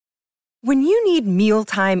When you need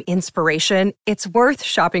mealtime inspiration, it's worth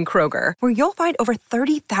shopping Kroger, where you'll find over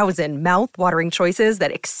 30,000 mouth-watering choices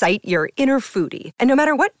that excite your inner foodie. And no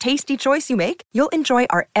matter what tasty choice you make, you'll enjoy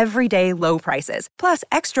our everyday low prices, plus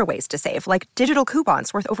extra ways to save, like digital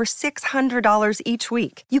coupons worth over $600 each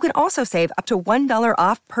week. You can also save up to $1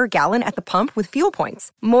 off per gallon at the pump with fuel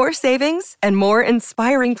points. More savings and more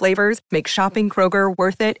inspiring flavors make shopping Kroger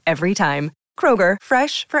worth it every time. Kroger,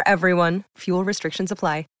 fresh for everyone. Fuel restrictions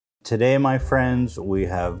apply. Today, my friends, we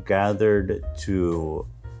have gathered to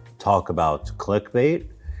talk about clickbait.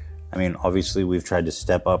 I mean, obviously, we've tried to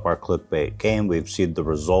step up our clickbait game. We've seen the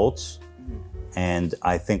results. And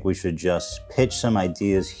I think we should just pitch some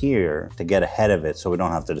ideas here to get ahead of it so we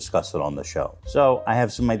don't have to discuss it on the show. So I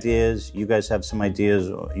have some ideas. You guys have some ideas.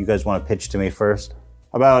 You guys want to pitch to me first?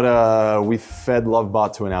 About we fed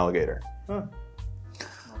Lovebot to an alligator. Huh.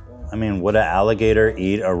 I mean, would an alligator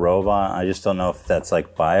eat a robot? I just don't know if that's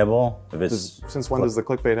like viable. If it's Since when does the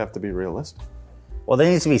clickbait have to be realistic? Well, there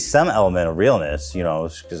needs to be some element of realness, you know,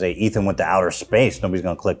 because Ethan went to outer space. Nobody's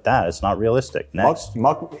going to click that. It's not realistic. Next.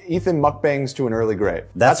 Ethan mukbangs to an early grave.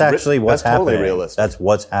 That's actually what's happening. Totally realistic. That's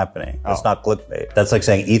what's happening. That's not clickbait. That's like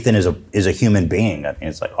saying Ethan is a human being. I mean,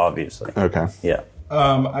 it's like, obviously. Okay. Yeah.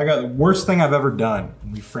 I got the worst thing I've ever done.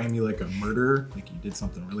 We frame you like a murderer, like you did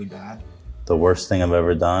something really bad. The worst thing I've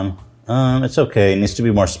ever done? It's okay. It needs to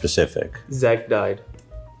be more specific. Zach died.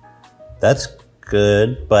 That's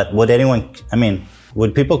good, but would anyone, I mean,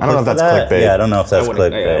 would people click I don't know if that's that? clickbait. Yeah, I don't know if that's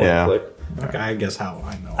clickbait. Yeah. Okay, I guess how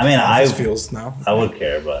I know. I mean, how this feels now. I would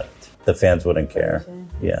care, but the fans wouldn't care.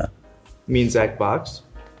 Yeah. Me and Zach boxed.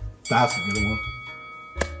 That's a good one.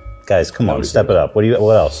 Guys, come on, step it up. What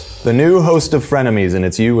else? The new host of Frenemies, and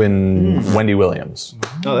it's you and Wendy Williams.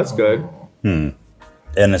 Oh, that's good.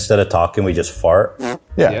 And instead of talking, we just fart?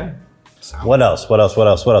 Yeah. What else? Come on.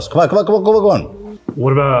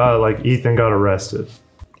 What about like Ethan got arrested?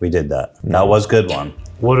 We did that. That was a good one.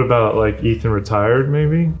 What about like Ethan retired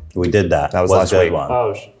maybe? We did that. That was a last good week. one.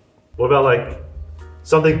 Oh, what about like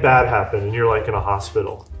something bad happened and you're like in a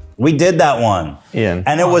hospital? We did that one. Ian.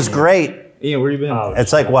 And it was great. Ian, where you been? Oh,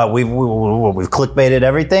 It's like what we've clickbaited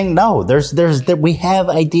everything. No, we have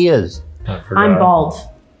ideas. I'm bald.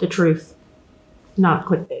 The truth. Not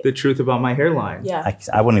clickbait. The truth about my hairline. Yeah.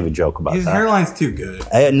 I wouldn't even joke about His that. hairline's too good.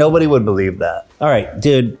 Nobody would believe that. All right,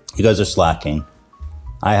 dude, you guys are slacking.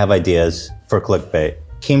 I have ideas for clickbait.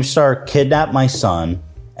 Keemstar kidnapped my son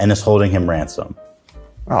and is holding him ransom.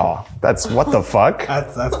 Oh, that's what the fuck?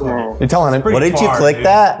 That's You're telling him. What did you far, click dude.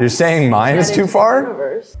 that? You're saying mine is too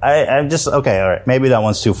far? I'm just, okay, all right. Maybe that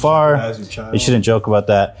one's too far. As a child. You shouldn't joke about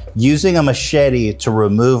that. Using a machete to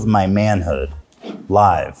remove my manhood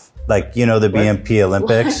live. Like, you know, the BMP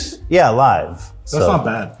Olympics? Yeah, live. That's not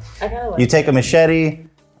bad. I kind of like You take a machete,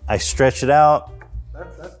 I stretch it out,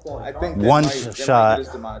 That's cool. I think one shot,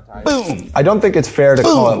 boom. I don't think it's fair to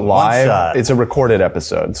call it Boom. live. One shot. It's a recorded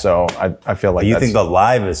episode, so I feel like You think the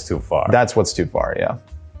live is too far? that's what's too far, yeah.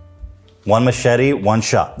 One machete, one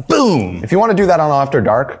shot, boom. If you want to do that on After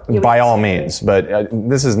Dark, by all means, but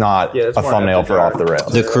this is not it's a more thumbnail After for Dark. Off the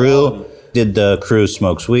Rails. The crew, did the crew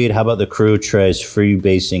smokes weed? How about the crew tries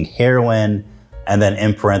freebasing heroin? And then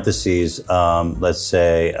in parentheses, let's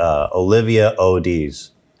say Olivia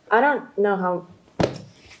ODs. I don't know how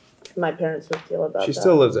my parents would feel about She that.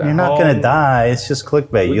 still lives at You're home. not going to die. It's just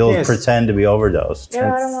clickbait. We You'll can't- pretend to be overdosed.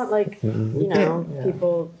 Yeah, I don't want you know,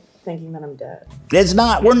 people thinking that I'm dead. It's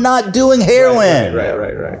not. We're not doing heroin.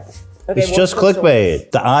 Right. Okay, It's just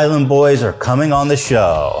clickbait. The Island Boys are coming on the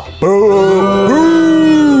show.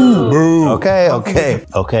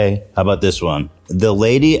 Okay. How about this one? The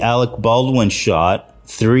lady Alec Baldwin shot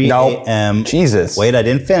 3 No. a.m. Jesus. Wait, I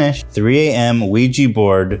didn't finish. 3 a.m. Ouija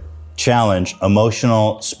board challenge.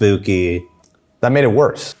 Emotional, spooky. That made it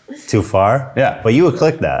worse. Too far? Yeah. But you would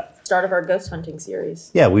click that. Start of our ghost hunting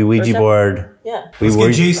series. Yeah, we Ouija First board. Yeah. Let's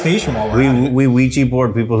get Jay Station while we're at it. We Ouija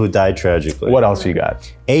board people who died tragically. What else you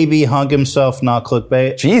got? AB hung himself, not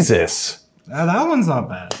clickbait. Jesus. That one's not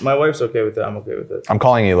bad. My wife's okay with it. I'm okay with it. I'm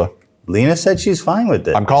calling Hila. Lena said she's fine with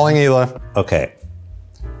it. I'm calling Hila. Okay.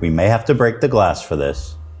 We may have to break the glass for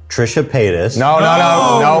this. Trisha Paytas. No.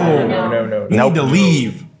 No. You need to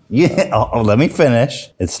leave. Yeah. Let me finish.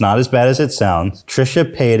 It's not as bad as it sounds. Trisha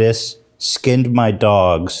Paytas skinned my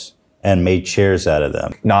dogs and made chairs out of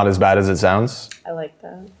them. Not as bad as it sounds. I like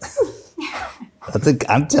that.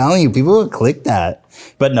 I'm telling you, people will click that.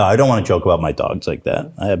 But no, I don't want to joke about my dogs like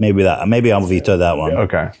that. Maybe I'll veto that one.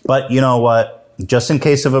 Okay. But you know what? Just in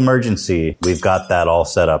case of emergency, we've got that all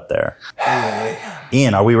set up there.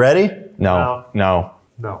 Ian, are we ready? No. No,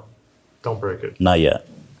 don't break it. Not yet.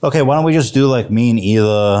 Okay, why don't we just do like me and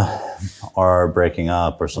Hila are breaking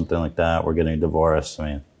up or something like that. We're getting divorced. I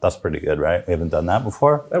mean, that's pretty good, right? We haven't done that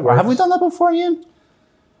before. Or have we done that before, Ian?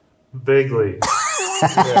 Vaguely.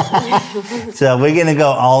 So we're going to go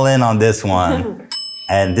all in on this one.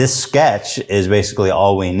 And this sketch is basically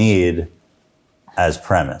all we need as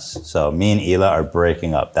premise. So me and Hila are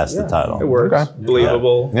breaking up. That's the title. It works. Okay.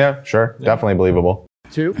 Believable. Yeah, sure. Definitely believable.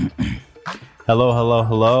 2.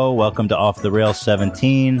 Hello. Welcome to Off the Rails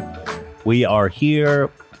 17. We are here,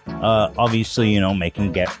 obviously,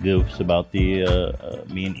 making goofs about the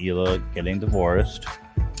me and Hila getting divorced.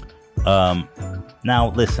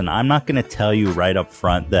 Now, listen, I'm not going to tell you right up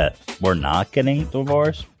front that we're not getting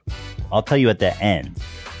divorced. I'll tell you at the end.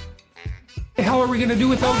 What the hell are we going to do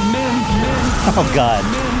without men? Oh, God.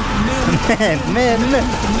 Men.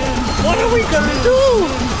 What are we going to do?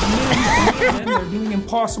 Men are doing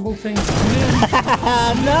impossible things. Men.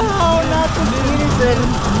 No, not the season.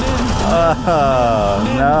 Oh,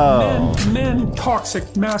 no. Men.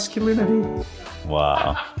 Toxic masculinity.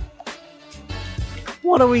 Wow.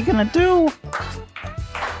 What are we going to do?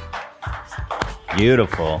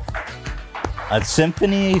 Beautiful. A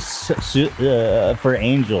symphony for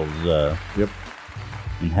angels. Yep.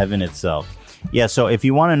 In heaven itself. Yeah, so if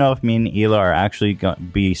you want to know if me and Hila are actually going to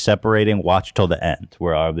be separating, watch till the end,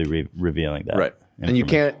 where I'll be revealing that. Right. And you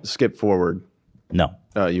can't skip forward. No.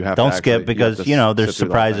 You have Don't to skip because, there's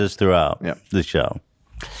surprises throughout the show.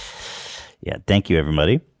 Yeah, thank you,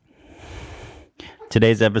 everybody.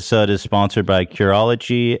 Today's episode is sponsored by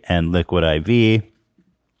Curology and Liquid IV.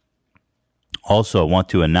 Also, I want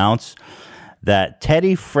to announce that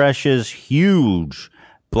Teddy Fresh's huge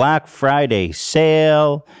Black Friday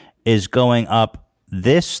sale is going up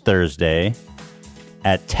this Thursday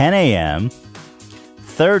at 10 a.m.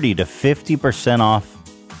 30 to 50% off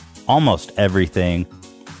almost everything.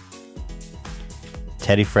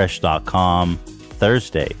 TeddyFresh.com.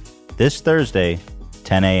 This Thursday,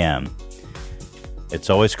 10 a.m.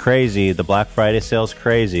 It's always crazy. The Black Friday sale's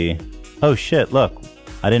crazy. Oh shit, look.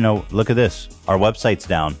 I didn't know. Look at this. Our website's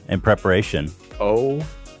down in preparation. Oh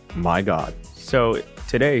my God. So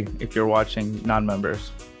today, if you're watching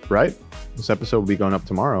non-members. Right? This episode will be going up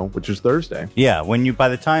tomorrow, which is Thursday. Yeah, by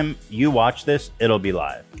the time you watch this, it'll be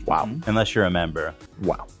live. Wow. Unless you're a member.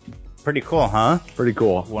 Wow. Pretty cool, huh? Pretty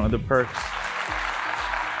cool. One of the perks.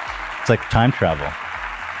 It's like time travel.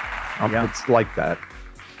 It's like that.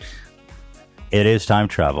 It is time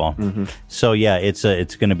travel. Mm-hmm. So yeah, it's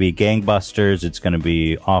going to be gangbusters. It's going to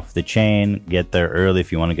be off the chain. Get there early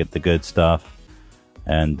if you want to get the good stuff.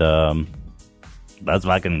 And that's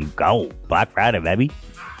fucking go. Black Friday, baby.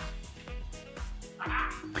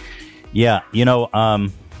 Yeah,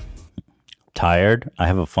 tired. I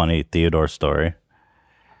have a funny Theodore story.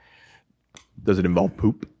 Does it involve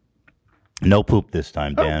poop? No poop this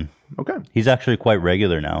time, Dan. Okay. He's actually quite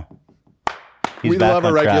regular now. We love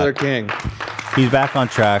a regular king. He's back on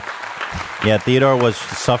track. Yeah, Theodore was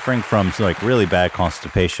suffering from really bad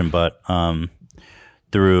constipation, but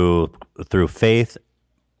through faith,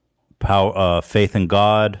 faith in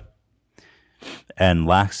God, and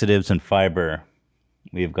laxatives and fiber,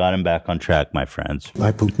 we've got him back on track, my friends.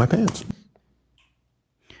 I pooped my pants.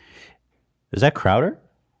 Is that Crowder?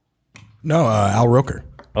 No, Al Roker.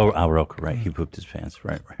 Oh, Al Roker, right. He pooped his pants.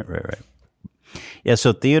 Right. Yeah,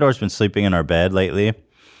 so Theodore's been sleeping in our bed lately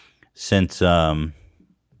since, hold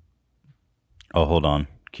on.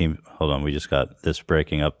 Hold on. We just got this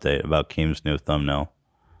breaking update about Keem's new thumbnail.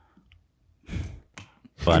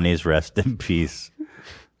 Bunnies, rest in peace.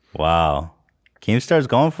 Wow. Keemstar's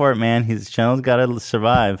going for it, man. His channel's got to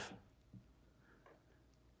survive.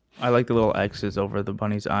 I like the little X's over the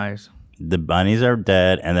bunny's eyes. The bunnies are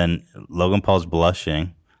dead, and then Logan Paul's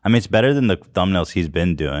blushing. I mean, it's better than the thumbnails he's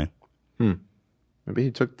been doing. Maybe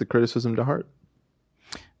he took the criticism to heart.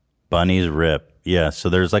 Bunnies rip. Yeah, so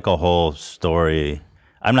there's a whole story.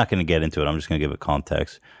 I'm not going to get into it. I'm just going to give it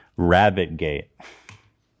context. Rabbitgate.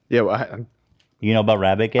 Yeah, well, you know about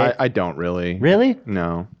Rabbitgate? I don't really. Really?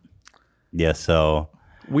 No. Yeah, so...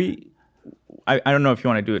 I don't know if you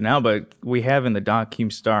want to do it now, but we have in the doc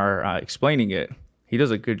Keemstar explaining it. He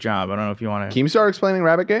does a good job. I don't know if you want to... Keemstar explaining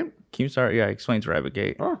Rabbitgate? Keemstar, yeah, explains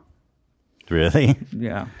Rabbitgate. Oh. Really?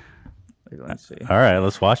 Yeah. Let's see. All right,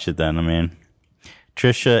 let's watch it then. I mean,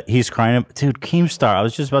 Trisha, he's crying. Dude, Keemstar, I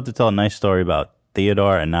was just about to tell a nice story about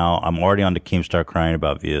Theodore, and now I'm already on to Keemstar crying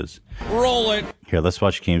about views. Roll it. Here, let's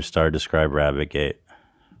watch Keemstar describe Rabbitgate.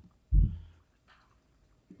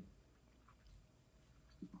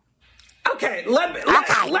 Okay, let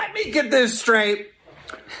me get this straight.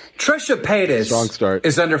 Trisha Paytas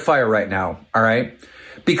is under fire right now, all right?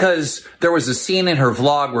 Because there was a scene in her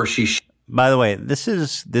vlog where she... By the way, this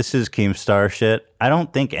is Keemstar shit. I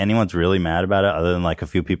don't think anyone's really mad about it other than like a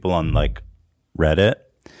few people on like Reddit.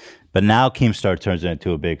 But now Keemstar turns it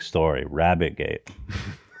into a big story. Rabbitgate.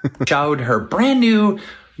 Showed her brand new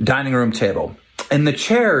dining room table, and the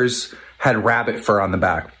chairs had rabbit fur on the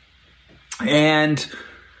back. And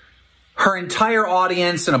her entire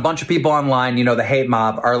audience and a bunch of people online, you know, the hate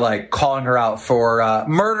mob, are like calling her out for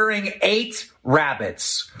murdering 8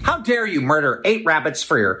 rabbits. How dare you murder 8 rabbits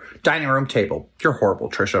for your dining room table? You're horrible,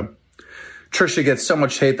 Trisha. Trisha gets so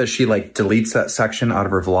much hate that she like deletes that section out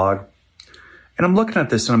of her vlog. And I'm looking at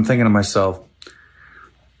this and I'm thinking to myself,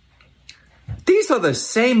 these are the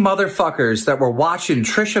same motherfuckers that were watching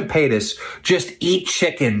Trisha Paytas just eat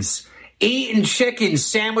chickens. Eating chicken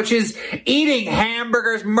sandwiches, eating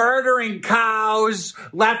hamburgers, murdering cows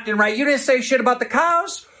left and right. You didn't say shit about the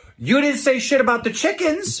cows. You didn't say shit about the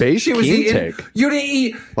chickens she was eating. Take. You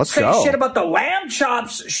didn't say go. shit about the lamb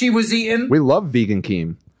chops she was eating. We love vegan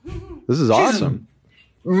Keem. This is awesome.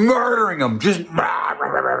 Murdering them. Just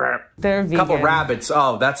They're vegan. couple rabbits.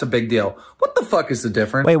 Oh, that's a big deal. What the fuck is the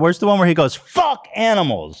difference? Wait, where's the one where he goes, fuck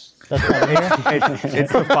animals? That's not here?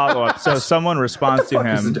 It's the follow-up. So someone responds to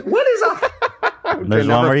him. What is a... There's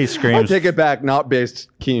one where he I screams. take it back. Not based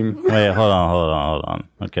Keem. Wait, hold on.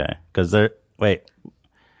 Okay. Because wait.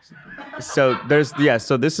 So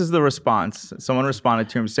so this is the response. Someone responded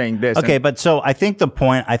to him saying this. Okay, but so I think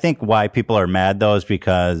why people are mad though is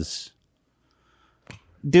because,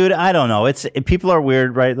 dude, I don't know. People are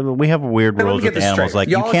weird, right? We have weird Hey, let me rules get with this animals. straight. Like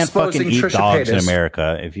Y'all you can't exposing fucking eat Trisha dogs in Paytas.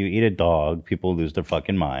 America. If you eat a dog, people lose their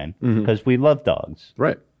fucking mind because we love dogs.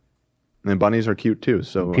 Right. And bunnies are cute too.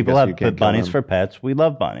 So People have put bunnies for pets. We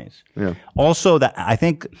love bunnies. Yeah. Also, that I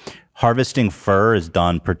think harvesting fur is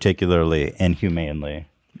done particularly inhumanely.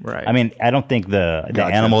 Right. I mean, I don't think the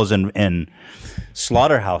animals in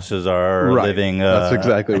slaughterhouses are Right. living That's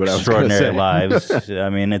exactly what I was gonna extraordinary say. lives. I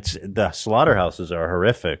mean, the slaughterhouses are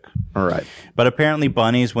horrific. All right. But apparently,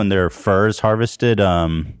 bunnies, when their fur is harvested,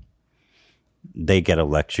 they get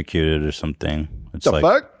electrocuted or something. It's The like,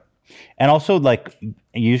 fuck? and also like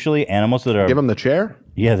usually animals that are Give them the chair?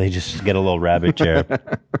 yeah, they just get a little rabbit chair.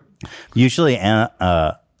 Usually,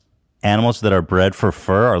 animals that are bred for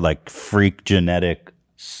fur are like freak genetic.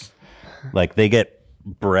 Like they get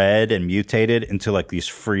bred and mutated into like these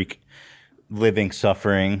freak living,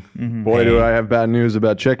 suffering. Boy, do I have bad news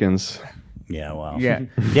about chickens. Yeah, well. Yeah.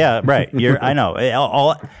 Yeah, right. I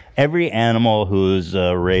know. Every animal who's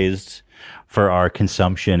raised for our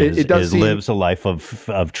consumption lives a life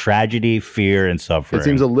of tragedy, fear, and suffering. It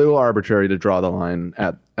seems a little arbitrary to draw the line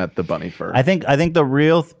at the bunny fur. I think the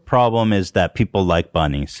real problem is that people like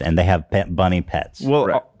bunnies and they have bunny pets. Well,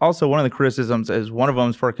 Right. also one of the criticisms is one of them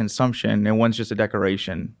is for consumption and one's just a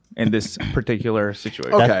decoration in this particular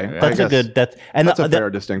situation. Okay. That's I a good. guess that's a fair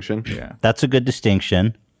distinction. Yeah. That's a good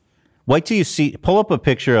distinction. Wait till you pull up a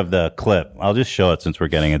picture of the clip. I'll just show it since we're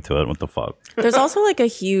getting into it. What the fuck? There's also like a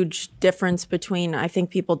huge difference between, I think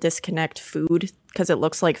people disconnect food because it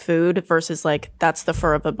looks like food versus like that's the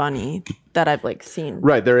fur of a bunny that I've like seen.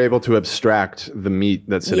 Right, they're able to abstract the meat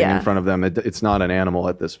that's sitting Yeah. in front of them. It's not an animal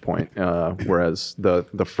at this point, whereas the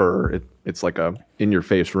fur, it's like a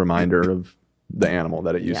in-your-face reminder of the animal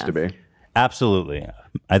that it used to be. Absolutely.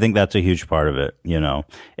 I think that's a huge part of it. You know,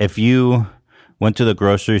 if you went to the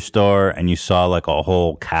grocery store and you saw like a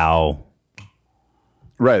whole cow.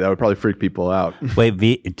 Right, that would probably freak people out. Wait,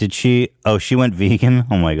 did she? Oh, she went vegan?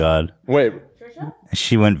 Oh my God. Wait.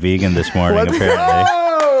 She went vegan this morning, Let's apparently.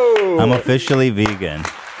 go! I'm officially vegan.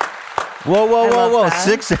 Whoa.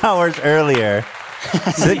 6 hours earlier.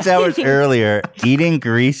 6 hours earlier, eating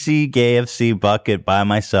greasy KFC bucket by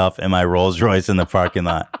myself in my Rolls Royce in the parking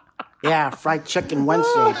lot. Yeah, fried chicken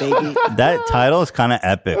Wednesday, baby. That title is kind of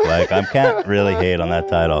epic. Like, I can't really hate on that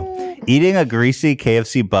title. Eating a greasy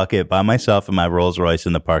KFC bucket by myself in my Rolls Royce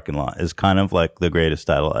in the parking lot is kind of like the greatest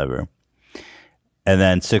title ever. And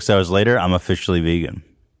then 6 hours later, I'm officially vegan.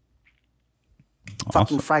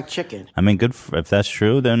 Fucking fried chicken. I mean, good. If that's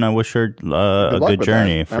true, then I wish her a good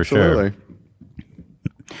journey for sure.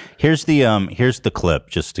 Here's the clip,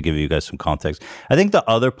 just to give you guys some context. I think the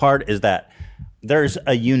other part is that there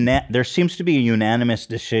seems to be a unanimous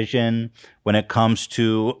decision when it comes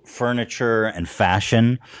to furniture and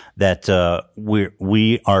fashion that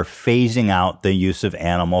we are phasing out the use of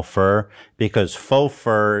animal fur because faux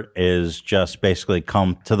fur is just basically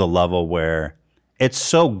come to the level where it's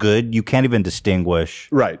so good you can't even distinguish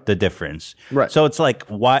the difference. Right. So it's like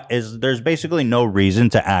there's basically no reason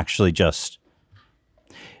to actually just.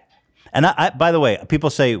 And by the way, people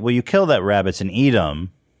say, well, you kill that rabbits and eat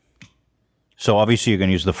them. So obviously you're going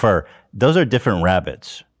to use the fur. Those are different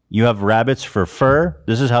rabbits. You have rabbits for fur.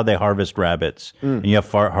 This is how they harvest rabbits. And you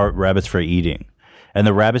have rabbits for eating. And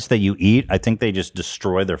the rabbits that you eat, I think they just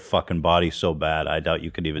destroy their fucking body so bad. I doubt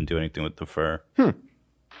you could even do anything with the fur.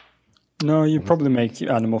 No, you probably make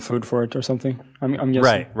animal food for it or something. I'm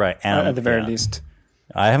guessing. Right. At the very least.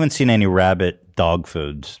 I haven't seen any rabbit dog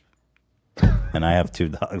foods. And I have 2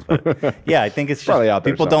 dogs. But yeah, I think it's Probably just out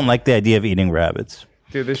there people don't like the idea of eating rabbits.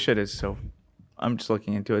 Dude, this shit is so. I'm just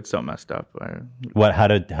looking into it. It's so messed up. What? How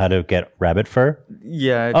to get rabbit fur?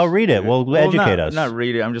 Yeah. Oh, read it. Well, educate us. Not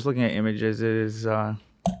read it. I'm just looking at images. It is. Oh,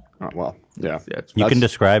 well, yeah. You can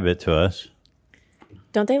describe it to us.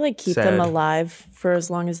 Don't they like keep them alive for as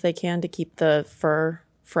long as they can to keep the fur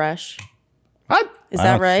fresh? What? Is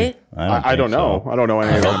that right? I don't know. I don't know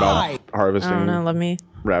anything about harvesting I don't know. Let me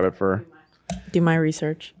rabbit fur. do my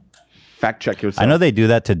research. Fact check yourself. I know they do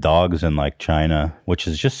that to dogs in like China, which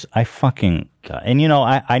is just and you know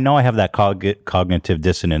I know I have that cognitive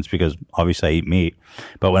dissonance because obviously I eat meat,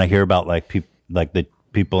 but when I hear about like the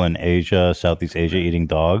people in Asia, Southeast Asia eating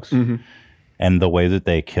dogs, and the way that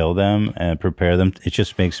they kill them and prepare them, it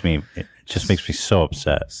just makes me so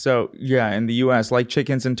upset. So, yeah, in the U.S., like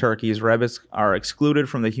chickens and turkeys, rabbits are excluded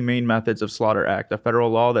from the Humane Methods of Slaughter Act, a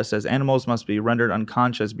federal law that says animals must be rendered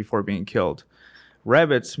unconscious before being killed.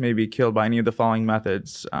 Rabbits may be killed by any of the following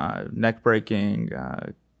methods: neck breaking,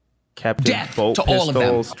 captive bolt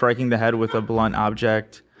pistol, striking the head with a blunt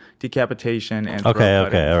object, decapitation, and Okay,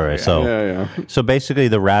 all right. So basically,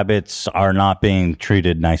 the rabbits are not being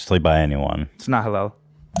treated nicely by anyone. It's not halal.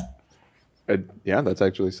 Yeah, that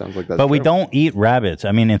actually sounds like that. But we don't eat rabbits.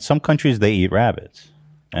 I mean, in some countries they eat rabbits.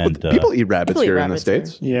 And people eat rabbits here in the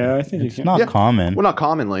States. Yeah, I think it's not common. Well, not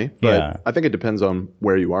commonly, but Yeah. I think it depends on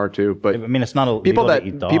where you are too. But I mean, it's not illegal people to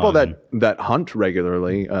eat dog. people that hunt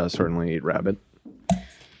regularly certainly eat rabbit.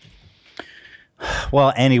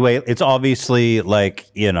 Well, anyway, it's obviously like,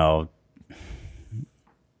 you know,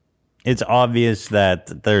 it's obvious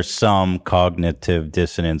that there's some cognitive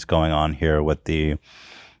dissonance going on here with the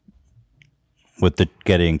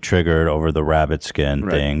getting triggered over the rabbit skin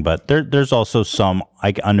thing. But there's also some,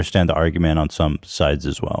 I understand the argument on some sides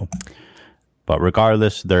as well. But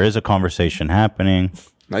regardless, there is a conversation happening.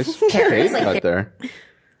 Nice fade right there.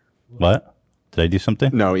 What? Did I do something?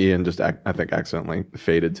 No, Ian just, I think, accidentally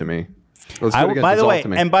faded to me. By the way,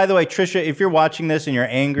 Trisha, if you're watching this and you're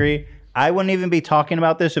angry, I wouldn't even be talking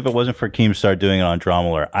about this if it wasn't for Keemstar doing it on Drama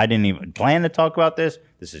Alert. I didn't even plan to talk about this.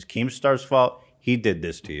 This is Keemstar's fault. He did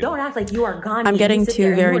this to you. Don't act like you are Gandhi. I'm getting You sit 2 there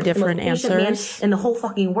and very you are the different most patient man answers. in the whole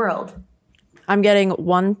fucking world. I'm getting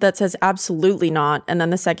one that says absolutely not, and then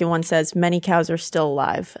the second one says many cows are still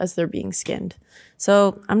alive as they're being skinned.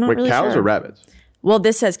 So I'm not really sure. cows or rabbits? Well,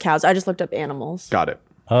 this says cows. I just looked up animals. Got it.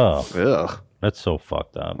 Oh. Ugh. That's so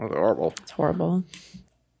fucked up. That's horrible. It's horrible.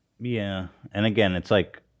 Yeah. And again, it's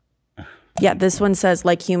like... Yeah, this one says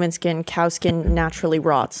like human skin, cow skin naturally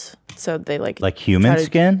rots. So they like human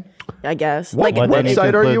skin? I guess. What like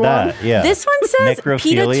website are you on? Yeah. This one says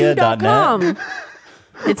Necrophilia.net. PETA2.com.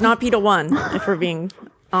 It's not PETA1, if we're being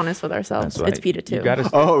honest with ourselves. It's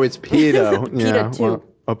PETA2. Oh, it's PETA. PETA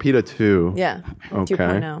 2. PETA 2. Yeah. Okay.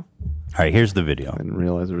 2.0. All right, here's the video. I didn't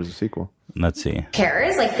realize there was a sequel. Let's see.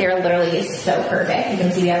 Carers, like they're literally so perfect. You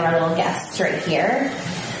can see we have our little guests right here.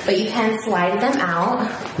 But you can slide them out.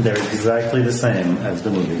 They're exactly the same as the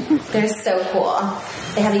movie. They're so cool.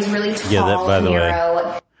 They have these really tall, Yeah, that, by the way.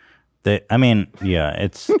 narrow...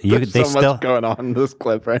 It's you. There's They so still much going on in this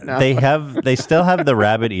clip right now. They still have the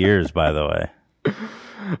rabbit ears, by the way.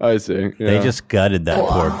 I see. They just gutted that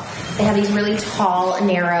poor. They have these really tall,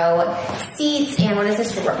 narrow seats. And what is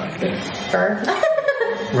this for? Fur?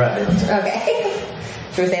 Rabbit. Okay.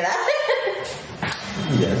 Should we say that?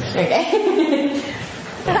 Yes. Okay.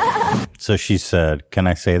 So she said, "Can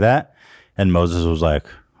I say that?" And Moses was like,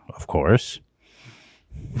 "Of course."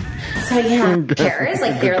 So yeah, carers,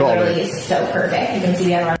 like they're literally so perfect. You can see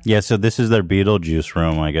we have our... Yeah. So this is their Beetlejuice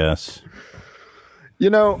room, I guess. You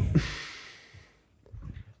know,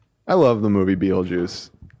 I love the movie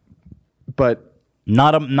Beetlejuice, but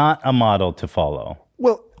not a model to follow.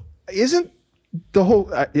 Well, isn't the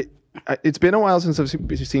whole? It's been a while since I've seen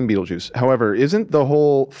Beetlejuice. However, isn't the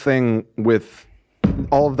whole thing with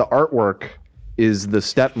all of the artwork is the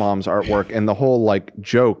stepmom's artwork, and the whole like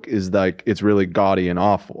joke is like it's really gaudy and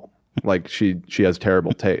awful. Like she has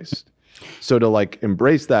terrible taste. So to like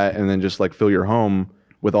embrace that and then just like fill your home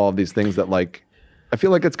with all of these things that like I feel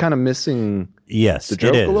like it's kind of missing. Yes, the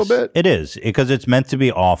joke it is. a little bit. It is because it's meant to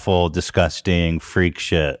be awful, disgusting, freak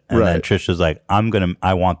shit. And then Trisha's like,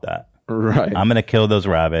 I want that. Right. I'm gonna kill those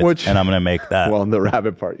rabbits, and I'm gonna make that. Well, the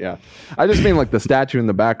rabbit part, yeah. I just mean like the statue in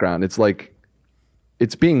the background. It's like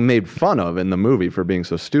it's being made fun of in the movie for being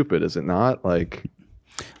so stupid, is it not? Like,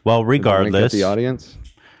 well, regardless, the audience.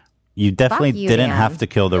 You definitely Fuck you, didn't Dan. have to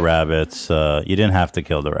kill the rabbits. You didn't have to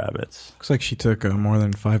kill the rabbits. Looks like she took more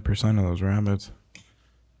than 5% of those rabbits.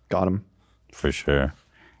 Got him. For sure.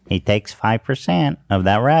 He takes 5% of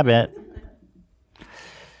that rabbit.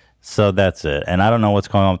 So that's it. And I don't know what's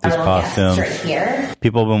going on with these costumes. Right here.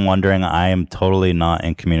 People have been wondering. I am totally not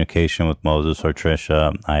in communication with Moses or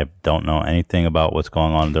Trisha. I don't know anything about what's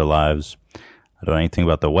going on in their lives. I don't know anything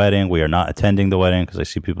about the wedding. We are not attending the wedding because I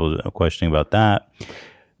see people questioning about that.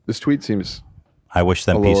 This tweet seems. I wish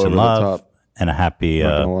them a peace little and over the love top. and a happy.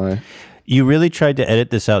 Not gonna lie. You really tried to edit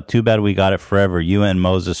this out. Too bad we got it forever. You and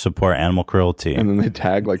Moses support animal cruelty. And then they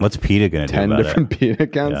tag like what's PETA going to do 10 about different it? PETA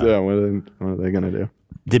accounts. Yeah. Yeah, what are they going to do?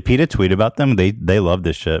 Did PETA tweet about them? They love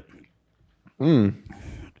this shit.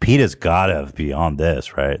 PETA's got to be on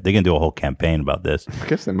this, right? They can do a whole campaign about this. I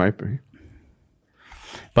guess they might be.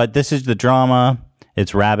 But this is the drama.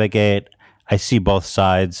 It's Rabbitgate. I see both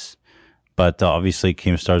sides. But obviously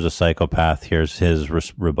Keemstar's a psychopath. Here's his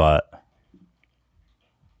rebut.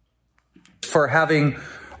 For having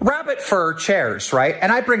rabbit fur chairs, right?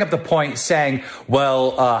 And I bring up the point saying,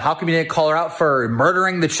 well, how come you didn't call her out for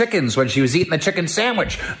murdering the chickens when she was eating the chicken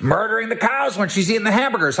sandwich? Murdering the cows when she's eating the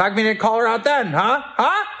hamburgers? How come you didn't call her out then? Huh?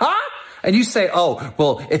 And you say, oh,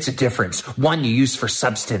 well, it's a difference. One you use for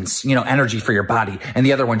substance, energy for your body. And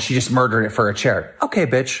the other one, she just murdered it for a chair. Okay,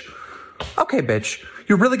 bitch.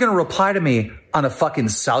 You're really going to reply to me on a fucking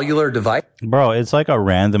cellular device? Bro, it's like a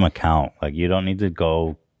random account. Like, you don't need to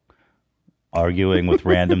go arguing with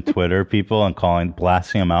random Twitter people and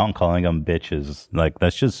blasting them out and calling them bitches. Like,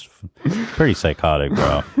 that's just pretty psychotic,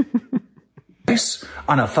 bro.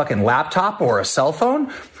 On a fucking laptop or a cell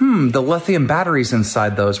phone? The lithium batteries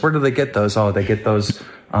inside those. Where do they get those? Oh, they get those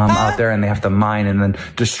out there, and they have to mine and then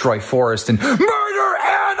destroy forest and murder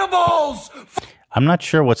animals! I'm not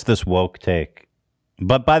sure what's this woke take.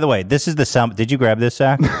 But by the way, this is the sound. Did you grab this,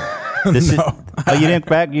 Zach? This No. Oh, you didn't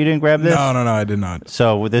grab this? No, I did not.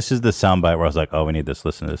 So this is the soundbite where I was like, oh, we need this.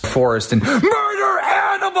 Listen to this. Forest and murder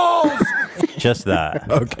animals! Just that.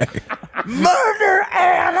 Okay. Murder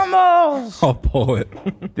animals! I'll pull it.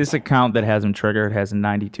 This account that has him triggered has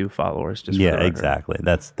 92 followers. Just for the Yeah, record. exactly.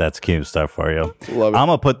 That's Keemstar for you. Love it. I'm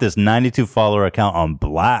going to put this 92 follower account on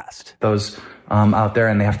blast. Those out there,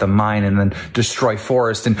 and they have to mine and then destroy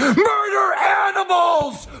forest and murder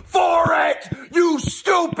animals for it! You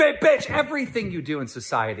stupid bitch! Everything you do in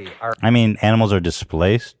society are I mean, animals are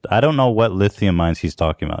displaced. I don't know what lithium mines he's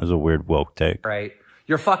talking about. It's a weird woke take. right.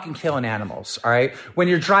 You're fucking killing animals, all right? When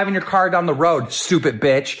you're driving your car down the road, stupid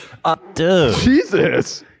bitch. Dude,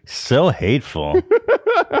 Jesus. so hateful.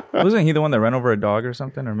 Wasn't he the one that ran over a dog or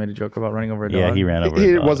something, or made a joke about running over a dog? Yeah, he ran over a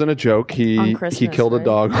It dog. wasn't a joke. On He Christmas, killed a right?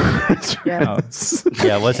 dog. Yeah.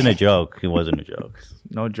 Yeah, it wasn't a joke. It wasn't a joke.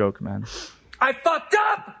 No joke, man. I fucked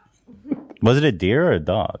up! Was it a deer or a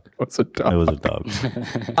dog? What's a dog? It was a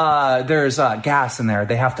dog. There's gas in there.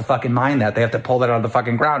 They have to fucking mine that. They have to pull that out of the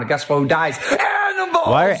fucking ground. And guess what? Who dies? Animals!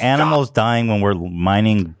 Why are animals dying when we're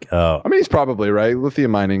mining? I mean, he's probably right.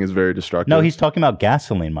 Lithium mining is very destructive. No, he's talking about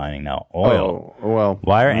gasoline mining now. Oil. Oh, well.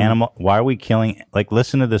 Why are Why are we killing? Like,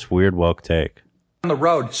 listen to this weird woke take. On the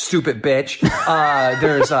road, stupid bitch.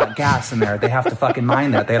 There's gas in there. They have to fucking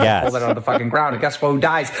mine that. They have Yes. to pull that out of the fucking ground. And guess what? Who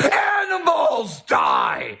dies? Animals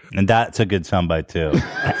die! And that's a good soundbite too.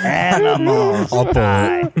 Animals I'll pull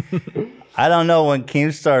die. I don't know. When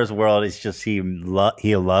Keemstar's world, it's just he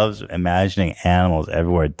loves imagining animals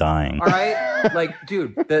everywhere dying. All right? Like,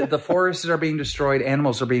 dude, the forests are being destroyed.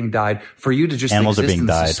 Animals are being died. For you to just Animals are exist being in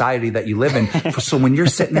the died. society that you live in. So when you're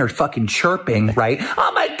sitting there fucking chirping, right?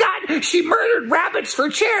 Oh my God, she murdered rabbits for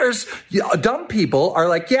chairs. Dumb people are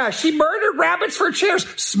like, yeah, she murdered rabbits for chairs.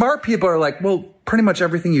 Smart people are like, well, pretty much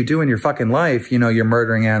everything you do in your fucking life, you're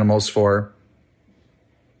murdering animals for.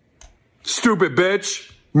 Stupid bitch.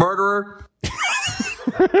 Murderer.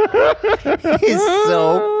 He's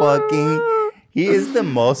so fucking. He is the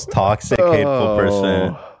most toxic, hateful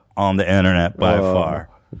person on the internet by far.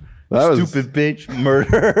 That was Stupid bitch,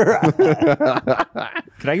 murderer.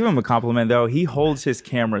 Can I give him a compliment though? He holds his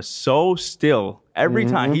camera so still every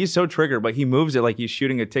time. He's so triggered, but he moves it like he's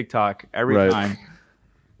shooting a TikTok every Right. time.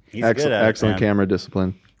 He's good at it, excellent man. camera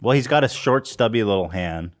discipline. Well, he's got a short, stubby little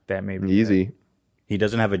hand. That may be Easy. He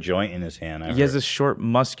doesn't have a joint in his hand. He has a short,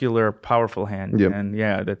 muscular, powerful hand. Yep. And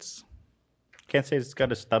yeah, that's Can't say it's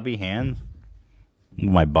got a stubby hand.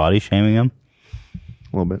 My body shaming him.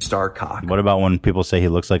 A little bit. Star cock. What about when people say he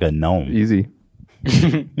looks like a gnome? Easy.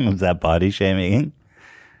 Is that body shaming?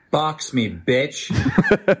 Box me, bitch.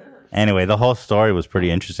 Anyway, the whole story was pretty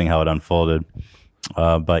interesting how it unfolded.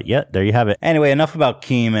 But yeah, there you have it. Anyway, enough about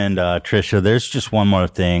Keem and Trisha. There's just one more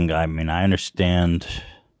thing. I mean, I understand.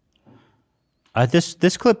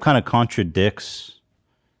 This clip kind of contradicts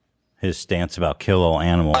his stance about kill all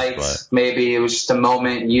animals. But Maybe it was just a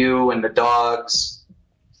moment. You and the dogs.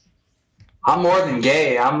 I'm more than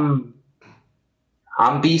gay. I'm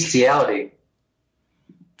bestiality.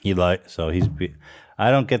 I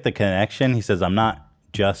don't get the connection. He says, I'm not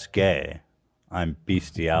just gay. I'm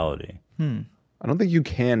bestiality. I don't think you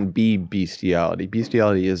can be bestiality.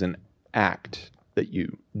 Bestiality is an act that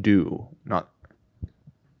you do, not.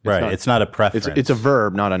 It's not a preference. It's a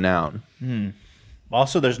verb, not a noun.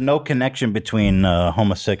 Also, there's no connection between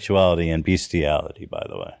homosexuality and bestiality, by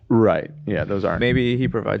the way. Right. Yeah, those aren't. Maybe he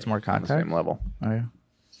provides more context. Same level. Oh, yeah.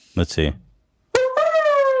 Let's see.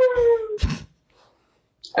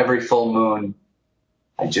 Every full moon,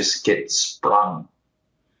 I just get sprung.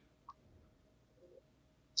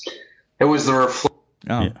 It was the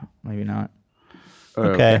Oh, maybe not.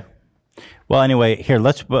 Okay. Well, anyway, here,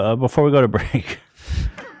 let's, before we go to break,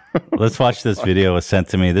 let's watch this video. It was sent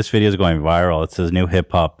to me. This video is going viral. It says new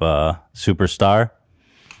hip hop superstar.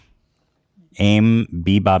 Aim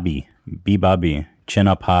B Bobby. Chin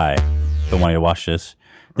Up High. Don't want you to watch this.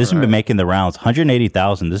 This has been making the rounds.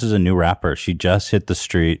 180,000. This is a new rapper. She just hit the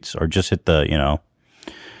streets, or just hit the,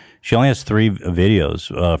 she only has 3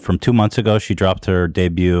 videos. From 2 months ago, she dropped her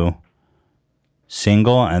debut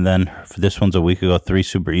single, and then this one's a week ago, 3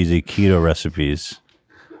 super easy keto recipes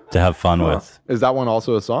to have fun with. Is that one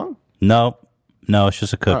also a song? No, it's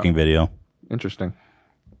just a cooking video. Interesting.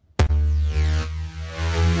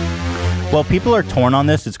 Well, people are torn on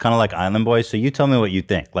this. It's kind of like Island Boys. So you tell me what you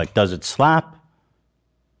think. Like, does it slap?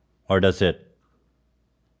 Or does it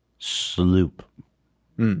sloop?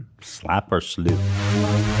 Slap or sloop? With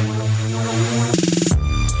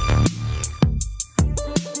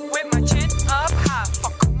my chin up high,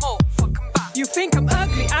 fuck 'em all, fuck 'em back. You think I'm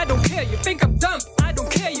ugly, I don't care. You think I'm dumb, I don't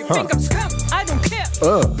care. You think I'm scum, I don't care.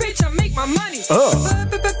 Bitch, I make my money.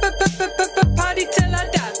 Party till I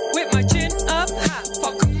die. With my chin up high,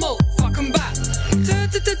 fuck 'em all, fuck 'em back.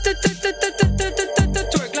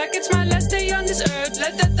 Twerk like it's my last day on this earth.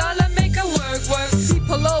 Let the dollar make a work.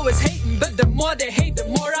 People always hating, but the more they hate, the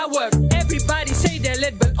more I work. Everybody say they're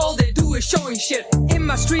lit, but all they do is showing shit. In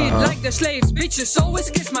my street, like the slaves, bitches always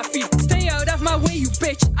kiss my feet. Stay out of my way, you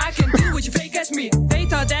bitch. I can deal with your fake ass meat. They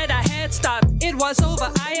thought that I had stopped. It was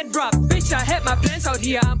over, I had dropped. Bitch, I had my plans out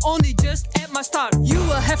here. I'm only just at my start. You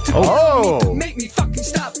will have to kill me to make me fucking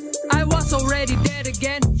stop. I was already dead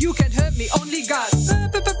again. You can hurt me, only God.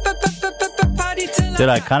 Dude,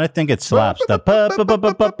 I kind of think it slaps. The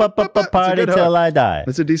party till I die.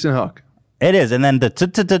 It's a decent hook. It is, and then the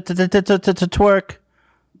twerk.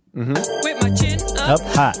 With my chin Up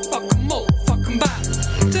high. Fuck 'em all, fuck 'em back.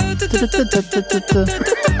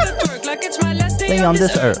 Twerk like it's my last day on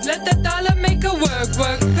this earth. Let the dollar make a work.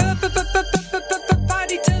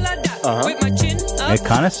 Party till I die. With my chin up. It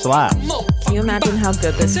kind of slaps. Can you imagine how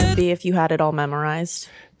good this would be if you had it all memorized?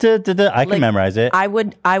 I can memorize it. I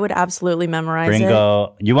would absolutely memorize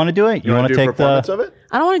Gringo, you want to do it? You want to take performance of it?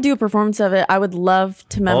 I don't want to do a performance of it. I would love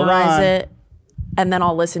to Hold memorize on. it, and then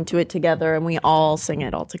I'll listen to it together, and we all sing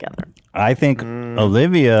it all together. I think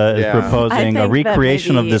Olivia is proposing a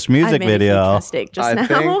recreation of this music video. Just I now.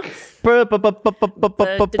 think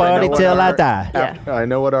Party till I die. I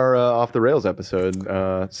know what our off the rails episode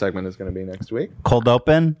segment is going to be next week. Cold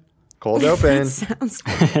open. Cold open. Sounds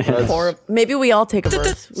horrible. Maybe we all take a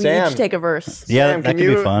verse. We Sam. each take a verse. Yeah, Sam, that can could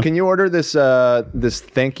you be fun. Can you order this this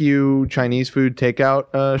thank you Chinese food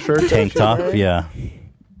takeout shirt? Tank top, yeah.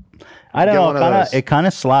 I don't Get know. one of those. It kind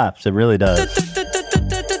of slaps. It really does.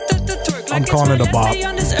 I'm calling it a bop.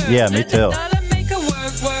 Yeah, me too.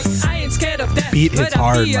 Beat hits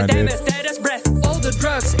hard, my dude.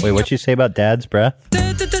 Wait, what'd you say about Dad's breath?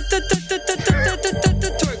 Twerk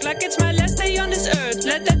like it's my last day on this earth.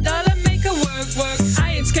 Let that dollar make a work.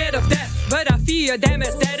 I ain't scared of death, but I fear damn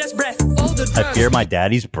as dead as breath. All the drugs. I fear my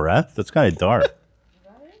daddy's breath? That's kind of dark.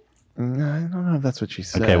 I don't know if that's what she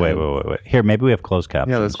said. Okay, wait. Here, maybe we have closed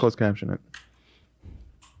captions. Yeah, let's close caption it.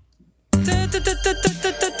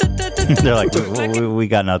 They're like, we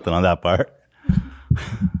got nothing on that part.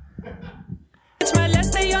 It's my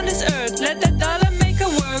last day on this earth. Let that dollar make a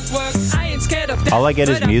work. I ain't scared of death. All I get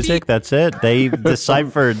is but music. That's it. They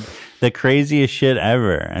deciphered the craziest shit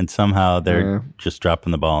ever, and somehow they're just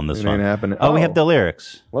dropping the ball on this It one. ain't happening. Oh, we have the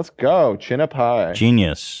lyrics. Let's go. Chin up high.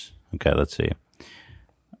 Genius. Okay, let's see.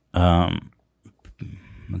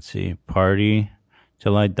 Let's see. Party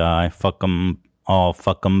till I die. Fuck 'em all.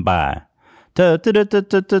 Fuck 'em bye.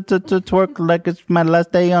 Twerk like it's my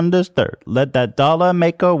last day on this earth. Let that dollar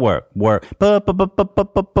make her work.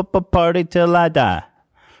 Party till I die.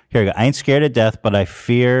 Here we go. I ain't scared of death, but I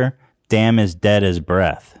fear damn is dead as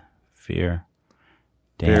breath. Fear.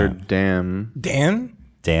 Dan?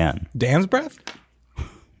 Dan's breath?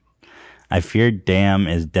 I fear damn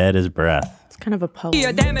is dead as breath. It's kind of a poem.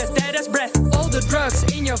 Yeah, damn is dead as breath. All the drugs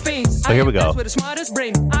in your veins. So here we go. With the smartest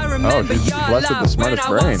brain. I remember she's your blessed with the love smartest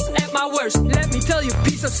when I brain. was at my worst. Let me tell you,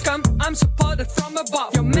 piece of scum, I'm supported from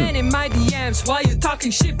above. Your man in my DMs while you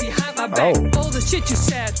talking shit behind my back. All the shit you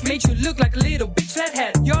said made you look like a little bitch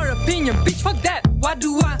flathead. Your opinion, bitch, fuck that. What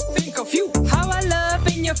do I think of you? How I love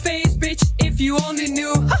in your face, bitch. If you only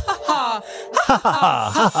knew. Ha ha ha.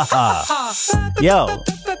 Ha ha ha ha. Yo.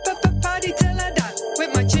 Party till I die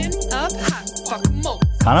with my chin up high. Fuck 'em all.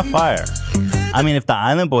 Kind of fire. I mean, if the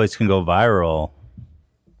Island Boys can go viral,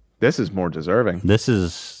 this is more deserving. This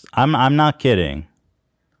is. I'm not kidding.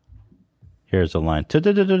 Here's a line.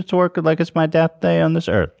 Twerk like it's my death day on this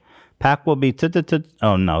earth. Pack will be.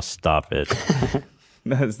 Oh no! Stop it.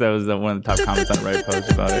 That was the one of the top comments on the Reddit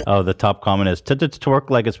post about it. Oh, the top comment is twerk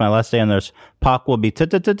like it's my last day on this. Pac will be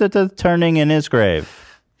turning in his grave.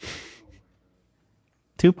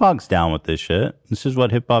 Tupac's down with this shit. This is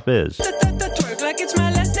what hip hop is. Twerk like it's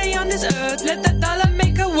my last day on this earth. Let that dollar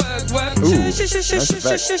make her work.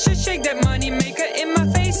 Shake that money maker in my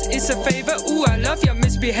face. It's a favor. Ooh, I love your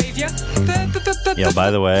misbehavior. Yo, by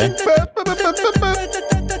the way.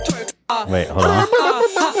 Wait, hold on.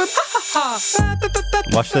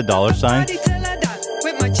 Watch the dollar sign.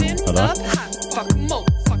 Hold on.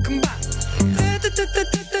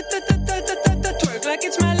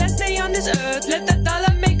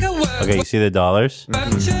 Okay, you see the dollars?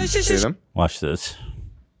 See them? Watch this.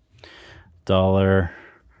 Dollar,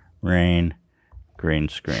 rain, green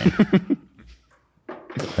screen.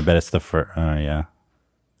 I bet it's the first. Yeah.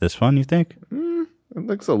 This one, you think? It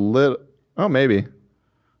looks a little. Oh, maybe.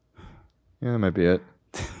 Yeah, that might be it.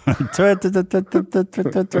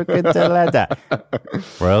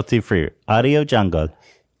 Royalty free. Audio jungle.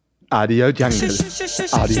 Audio jungle.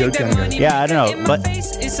 Audio jungle. Yeah, I don't know, but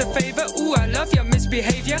It's a favor. Ooh, I love your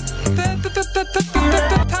misbehavior.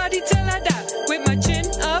 Party till I die with my chin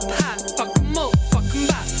up high. Fuck 'em all, fuck 'em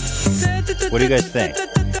back. what do you guys think?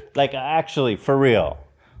 Like, actually, for real.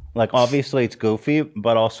 Like, obviously it's goofy,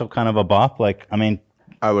 but also kind of a bop. Like, I mean,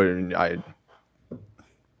 I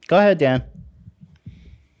go ahead, Dan.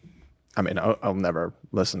 I mean, I'll never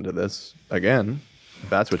listen to this again. If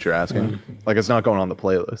that's what you're asking. Like, it's not going on the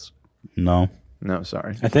playlist. No,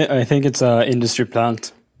 sorry. I think it's an industry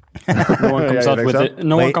plant. No one comes out with it.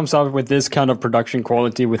 No one comes out with this kind of production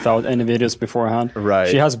quality without any videos beforehand. Right.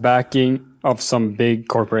 She has backing of some big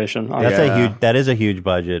corporation. That is a huge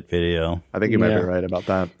budget video. I think you might be right about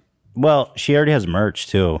that. Well, she already has merch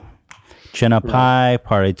too. Chin up high,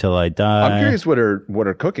 party till I die. I'm curious what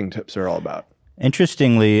her cooking tips are all about.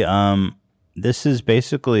 Interestingly, this is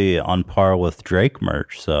basically on par with Drake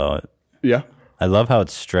merch. So yeah, I love how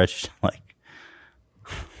it's stretched. Like,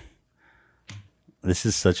 this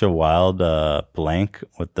is such a wild blank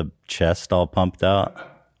with the chest all pumped out.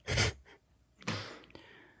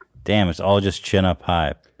 Damn, it's all just chin up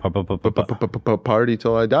high. Party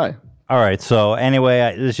till I die. All right. So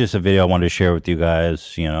anyway, this is just a video I wanted to share with you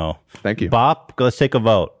guys. You know, thank you. Bop, let's take a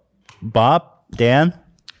vote. Bop, Dan,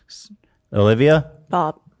 Olivia,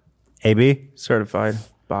 Bop, AB, certified.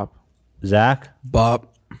 Bop, Zach,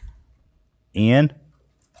 Bop, Ian.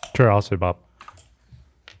 Sure, I'll say Bop.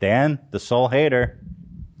 Dan, the sole hater.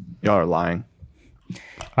 Y'all are lying.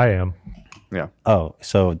 I am. Yeah. Oh,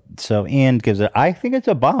 so Ian gives it. I think it's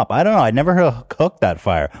a bop. I don't know. I never heard a cook that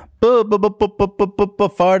fire. Farty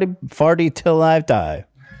till I die.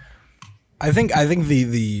 I think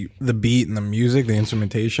the beat and the music, the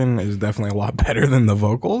instrumentation is definitely a lot better than the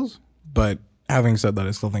vocals. But having said that,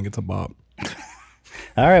 I still think it's a bop.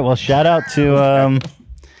 All right. Well, shout out to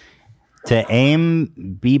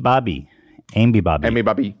Aim B Bobby. Amy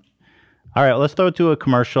Bobby. All right, let's throw it to a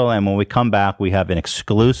commercial, and when we come back, we have an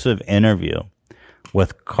exclusive interview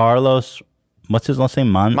with Carlos. What's his last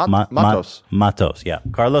name? Matos. Matos, yeah.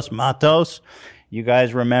 Carlos Matos. You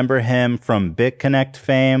guys remember him from BitConnect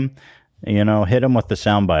fame. You know, hit him with the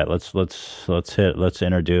soundbite. Let's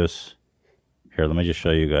introduce. Here, let me just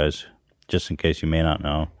show you guys, just in case you may not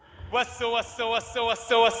know. What's up,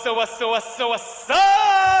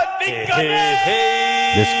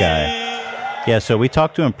 This guy. Yeah, so we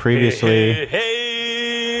talked to him previously.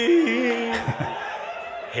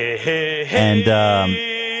 And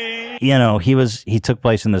you know, he took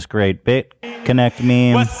place in this great BitConnect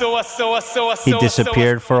meme. He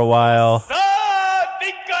disappeared for a while.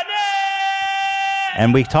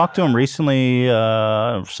 And we talked to him recently,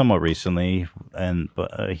 somewhat recently, and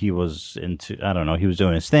he was I don't know, he was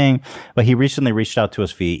doing his thing, but he recently reached out to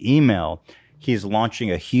us via email. He's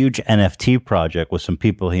launching a huge NFT project with some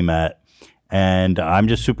people he met, and I'm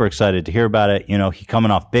just super excited to hear about it. You know, he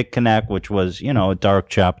coming off BitConnect, which was, you know, a dark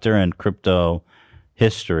chapter in crypto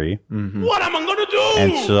history. What am I gonna do?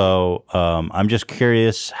 And so I'm just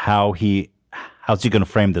curious how's he going to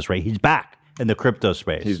frame this, right? He's back in the crypto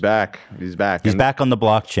space. He's back. He's back on the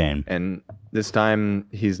blockchain. And this time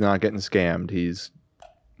he's not getting scammed.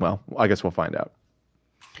 Well, I guess we'll find out.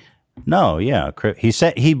 No, yeah. He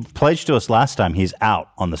said he pledged to us last time he's out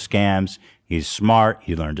on the scams. He's smart.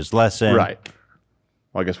 He learned his lesson. Right.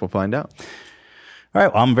 Well, I guess we'll find out. All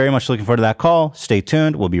right. Well, I'm very much looking forward to that call. Stay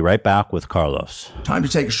tuned. We'll be right back with Carlos. Time to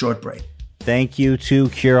take a short break. Thank you to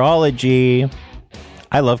Curology.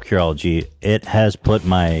 I love Curology. It has put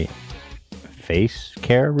my face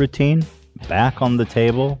care routine back on the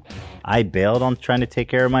table. I bailed on trying to take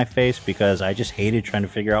care of my face because I just hated trying to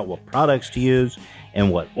figure out what products to use in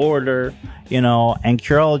what order, you know, and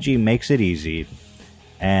Curology makes it easy.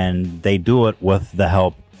 And they do it with the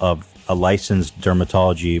help of a licensed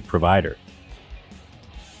dermatology provider.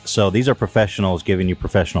 So these are professionals giving you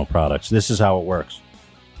professional products. This is how it works.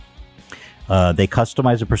 They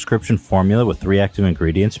customize a prescription formula with 3 active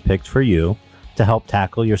ingredients picked for you to help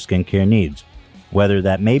tackle your skincare needs. Whether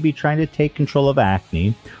that may be trying to take control of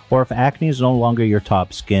acne, or if acne is no longer your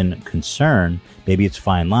top skin concern, maybe it's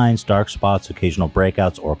fine lines, dark spots, occasional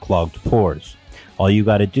breakouts, or clogged pores. All you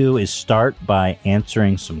got to do is start by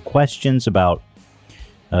answering some questions about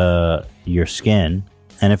your skin,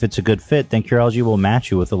 and if it's a good fit, then Curology will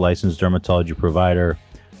match you with a licensed dermatology provider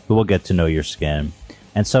who will get to know your skin.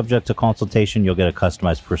 And subject to consultation, you'll get a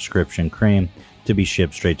customized prescription cream to be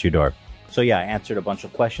shipped straight to your door. So yeah, I answered a bunch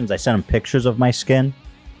of questions. I sent them pictures of my skin,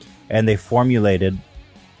 and they formulated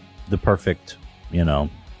the perfect, you know,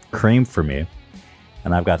 cream for me.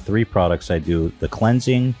 And I've got 3 products I do. The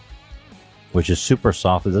cleansing, which is super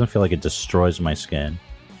soft. It doesn't feel like it destroys my skin.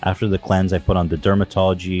 After the cleanse, I put on the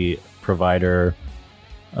dermatology provider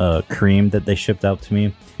cream that they shipped out to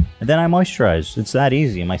me. And then I moisturize. It's that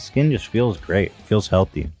easy. My skin just feels great. Feels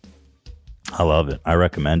healthy. I love it. I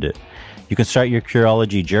recommend it. You can start your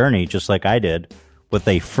Curology journey just like I did with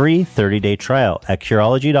a free 30-day trial at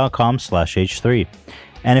Curology.com/H3.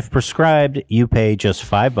 And if prescribed, you pay just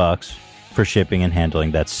 $5 for shipping and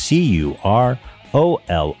handling. That's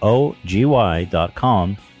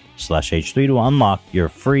Curology.com/H3 to unlock your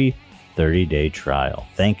free 30-day trial.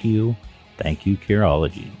 Thank you. Thank you,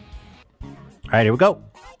 Curology. All right, here we go.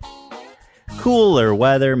 Cooler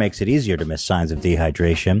weather makes it easier to miss signs of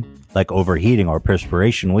dehydration, like overheating or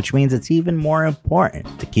perspiration, which means it's even more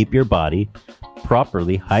important to keep your body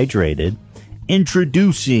properly hydrated.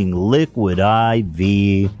 Introducing Liquid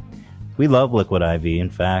IV. We love Liquid IV. In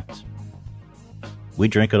fact, we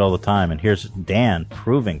drink it all the time. And here's Dan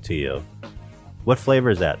proving to you. What flavor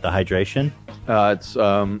is that? The hydration? It's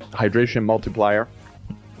hydration multiplier.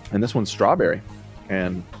 And this one's strawberry.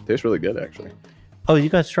 And tastes really good, actually. Oh, you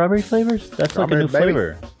got strawberry flavors? That's strawberry, like a new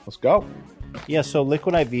flavor. Let's go. Yeah, so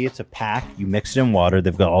Liquid IV, it's a pack. You mix it in water.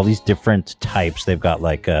 They've got all these different types. They've got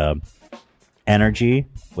like energy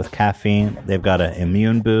with caffeine. They've got an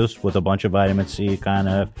immune boost with a bunch of vitamin C kind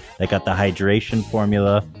of. They got the hydration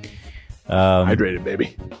formula. Hydrated,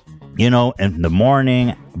 baby. You know, in the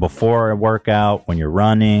morning, before a workout, when you're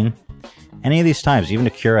running, any of these times, even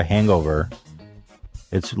to cure a hangover,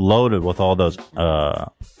 it's loaded with all those,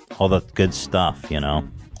 all the good stuff, you know.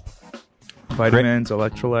 Vitamins,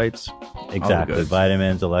 electrolytes. Exactly.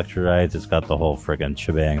 Vitamins, electrolytes. It's got the whole friggin'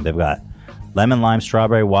 shebang. They've got lemon, lime,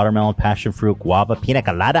 strawberry, watermelon, passion fruit, guava, pina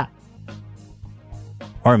colada,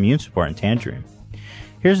 or immune support and tangerine.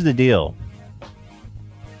 Here's the deal.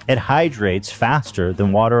 It hydrates faster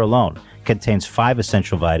than water alone. Contains 5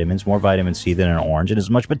 essential vitamins, more vitamin C than an orange, and as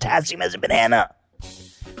much potassium as a banana.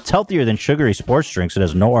 It's healthier than sugary sports drinks. It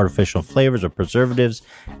has no artificial flavors or preservatives,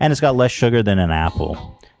 and it's got less sugar than an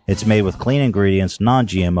apple. It's made with clean ingredients,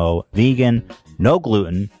 non-GMO, vegan, no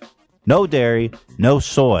gluten, no dairy, no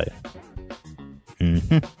soy. You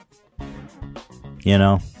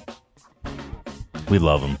know, we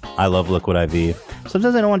love them. I love Liquid IV.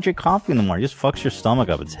 Sometimes I don't want to drink coffee in the morning. It just fucks your stomach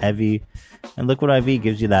up. It's heavy. And Liquid IV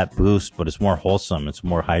gives you that boost, but it's more wholesome. It's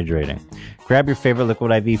more hydrating. Grab your favorite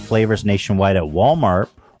Liquid IV flavors nationwide at Walmart,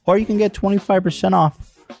 or you can get 25%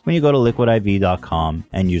 off when you go to liquidiv.com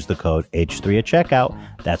and use the code H3 at checkout.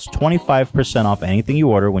 That's 25% off anything you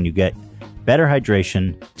order when you get better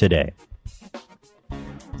hydration today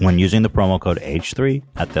when using the promo code H3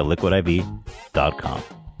 at theliquidiv.com.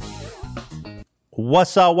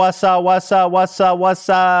 What's up? What's up? What's up? What's up? What's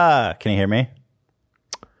up? Can you hear me?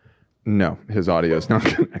 No, his audio is not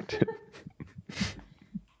connected.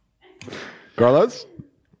 Carlos?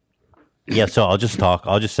 Yeah, so I'll just talk.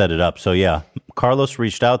 I'll just set it up. So yeah, Carlos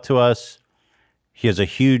reached out to us. He has a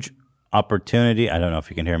huge opportunity. I don't know if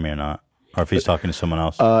you can hear me or not, or if he's talking to someone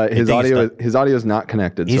else. His audio is not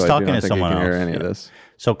connected. He's so talking I do not to think someone he can else. hear any of this.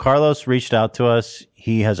 So Carlos reached out to us.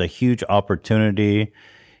 He has a huge opportunity.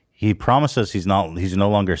 He promised us he's no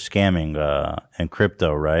longer scamming in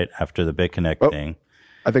crypto, right? After the BitConnect thing.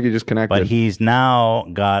 I think he just connected. But he's now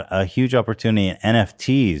got a huge opportunity in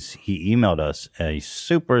NFTs. He emailed us. He's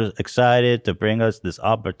super excited to bring us this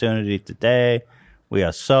opportunity today. We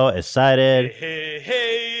are so excited.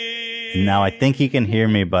 Now I think he can hear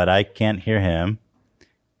me, but I can't hear him.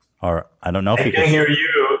 Or I don't know if he can hear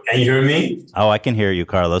you. Can you hear me? Oh, I can hear you,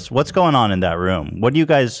 Carlos. What's going on in that room? What are you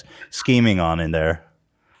guys scheming on in there?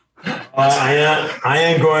 I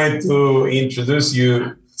am going to introduce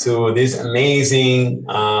you to this amazing,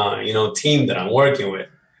 team that I'm working with.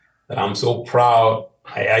 That I'm so proud.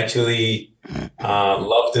 I actually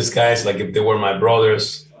love these guys like if they were my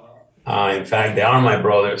brothers. In fact, they are my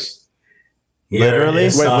brothers. Literally?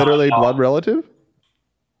 Literally blood relative?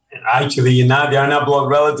 Actually, they are not blood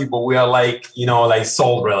relative, but we are like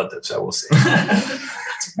soul relatives, I will say.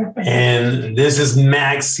 And this is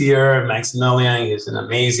Max here, Maximilian. He's an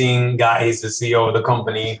amazing guy. He's the CEO of the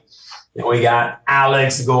company. And we got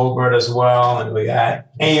Alex Goldberg as well, and we got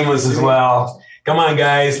Amos as well. Come on,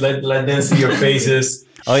 guys, let them see your faces.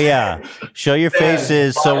 Oh yeah, show your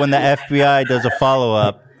faces so when the FBI does a follow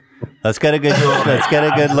up, let's get a good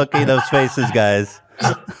look at those faces, guys.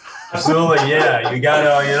 Absolutely, yeah. You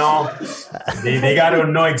gotta, they gotta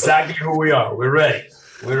know exactly who we are. We're ready.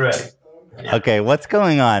 Okay, what's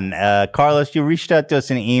going on? Carlos, you reached out to us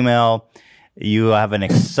in an email. You have an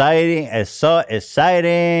exciting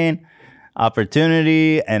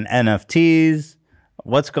opportunity and NFTs.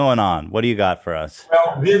 What's going on? What do you got for us?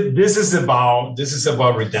 Well, this is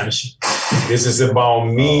about redemption. This is about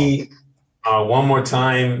me one more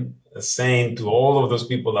time saying to all of those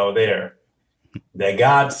people out there that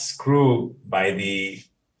got screwed by the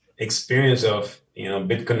experience of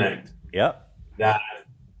BitConnect. Yep. That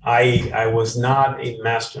I was not a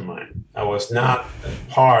mastermind. I was not a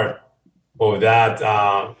part of that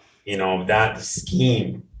that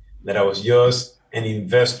scheme. That I was just an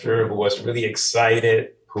investor who was really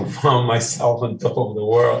excited, who found myself on top of the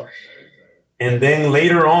world, and then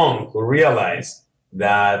later on who realized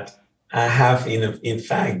that I have in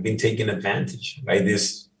fact been taken advantage by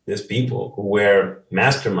these people who were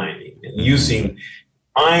masterminding and using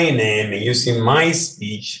my name and using my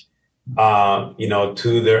speech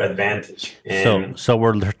to their advantage. And so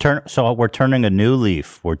we're turning a new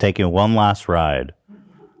leaf. We're taking one last ride.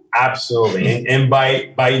 Absolutely. And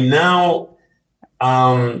by now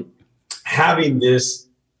having this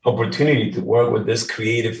opportunity to work with these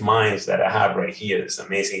creative minds that I have right here, this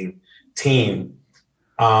amazing team,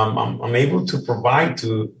 I'm able to provide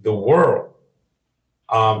to the world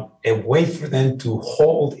a way for them to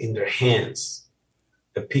hold in their hands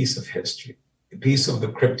a piece of history, a piece of the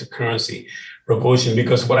cryptocurrency revolution.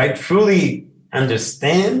 Because what I truly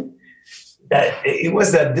understand that it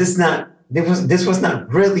was that this was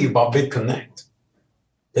not really about BitConnect.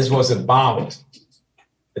 This was about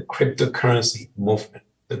the cryptocurrency movement,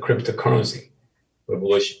 the cryptocurrency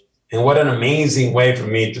revolution. And what an amazing way for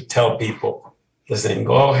me to tell people, listen,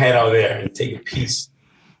 go ahead out there and take a piece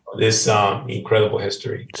of this incredible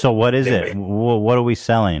history. So what is it? What are we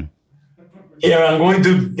selling? Yeah, I'm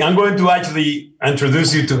going to actually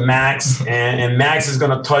introduce you to Max, and Max is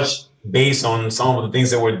going to touch base on some of the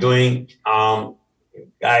things that we're doing.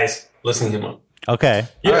 Guys, listen to him up. Okay.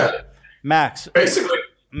 Yeah. Right. Max. Basically.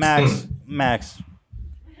 Max.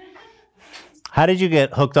 How did you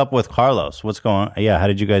get hooked up with Carlos? What's going on? Yeah, how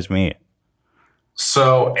did you guys meet?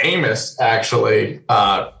 So Amos actually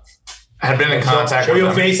had been in contact with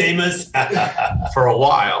him face, Amos. for a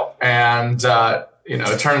while. And,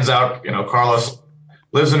 it turns out, Carlos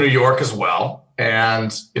lives in New York as well.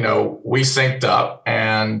 And, we synced up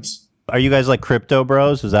and... Are you guys like crypto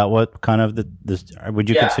bros? Is that what kind of would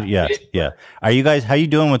you consider? Yeah. Are you guys, how you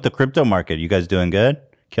doing with the crypto market? You guys doing good?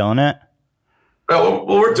 Killing it? Well,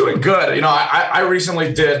 we're doing good. I recently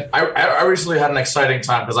had an exciting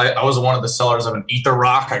time because I was one of the sellers of an Ether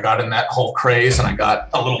Rock. I got in that whole craze and I got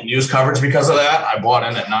a little news coverage because of that. I bought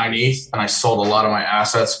in at 9 ETH and I sold a lot of my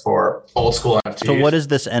assets for old school NFTs. So what is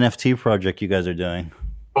this NFT project you guys are doing?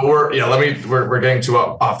 We're getting too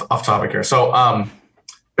off topic here. So,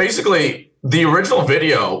 basically, the original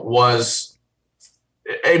video was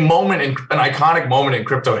an iconic moment in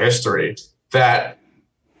crypto history that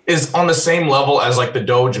is on the same level as like the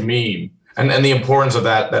Doge meme and the importance of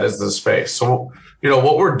that is the space. So,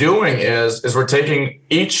 what we're doing is we're taking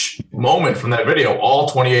each moment from that video, all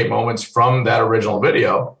 28 moments from that original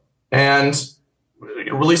video, and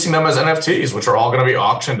releasing them as NFTs, which are all going to be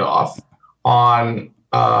auctioned off on,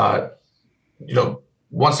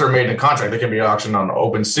 once they're made in contract, they can be auctioned on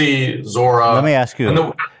OpenSea, Zora. Let me ask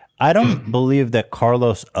you, I don't believe that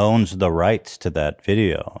Carlos owns the rights to that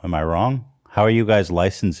video. Am I wrong? How are you guys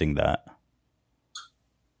licensing that?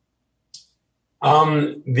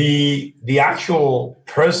 The actual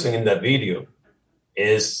person in that video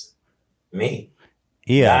is me.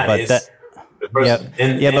 Yeah,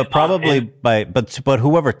 but probably but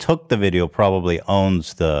whoever took the video probably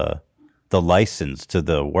owns the license to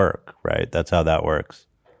the work, right? That's how that works.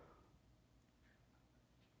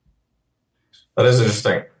 That is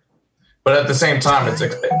interesting. But at the same time, it's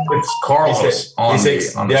Carlos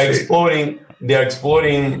they're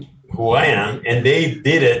exploiting who I am, and they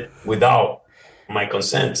did it without my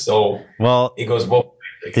consent. So it goes both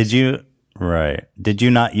ways. Did you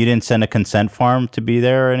didn't send a consent form to be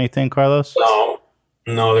there or anything, Carlos?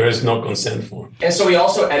 No, there is no consent form. And so we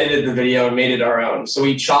also edited the video and made it our own. So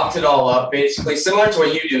we chopped it all up, basically similar to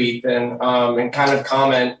what you do, Ethan, and kind of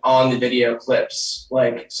comment on the video clips.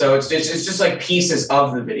 So it's just like pieces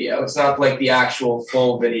of the video. It's not like the actual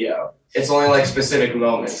full video. It's only like specific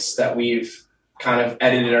moments that we've kind of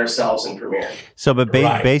edited ourselves in Premiere. So, but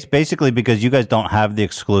basically, because you guys don't have the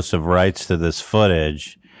exclusive rights to this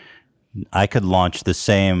footage, I could launch the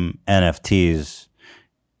same NFTs.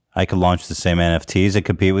 And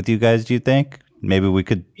compete with you guys. Do you think maybe we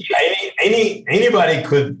could? Yeah, anybody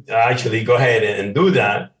could actually go ahead and do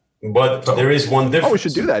that, but there is one difference. Oh, we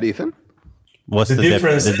should do that, Ethan. What's the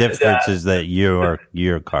difference? The difference is that you're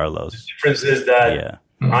Carlos. The difference is that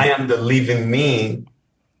I am the living me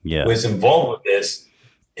who is involved with this,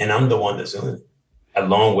 and I'm the one that's doing it,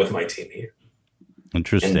 along with my team here.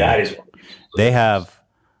 Interesting. And that is what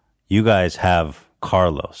you guys have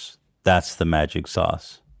Carlos. That's the magic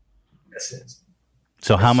sauce. That's it.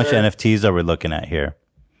 So how much NFTs are we looking at here?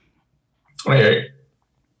 28.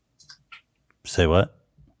 Say what?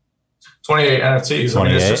 28 NFTs. 28? I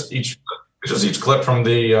mean, it's just each clip from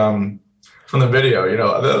the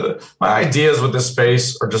video. My ideas with this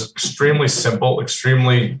space are just extremely simple,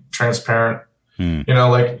 extremely transparent.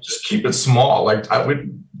 Just keep it small. We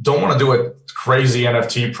don't want to do a crazy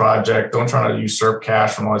NFT project. Don't try to usurp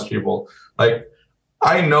cash from all these people.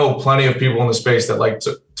 I know plenty of people in the space that like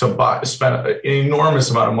to spend an enormous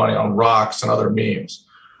amount of money on rocks and other memes.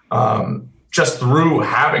 Just through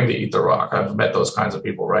having to eat the rock, I've met those kinds of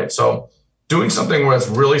people, right? So doing something where it's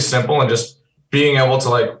really simple and just being able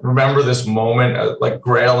to remember this moment,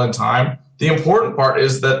 grail in time. The important part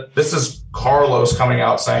is that this is Carlos coming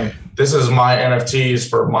out saying, this is my NFTs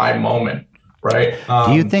for my moment, right?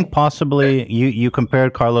 Do you think possibly you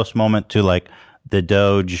compared Carlos' moment to the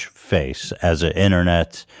Doge face as a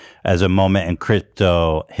moment in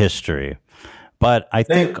crypto history? But I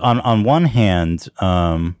think on one hand,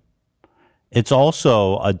 it's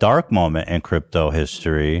also a dark moment in crypto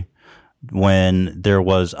history when there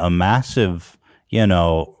was a massive,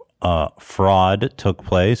 fraud took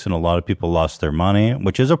place and a lot of people lost their money,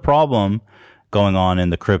 which is a problem going on in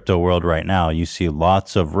the crypto world right now. You see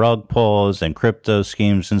lots of rug pulls and crypto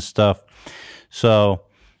schemes and stuff. So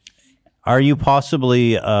are you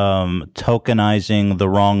possibly tokenizing the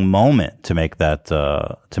wrong moment to make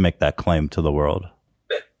that claim to the world?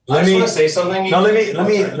 I just want to say something. No, let me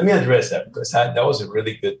address that, because that was a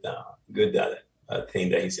really good thing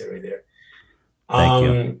that he said right there. Thank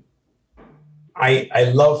you.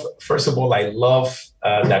 I love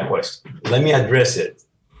that question. Let me address it.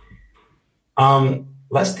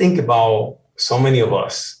 Let's think about so many of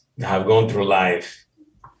us that have gone through life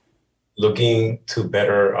looking to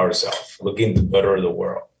better ourselves, looking to better the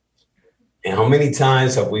world. And how many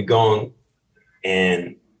times have we gone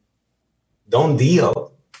and done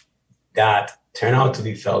deals that turn out to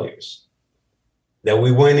be failures? That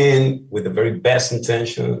we went in with the very best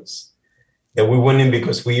intentions, that we went in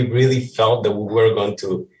because we really felt that we were going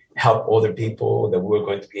to help other people, that we were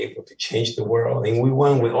going to be able to change the world. And we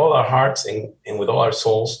went with all our hearts and with all our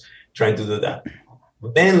souls trying to do that.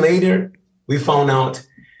 But then later, we found out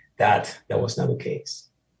that was not the case.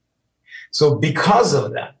 So because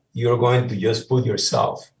of that, you're going to just put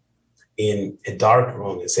yourself in a dark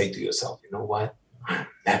room and say to yourself, you know what? I'm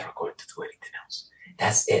never going to do anything else.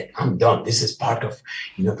 That's it. I'm done. This is part of,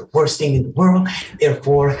 the worst thing in the world.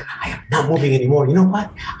 Therefore, I am not moving anymore. You know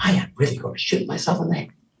what? I am really going to shoot myself in the head.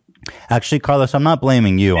 Actually, Carlos, I'm not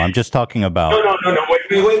blaming you. I'm just talking about. No.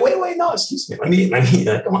 Wait. No, excuse me. Let me.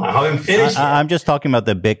 Come on, I haven't finished. I'm just talking about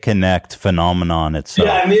the BitConnect phenomenon itself.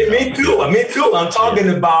 Yeah, me too. I'm talking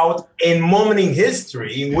about a moment in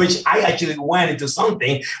history in which I actually went into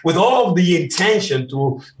something with all of the intention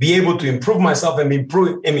to be able to improve myself and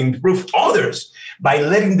improve others by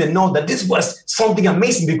letting them know that this was something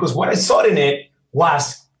amazing, because what I saw in it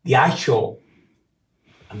was the actual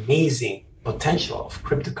amazing potential of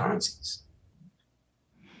cryptocurrencies.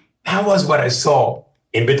 That was what I saw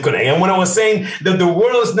in Bitcoin. And when I was saying that the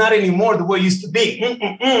world is not anymore the way it used to be,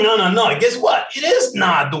 no. Guess what? It is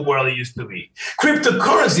not the world it used to be.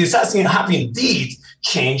 Cryptocurrencies have indeed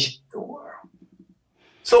changed the world.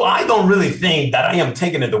 So I don't really think that I am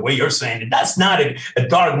taking it the way you're saying it. That's not a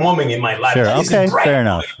dark moment in my life. Sure. That is Okay. a bright Fair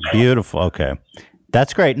enough. Beautiful. Okay.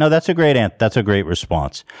 That's great. No, that's a great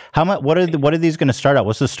response. How much? What are these going to start out?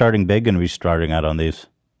 What's the starting bid going to be starting out on these?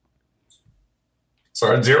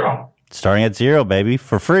 Start at zero. Starting at zero, baby,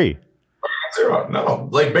 for free. Zero. No,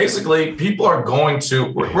 like basically, people are going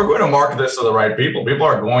to. We're going to market this to the right people. People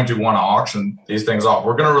are going to want to auction these things off.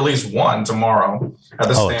 We're going to release one tomorrow at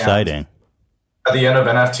the stand. Exciting! At the end of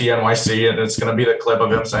NFT NYC, and it's going to be the clip of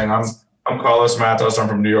him saying, "I'm Carlos Matos. I'm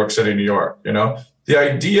from New York City, New York." You know, the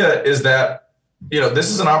idea is that. This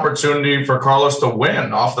is an opportunity for Carlos to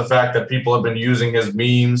win off the fact that people have been using his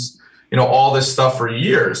memes, all this stuff for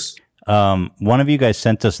years. One of you guys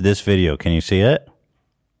sent us this video. Can you see it?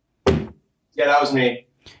 Yeah, that was me.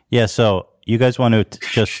 Yeah, so you guys want to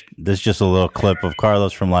this is just a little clip of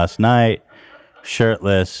Carlos from last night,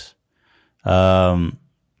 shirtless. You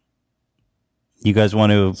guys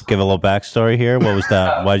want to give a little backstory here? What was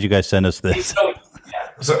that? Why did you guys send us this?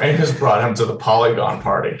 So Angus brought him to the Polygon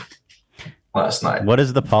party last night. What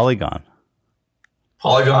is the Polygon?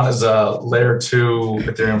 Polygon is a layer 2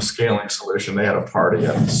 Ethereum scaling solution. They had a party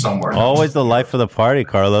somewhere. Always the life of the party,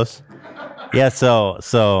 Carlos. Yeah, so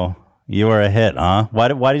you were a hit, huh?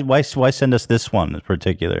 Why send us this one in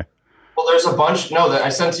particular? Well, there's a bunch. No, I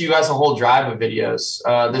sent to you guys a whole drive of videos.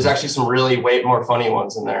 There's actually some really way more funny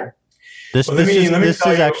ones in there. This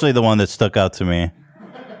is actually the one that stuck out to me.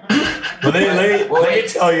 Let me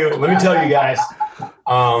tell you guys.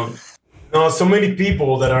 So many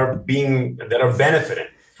people that are benefiting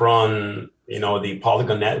from the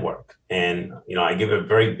Polygon network, and I give a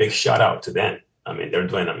very big shout out to them. I mean, they're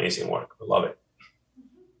doing amazing work. I love it.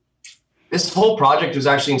 This whole project was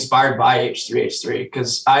actually inspired by H3H3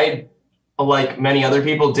 because I, like many other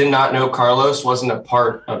people, did not know Carlos wasn't a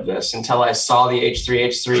part of this until I saw the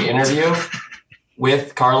H3H3 interview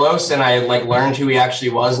with Carlos, and I learned who he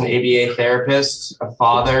actually was, an ABA therapist, a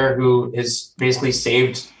father who has basically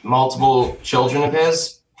saved multiple children of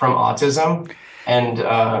his from autism and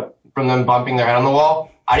from them bumping their head on the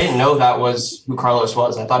wall. I didn't know that was who Carlos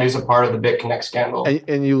was. I thought he was a part of the BitConnect scandal.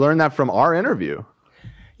 And you learned that from our interview.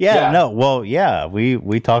 Yeah. No. Well, yeah, we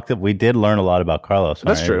did learn a lot about Carlos.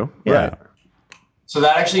 That's right? true. Yeah. Right. So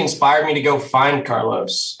that actually inspired me to go find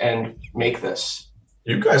Carlos and make this.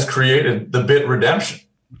 You guys created the Bit Redemption.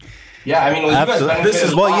 Yeah, I mean,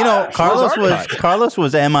 Carlos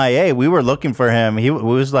was MIA. We were looking for him. We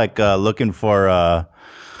was looking for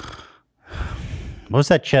what was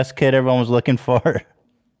that chess kid everyone was looking for?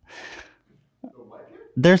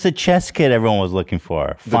 There's a chess kid everyone was looking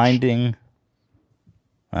for. Finding.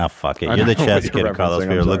 Oh, fuck it. You're the chess kid, Carlos.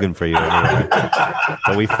 We were looking for you anyway.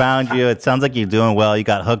 So we found you. It sounds like you're doing well. You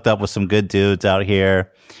got hooked up with some good dudes out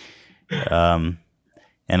here.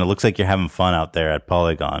 And it looks like you're having fun out there at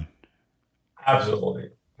Polygon.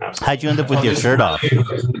 Absolutely. How'd you end up with your shirt off?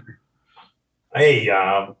 Hey,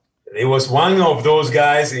 it was one of those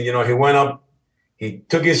guys, and he went up, he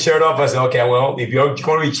took his shirt off. I said, okay, well, if you're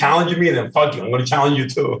going to be challenging me, then fuck you. I'm going to challenge you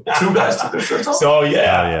too. Two guys took their shirts off. So he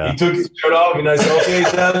took his shirt off, and I said, okay,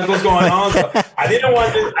 that's what's going on. So I didn't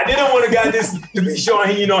want a guy to be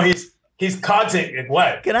showing his content.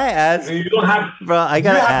 What? Can I ask? You don't have, bro. I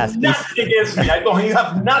gotta ask. Nothing against me. You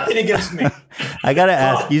have nothing against me. I gotta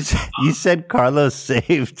ask. You said Carlos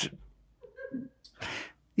saved.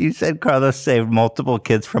 You said Carlos saved multiple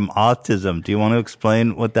kids from autism. Do you want to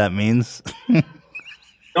explain what that means?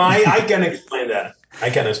 No, I can explain that.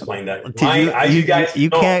 You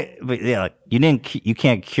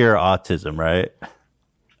can't cure autism, right?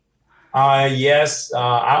 Yes.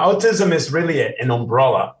 Autism is really an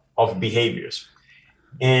umbrella of behaviors.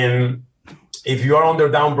 And if you are under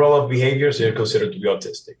the umbrella of behaviors, you're considered to be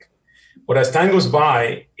autistic. But as time goes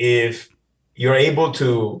by, if you're able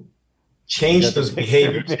to change those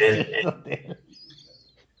behaviors and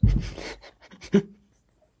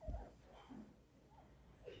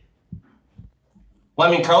Well,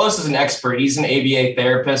 I mean, Carlos is an expert. He's an ABA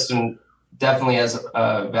therapist and definitely has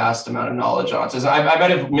a vast amount of knowledge on autism. I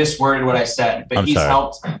might have misworded what I said, but he's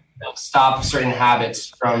helped stop certain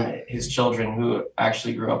habits from his children who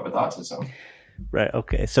actually grew up with autism. Right.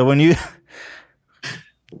 Okay. So when you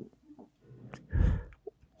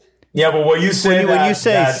but what you say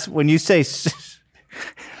when you say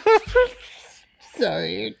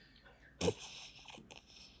sorry,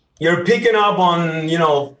 you're picking up on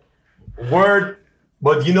word,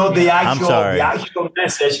 but the actual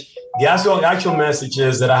message. The actual message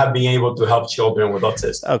is that I have been able to help children with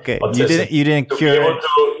autism. Okay, you didn't cure it.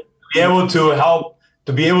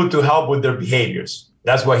 To be able to help with their behaviors.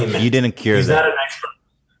 That's what he meant. You didn't cure He's that. not an expert.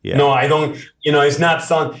 Yeah. No, I don't. It's not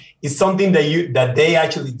it's something that they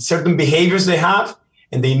actually, certain behaviors they have,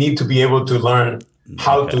 and they need to be able to learn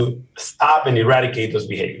how to stop and eradicate those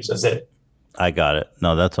behaviors. That's it. I got it.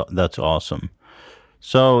 No, that's awesome.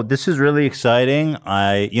 So this is really exciting.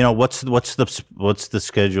 What's the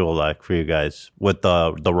schedule like for you guys with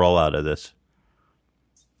the rollout of this?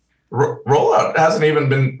 Rollout hasn't even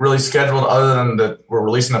been really scheduled, other than that we're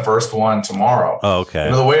releasing the first one tomorrow. Oh, okay.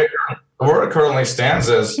 The way it currently stands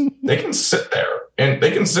is they can sit there in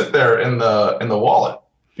the wallet.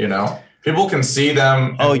 People can see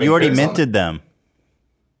them. Oh, you already minted them.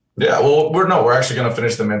 Yeah. Well, we're actually going to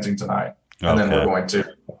finish the minting tonight, and then we're going to,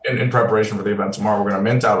 in preparation for the event tomorrow, we're going to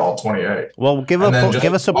mint out all 28. Well, give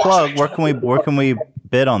us a plug. Where can we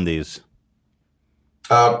bid on these?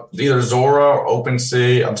 Either Zora or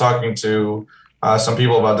OpenSea. I'm talking to some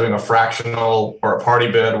people about doing a fractional or a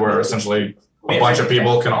party bid where essentially a bunch of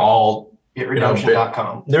people can all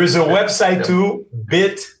bitredemption.com. There's a website too,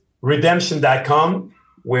 bitredemption.com,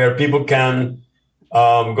 where people can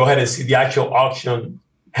go ahead and see the actual auction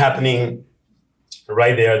happening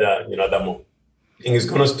right there. That moment. I think it's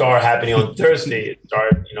going to start happening on Thursday. At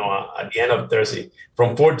the end of Thursday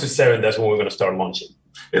from 4 to 7. That's when we're going to start launching.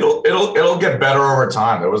 It'll get better over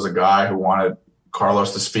time. There was a guy who wanted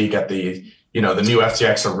Carlos to speak at the new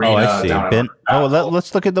FTX arena. Oh, I see. Down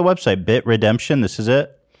let's look at the website. Bit Redemption. This is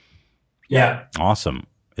it. Yeah. Awesome.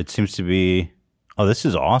 It seems to be. Oh, this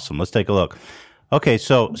is awesome. Let's take a look. Okay,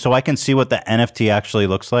 so I can see what the NFT actually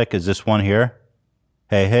looks like. Is this one here?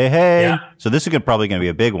 Hey. Yeah. So this is probably going to be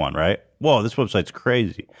a big one, right? Whoa, this website's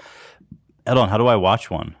crazy. Elon, how do I watch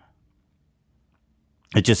one?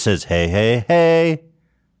 It just says hey.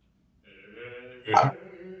 I'm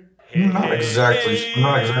not exactly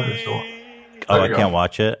sure. Oh, I can't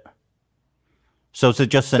watch it. So is it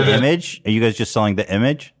just an image? Are you guys just selling the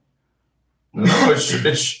image? No, it's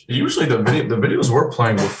usually the videos we're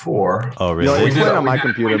playing before. Oh, really? It's playing on my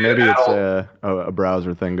computer. Maybe it's a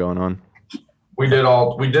browser thing going on. We did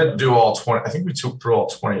do all 20. I think we threw all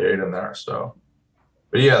 28 in there. So,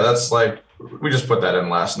 but yeah, that's like we just put that in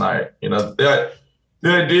last night. The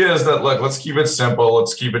idea is that, look, let's keep it simple.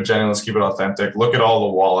 Let's keep it genuine. Let's keep it authentic. Look at all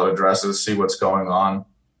the wallet addresses, see what's going on.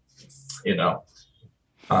 Yeah,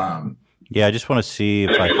 I just want to see if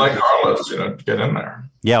you like Carlos, get in there.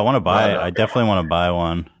 Yeah, I want to buy it. I definitely want to buy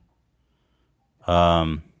one.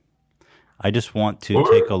 I just want to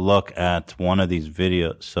take a look at one of these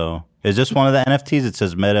videos. So, is this one of the NFTs? It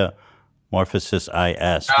says Metamorphosis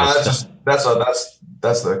IS.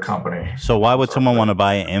 That's the company. So why would someone want to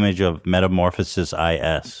buy an image of Metamorphosis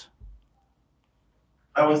IS?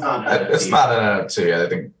 That was not an NFT. It's not an NFT. I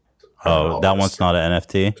think. Oh, that one's not an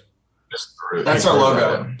NFT? That's our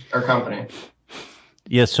logo, our company.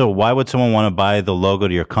 Yeah, so why would someone want to buy the logo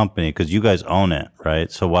to your company? Because you guys own it,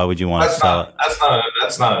 right? So why would you want to sell it?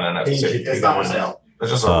 That's not an NFT. It's not for sale. It's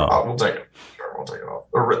just we'll take it. Sure, we'll take it off.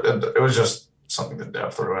 It was just something that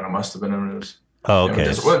Dev threw in. It must have been in news. Oh,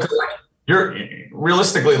 okay. You're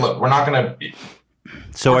realistically, look, we're not going to.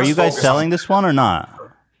 So are you guys selling this one or not?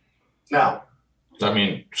 No. I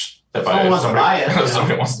mean, if somebody wants to buy it.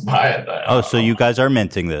 Somebody wants to buy it. Oh, so you guys are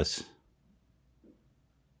minting this?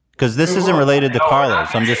 Because this isn't related to Carlos.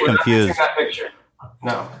 I'm just confused.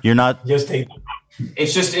 No. You're not.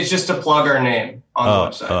 It's just to plug our name on the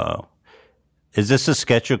website. Oh. Is this a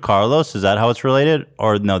sketch of Carlos? Is that how it's related?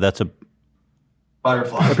 Or no, that's a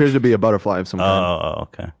butterfly. It appears to be a butterfly of some kind. Oh,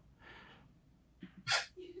 okay.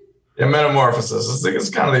 Yeah, metamorphosis. I think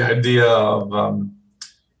it's kind of the idea of,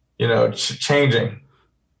 changing,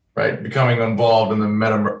 right? Becoming involved in the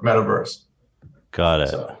metaverse. Got it.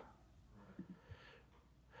 So.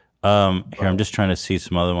 Here, I'm just trying to see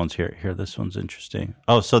some other ones here. Here, this one's interesting.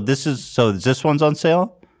 Oh, so this one's on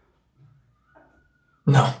sale?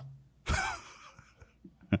 No.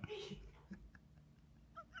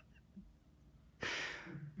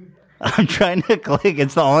 I'm trying to click.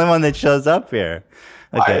 It's the only one that shows up here.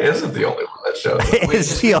 Okay. Why isn't the only one that shows up?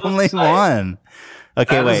 It's the only one.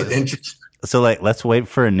 Okay, That is wait. interesting. So like, let's wait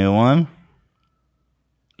for a new one.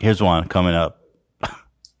 Here's one coming up.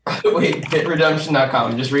 Wait,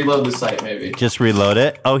 hitredemption.com. Just reload the site, maybe. Just reload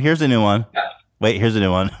it. Oh, here's a new one. Wait, here's a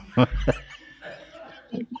new one.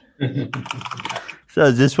 So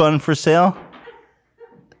is this one for sale?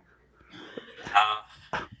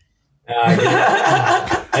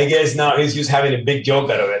 I guess now he's just having a big joke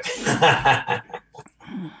out of it.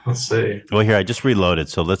 Let's see. Well, here, I just reloaded,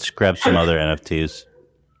 so let's grab some other NFTs.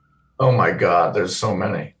 Oh my God, there's so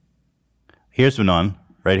many. Here's one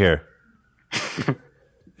right here. Let's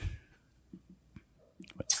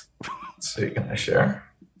see, can I share?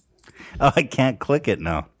 Oh, I can't click it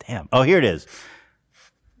now. Damn. Oh, here it is.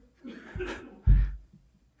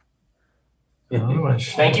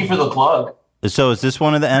 Thank you for the plug. So is this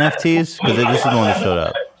one of the NFTs? Because this is the one that showed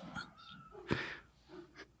up.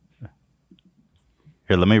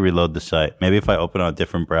 Here, let me reload the site. Maybe if I open on a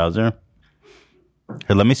different browser.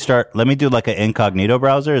 Here, let me do like an incognito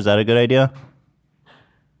browser. Is that a good idea?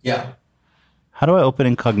 Yeah. How do I open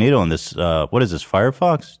incognito on this? What is this,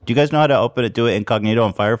 Firefox? Do you guys know how to do it incognito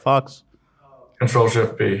on Firefox? Control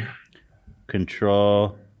Shift B.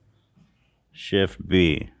 Control Shift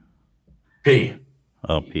B. P.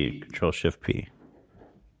 Oh, P. Control Shift P.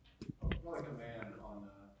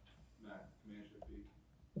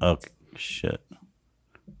 Oh, shit.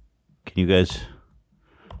 Can you guys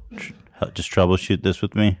just troubleshoot this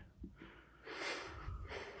with me?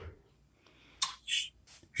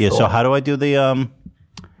 Yeah, so how do I do the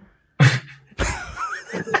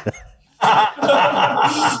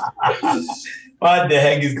What the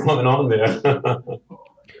heck is going on there?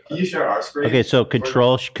 Can you share our screen? Okay, so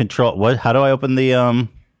control what? How do I open the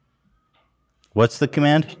what's the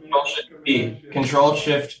command? Control Shift P. Control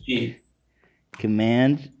Shift P.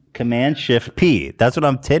 Command Shift P. That's what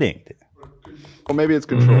I'm hitting. Well, maybe it's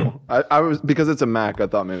control. I was because it's a Mac. I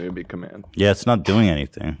thought maybe it'd be command. Yeah, it's not doing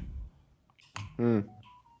anything.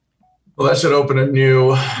 Well, that should open a new.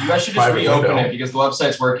 You guys should just private reopen window. it because the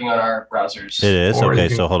website's working on our browsers. It is? Or Okay, you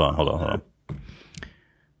can- so hold on.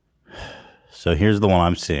 So here's the one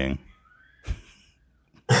I'm seeing.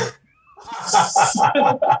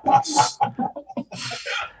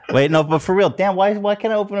 Wait, no, but for real, damn, why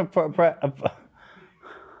can't I open a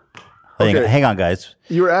Okay. Hang on, guys.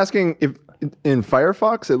 You were asking if in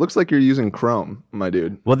Firefox, it looks like you're using Chrome, my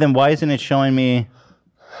dude. Well, then why isn't it showing me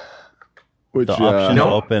Which, the option to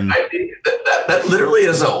No, open? that literally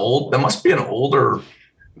is that must be an older.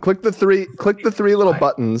 Click the three little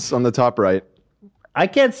buttons on the top right. I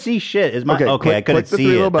can't see shit. Is my okay? click, I couldn't click the see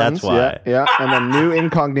three it. little That's buttons, why. Yeah, and then new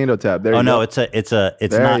incognito tab. There Oh you no, go. it's There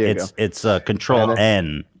not. you go. It's Control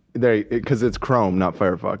N. There, because it's Chrome, not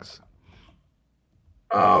Firefox.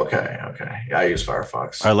 Oh, okay. Yeah, I use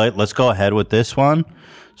Firefox. All right, let's go ahead with this one.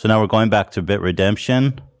 So now we're going back to Bit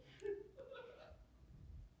Redemption.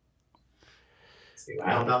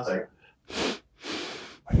 I don't know.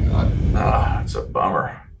 It's a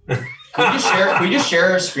bummer. Can we just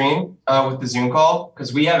share our screen with the Zoom call?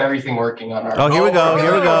 Because we have everything working on our. Oh, here we go.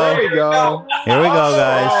 There we go. Here we go,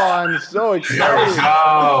 guys. Oh, I'm so There we excited.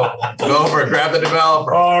 go. Go for it. Grab the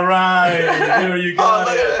developer. All right, here you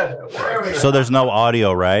go. So there's no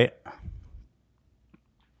audio, right?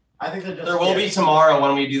 I think there will be tomorrow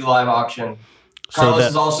when we do the live auction. So Carlos that-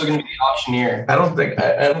 is also going to be the auctioneer. I don't think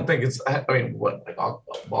it's. I mean, what like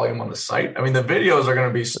volume on the site? I mean, the videos are going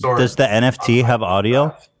to be stored. Does the NFT have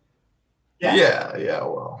audio? Yeah.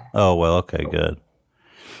 Well. Oh well, okay, good.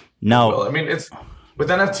 Now, Well, I mean, it's with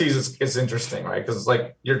NFTs. It's interesting, right? Because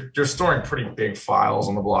like you're storing pretty big files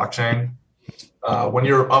on the blockchain. When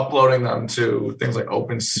you're uploading them to things like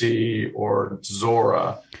OpenSea or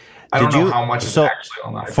Zora, I don't know how much is actually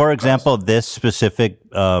on that. For example, this specific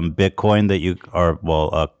Bitcoin that you are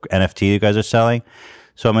NFT you guys are selling.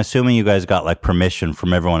 So I'm assuming you guys got like permission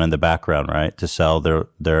from everyone in the background, right, to sell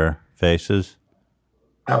their faces.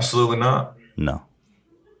 Absolutely not. No.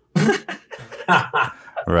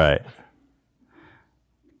 Right.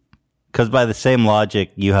 Because by the same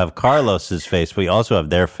logic, you have Carlos's face, but you also have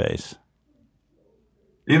their face.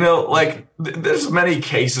 You know, like there's many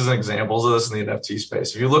cases and examples of this in the NFT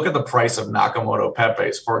space. If you look at the price of Nakamoto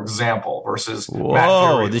Pepe's, for example, versus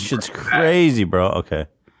Whoa, this shit's crazy, bro. Okay.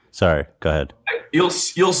 Sorry. Go ahead. you'll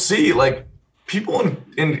see like people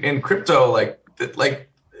in crypto like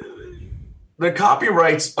the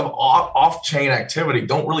copyrights of off-chain activity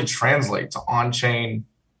don't really translate to on-chain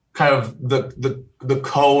kind of the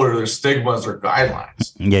code or the stigmas or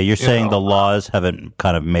guidelines. Yeah, you're saying the laws haven't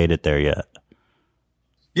kind of made it there yet.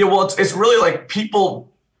 Yeah, well, it's really like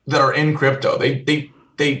people that are in crypto. They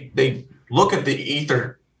look at the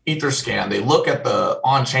ether scan. They look at the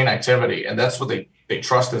on-chain activity, and that's what they they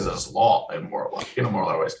trust is as law in more or less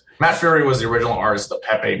ways. Matt Fury was the original artist of the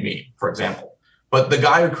Pepe meme, for example. But the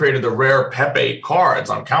guy who created the rare Pepe cards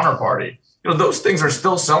on Counterparty, those things are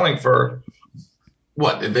still selling for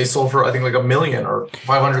what? They sold for, I think, like $1 million or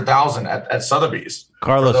 $500,000 at Sotheby's.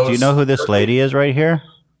 Carlos, do you know who this lady is right here?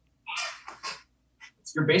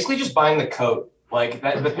 You're basically just buying the code. Like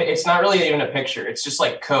that, it's not really even a picture. It's just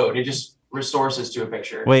like code. It just restores us to a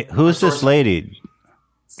picture. Wait, who's this lady?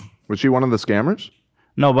 Was she one of the scammers?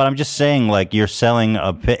 No, but I'm just saying, like, you're selling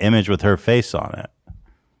a image with her face on it.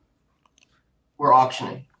 We're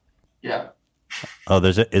auctioning. Yeah. Oh,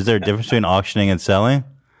 is there a difference between auctioning and selling?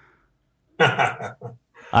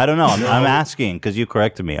 I don't know. I'm asking because you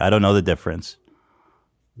corrected me. I don't know the difference.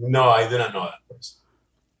 No, I do not know that.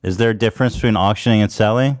 Is there a difference between auctioning and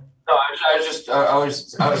selling? No,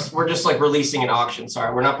 we're just like releasing an auction.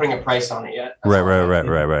 Sorry, we're not putting a price on it yet. Right.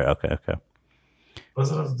 Okay. What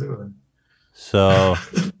does that have to do with it? So,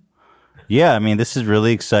 yeah, I mean, this is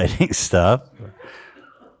really exciting stuff.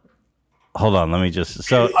 Hold on, let me just.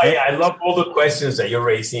 So I love all the questions that you're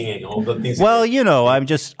raising and all the things. Well, I'm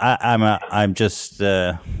just.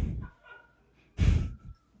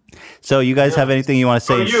 So, you guys have anything you want to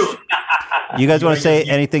say? You guys want to say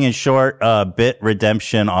anything in short? Bit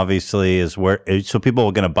Redemption obviously is where. So people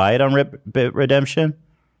are going to buy it on Bit Redemption,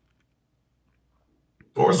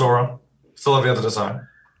 or Zora. Still have yet to decide.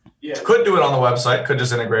 Yeah. Could do it on the website. Could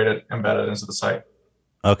just integrate it, embed it into the site.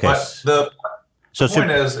 Okay. But the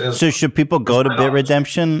point is so should people go to Bit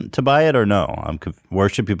Redemption to buy it or no? Where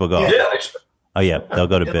should people go? Yeah, they should. Oh yeah, they'll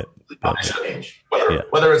go to Bit.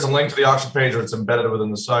 Whether it's a link to the auction page or it's embedded within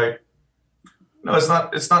the site. No,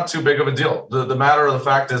 it's not too big of a deal. The matter of the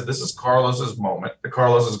fact is this is Carlos's moment. The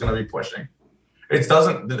Carlos is going to be pushing.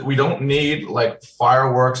 We don't need like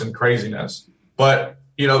fireworks and craziness, but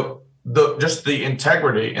the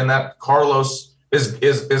integrity in that Carlos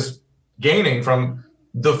is gaining from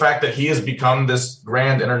the fact that he has become this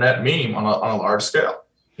grand internet meme on a large scale.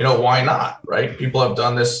 Why not, right? People have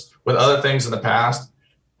done this with other things in the past.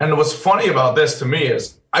 And what's funny about this to me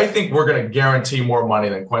is I think we're going to guarantee more money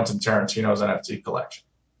than Quentin Tarantino's NFT collection.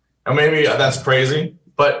 And maybe that's crazy,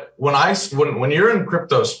 but when you're in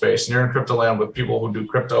crypto space and you're in crypto land with people who do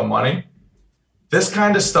crypto money, this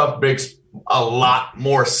kind of stuff makes a lot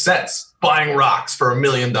more sense. Buying rocks for $1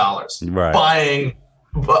 million, right? Buying,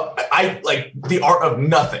 the art of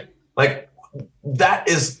nothing, like that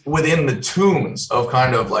is within the tunes of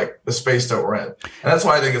kind of like the space that we're in, and that's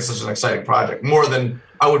why I think it's such an exciting project. More than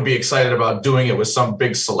I would be excited about doing it with some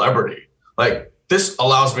big celebrity. Like this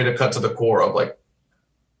allows me to cut to the core of like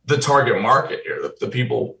the target market here, the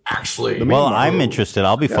people actually. Well, I'm interested.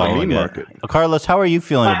 I'll be following it. Carlos, how are you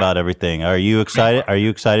feeling about everything? Are you excited? Are you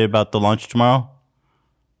excited about the launch tomorrow?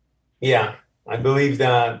 Yeah, I believe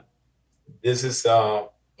that this is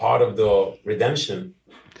part of the redemption,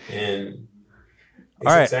 and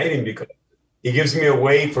it's exciting because it gives me a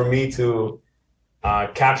way for me to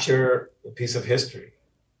capture a piece of history.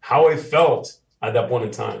 How I felt at that point in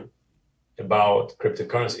time about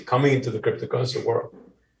cryptocurrency, coming into the cryptocurrency world,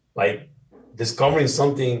 like discovering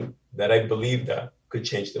something that I believe that could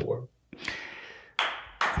change the world.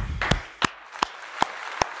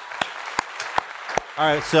 All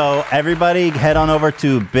right, so everybody head on over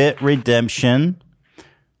to Bit Redemption,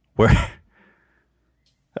 where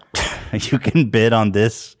you can bid on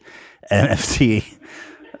this NFT.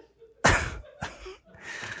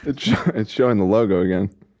 It's showing the logo again.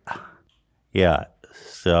 Yeah.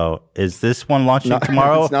 So is this one launching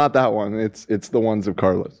tomorrow? It's not that one. It's the ones of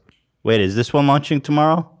Carlos. Wait, is this one launching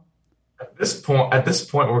tomorrow? At this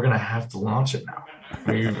point, we're gonna have to launch it now.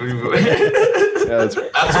 Yeah, that's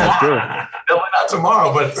true. No, not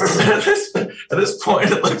tomorrow, but at this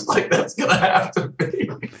point, it looks like that's gonna have to be.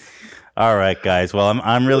 All right, guys. Well,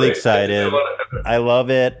 I'm really excited. I love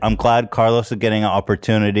it. I'm glad Carlos is getting an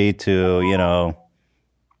opportunity to,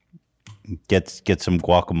 get some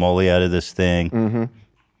guacamole out of this thing. Mm-hmm.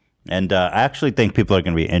 And I actually think people are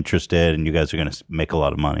going to be interested, and you guys are going to make a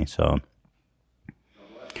lot of money. So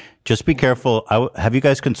just be careful. Have you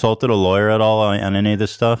guys consulted a lawyer at all on any of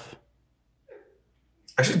this stuff?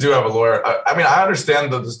 I actually do have a lawyer. I mean, I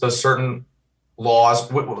understand the certain laws.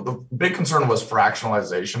 The big concern was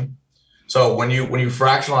fractionalization. So when you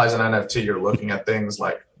fractionalize an NFT, you're looking at things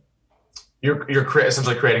like you're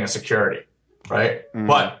essentially creating a security, right? Mm-hmm.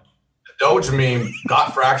 But Doge meme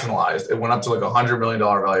got fractionalized. It went up to like $100 million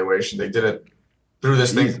valuation. They did it through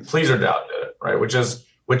this thing. PleasrDAO did it, right?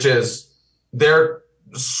 Which is they're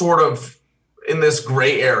sort of in this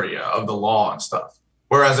gray area of the law and stuff.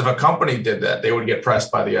 Whereas if a company did that, they would get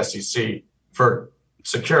pressed by the SEC for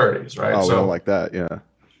securities, right? Oh, so, we don't like that, yeah.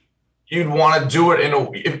 you'd want to do it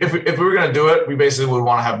if we were going to do it, we basically would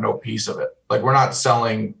want to have no piece of it. Like, we're not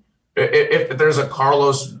selling. If there's a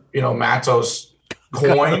Carlos, Matos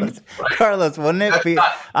coin, Carlos, wouldn't it be?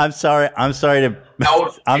 I'm sorry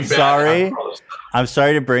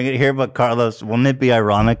to bring it here, but Carlos, wouldn't it be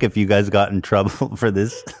ironic if you guys got in trouble for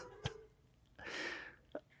this?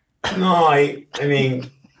 No, I mean,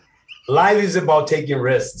 life is about taking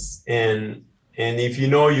risks, and if you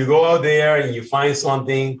go out there and you find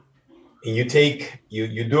something, and you do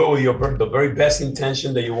it with the very best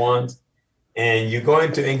intention that you want, and you go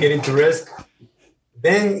into and get into risk,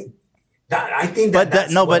 then I think but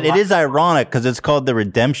it is ironic because it's called the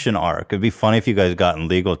redemption arc. It'd be funny if you guys got in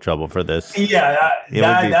legal trouble for this. Yeah,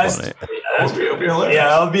 that's funny. That would be hilarious. Yeah,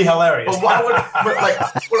 that would be hilarious. But why would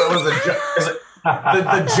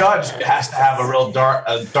the judge has to have a real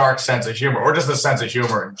dark sense of humor, or just a sense of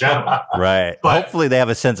humor in general? Right. But hopefully they have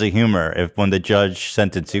a sense of humor when the judge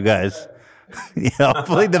sentences you guys.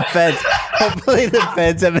 Hopefully the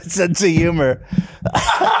feds have a sense of humor.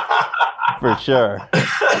 For sure.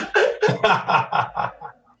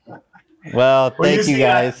 Well, thank you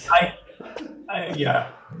guys. Yeah.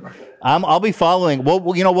 I'll be following.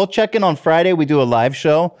 We'll check in on Friday. We do a live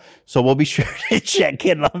show, so we'll be sure to check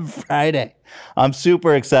in on Friday. I'm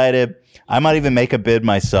super excited. I might even make a bid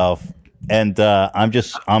myself, and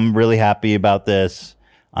I'm really happy about this.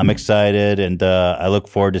 I'm excited, and I look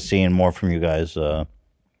forward to seeing more from you guys.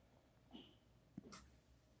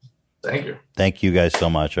 Thank you. Thank you guys so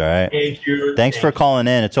much. All right. Thank you. Thanks for calling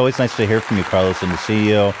in. It's always nice to hear from you, Carlos, and to see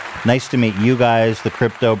you. Nice to meet you guys, the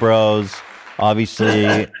Crypto Bros.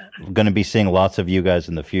 Obviously, going to be seeing lots of you guys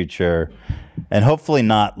in the future, and hopefully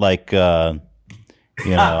not like, not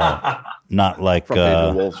like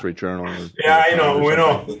the Wall Street Journal. Yeah, I know. We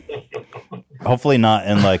know. Hopefully not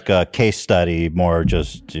in like a case study, more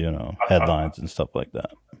just headlines and stuff like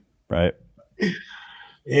that, right?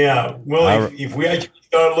 Yeah. Well, if we actually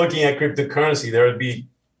start looking at cryptocurrency, there would be,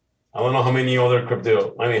 I don't know how many other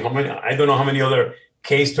I don't know how many other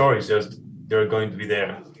case stories there are going to be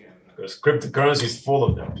there, because cryptocurrency is full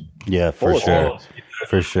of them. Yeah, for sure.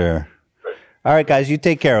 For sure. All right, guys, you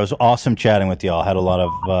take care. It was awesome chatting with y'all. Had a lot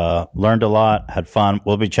of, learned a lot, had fun.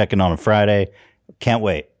 We'll be checking on Friday. Can't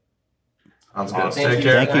wait. Sounds good. Take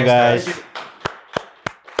care. Thank you, guys.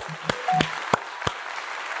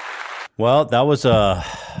 Well, that was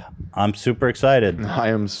I'm super excited. I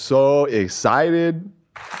am so excited.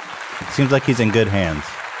 Seems like he's in good hands.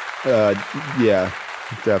 Yeah,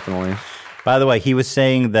 definitely. By the way, he was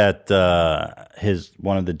saying that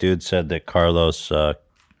one of the dudes said that Carlos.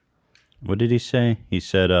 What did he say? He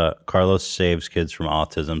said Carlos saves kids from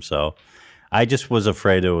autism. So I just was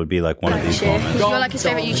afraid it would be like one of these moments. You're like his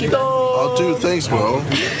favorite YouTuber. Oh, dude, thanks, bro.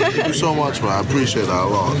 Thank you so much, man. I appreciate that a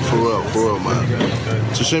lot. For real,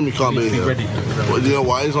 man. It's a shame you can't be here. Do you know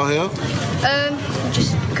why he's not here?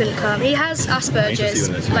 Just couldn't come. He has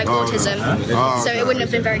Asperger's, like autism, so it wouldn't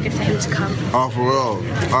have been very good for him to come. Oh, for real.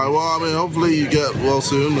 All right, well, I mean, hopefully you get well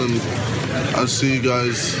soon, and I'll see you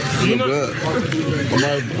guys in a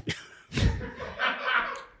bit.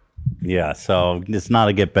 Yeah, so it's not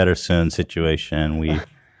a get better soon situation. We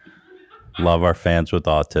love our fans with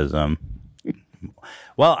autism.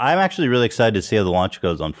 Well, I'm actually really excited to see how the launch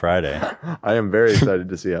goes on Friday. I am very excited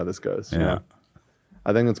to see how this goes. Yeah.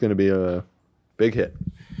 I think it's going to be a big hit.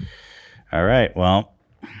 All right. Well,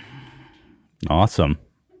 awesome.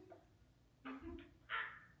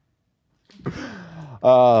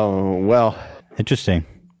 Oh, well. Interesting.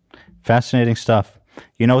 Fascinating stuff.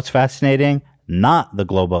 You know what's fascinating? Not the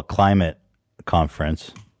Global Climate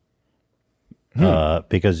Conference.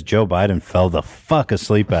 Because Joe Biden fell the fuck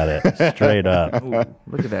asleep at it, straight up. Ooh,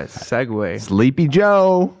 look at that segue. Sleepy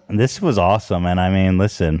Joe. And this was awesome. And I mean,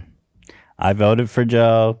 listen, I voted for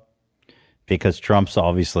Joe because Trump's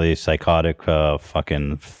obviously psychotic.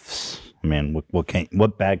 Fucking, I mean,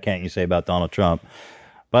 what bad can't you say about Donald Trump?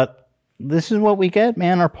 But this is what we get,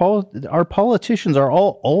 man. Our politicians are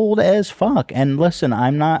all old as fuck. And listen,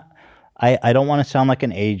 I'm not. I don't want to sound like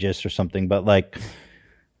an ageist or something, but like,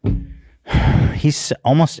 he's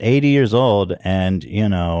almost 80 years old, and he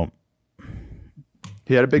had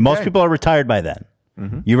a big. Most people are retired by then.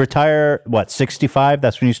 Mm-hmm. You retire 65?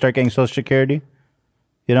 That's when you start getting Social Security.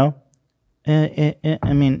 I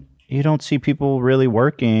mean, you don't see people really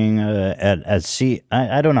working at sea.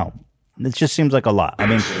 I don't know. It just seems like a lot. I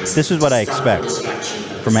mean, this is what I expect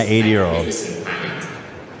from an 80-year-old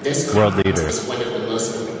world leader.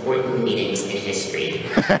 Meetings in history.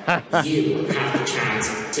 You have the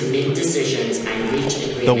chance to make decisions and reach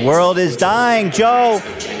agreements. The world is dying, Joe.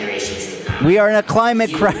 We are in a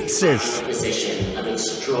climate crisis. Position of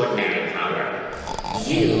extraordinary power.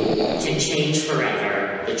 You can change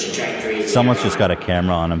forever the trajectory. Someone's just got a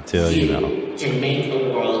camera on him too, you know. Can make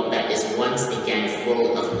a world that is once again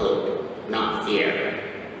full of hope, not fear.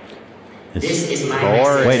 This is my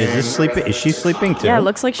message. Wait, is this sleeping? Is she sleeping too? Yeah, it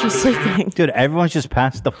looks like she's sleeping. Dude, everyone's just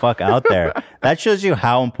passed the fuck out there. That shows you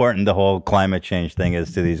how important the whole climate change thing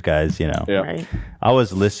is to these guys, you know. Yeah. Right. I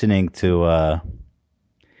was listening to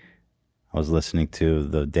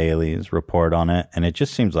the Daily's report on it, and it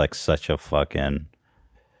just seems like such a fucking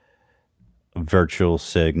virtual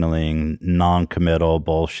signaling, non-committal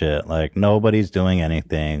bullshit. Like nobody's doing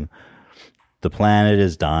anything. The planet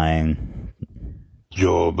is dying.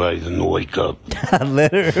 Joe Biden, wake up.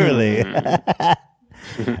 Literally.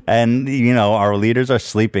 And, you know, our leaders are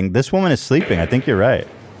sleeping. This woman is sleeping. I think you're right.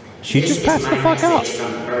 She just passed the fuck out.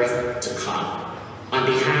 From Earth to come. On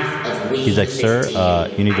behalf of we, He's like, sir,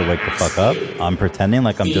 you need to wake the fuck up. I'm pretending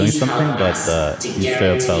like I'm doing something, but you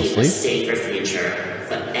straight up fell a asleep. safer future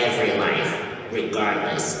for every life,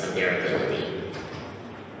 regardless of their ability.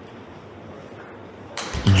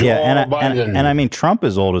 Yeah, and I mean, Trump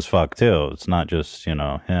is old as fuck, too. It's not just, you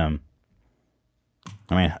know, him.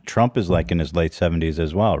 I mean, Trump is like in his late 70s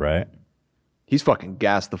as well, right? He's fucking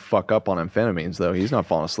gassed the fuck up on amphetamines, though. He's not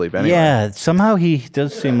falling asleep anyway. Yeah, somehow he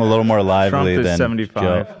does seem a little more lively Trump is than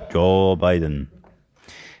 75. Joe Biden.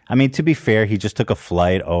 I mean, to be fair, he just took a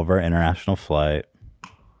flight over, international flight.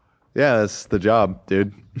 Yeah, that's the job,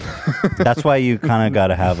 dude. That's why you kind of got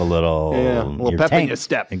to have a little, little pep in your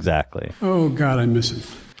step. Exactly. Oh, God, I miss it.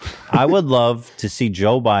 I would love to see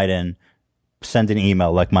Joe Biden send an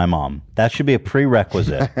email like my mom. That should be a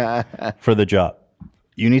prerequisite for the job.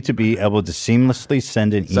 You need to be able to seamlessly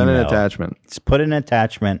send an email. Send an attachment. Just put an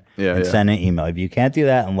attachment and yeah. send an email. If you can't do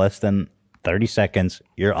that in less than 30 seconds,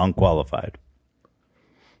 you're unqualified.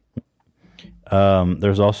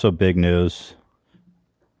 There's also big news.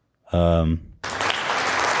 No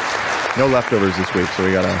leftovers this week, so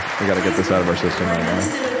we gotta get this out of our system right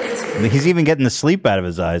now. He's even getting the sleep out of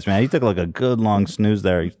his eyes, man. He took like a good long snooze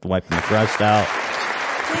there. He's wiping the crust out.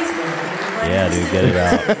 Yeah, dude, get it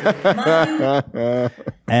out.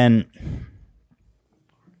 And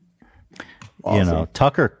you know,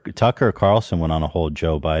 Tucker Carlson went on a whole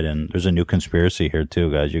Joe Biden. There's a new conspiracy here too,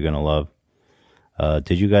 guys. You're gonna love.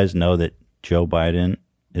 Did you guys know that Joe Biden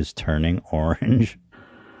is turning orange?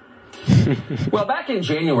 Well, back in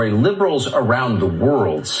January, liberals around the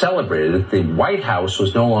world celebrated that the White House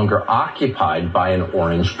was no longer occupied by an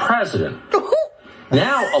orange president.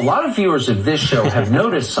 Now, a lot of viewers of this show have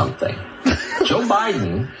noticed something. Joe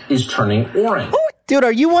Biden is turning orange. Dude,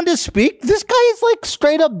 are you one to speak? This guy is like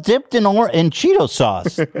straight up dipped in Cheeto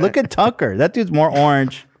sauce. Look at Tucker. That dude's more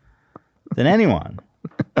orange than anyone.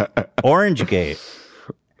 Orange Gate.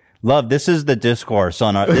 Love, this is the discourse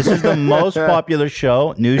on this is the most popular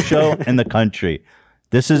news show in the country.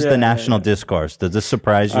 This is the national discourse. Does this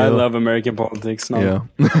surprise you? I love American politics now.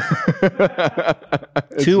 Yeah.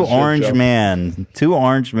 Two orange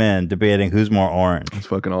men debating who's more orange. That's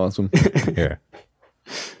fucking awesome. Here.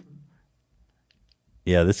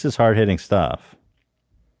 Yeah, this is hard-hitting stuff.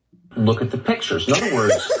 Look at the pictures. In other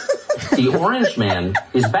words, the orange man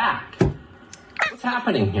is back. What's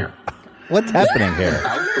happening here? What's happening here?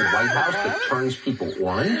 Out the White House that turns people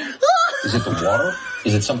orange? Is it the water?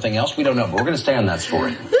 Is it something else? We don't know, but we're going to stay on that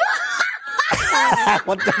story.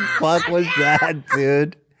 What the fuck was that,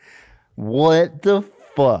 dude? What the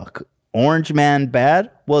fuck? Orange man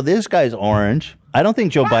bad? Well, this guy's orange. I don't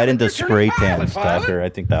think Joe Biden does spray tan stuff here. I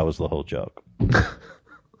think that was the whole joke. What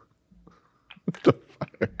the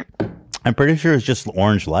fuck? I'm pretty sure it's just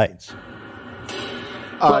orange lights.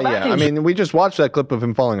 Yeah, I mean, we just watched that clip of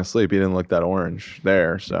him falling asleep. He didn't look that orange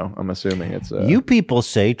there, so I'm assuming it's... You people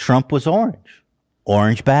say Trump was orange.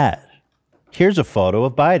 Orange bad. Here's a photo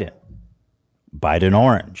of Biden. Biden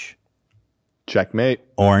orange. Checkmate.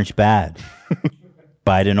 Orange bad.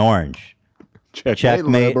 Biden orange.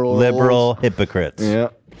 Checkmate liberal hypocrites. Yeah.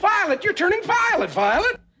 Violet, you're turning violet,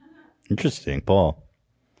 Violet. Interesting, Paul.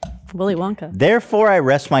 Willy Wonka. Therefore, I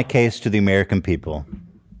rest my case to the American people.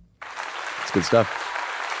 It's good stuff.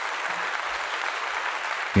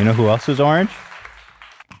 You know who else is orange?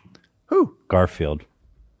 Who? Garfield.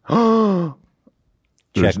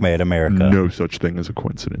 Checkmate, America. No such thing as a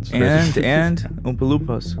coincidence. And Oompa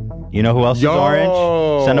Loompas. You know who else is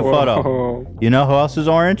orange? Send a photo. You know who else is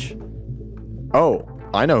orange? Oh,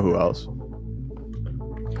 I know who else.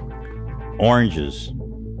 Oranges.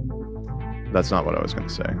 That's not what I was going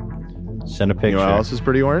to say. Send a picture. You know who else is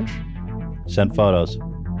pretty orange? Send photos.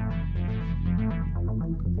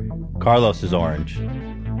 Carlos is orange.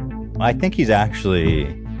 I think he's actually...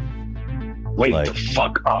 Wake the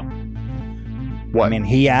fuck up. What? I mean,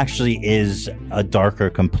 he actually is a darker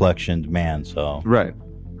complexioned man, so. Right.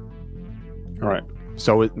 All right.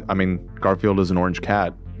 So, Garfield is an orange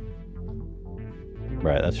cat.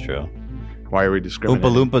 Right, that's true. Why are we discriminating?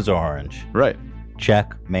 Oompa Loompas are orange. Right.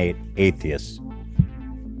 Checkmate, atheists.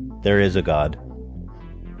 There is a God.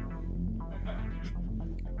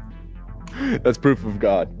 That's proof of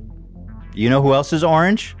God. You know who else is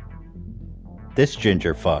orange? This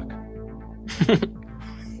ginger fuck.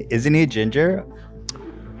 Isn't he a ginger?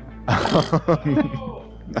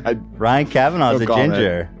 Ryan Kavanaugh's a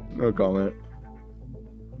ginger. No comment.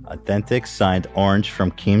 Authentic signed orange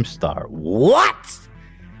from Keemstar. What?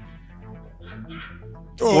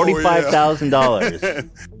 $45,000.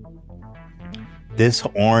 This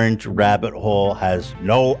orange rabbit hole has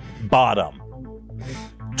no bottom.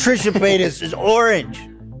 Trisha Paytas is orange.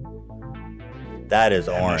 That is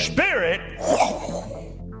orange. Spirit.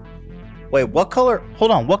 Wait, what color?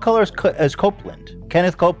 Hold on. What color is Copeland?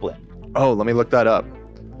 Kenneth Copeland. Oh, let me look that up.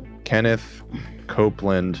 Kenneth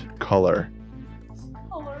Copeland color.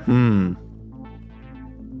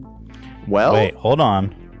 Well. Wait, hold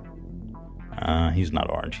on. He's not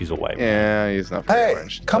orange. He's a white. Yeah, he's not very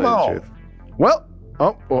orange. come to tell you the on. truth. Well,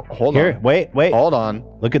 hold Here, on. wait. Hold on.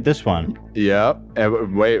 Look at this one. Yep.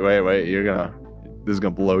 Wait. This is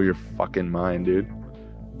gonna blow your fucking mind, dude.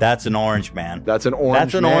 That's an orange man. That's an orange.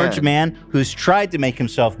 That's an orange man who's tried to make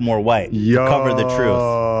himself more white to cover the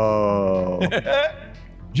truth.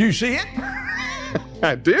 Do you see it?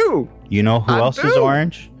 I do. You know who else is do.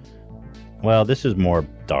 orange? Well, this is more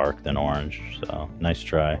dark than orange, so nice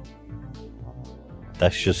try.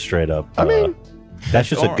 That's just straight up. That's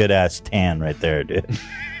just a good ass tan right there, dude.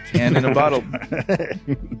 Tan in a bottle.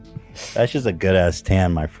 That's just a good ass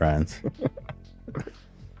tan, my friends.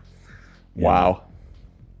 Wow.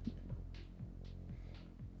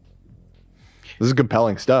 This is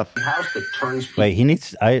compelling stuff. Wait,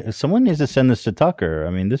 someone needs to send this to Tucker. I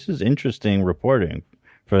mean, this is interesting reporting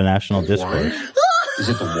for the national discourse. Is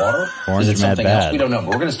it the water? Orange Is it mad something bad. else? We don't know, but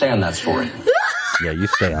we're going to stay on that story. Yeah, you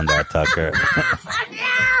stay on that, Tucker.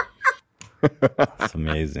 It's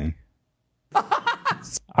amazing.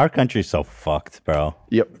 Our country's so fucked, bro.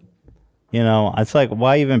 Yep. You know, it's like,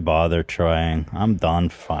 why even bother trying? I'm done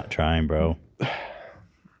trying, bro.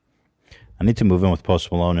 I need to move in with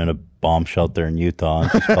Post Malone in a bomb shelter in Utah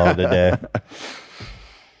and just call it a day.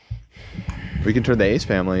 We can turn the Ace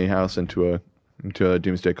family house into a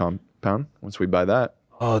doomsday compound once we buy that.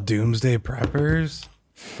 Oh, doomsday preppers?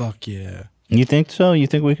 Fuck yeah. You think so? You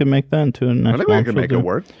think we could make that into a nice I think we could make it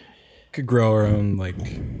work. Could grow our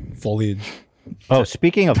own foliage. Oh,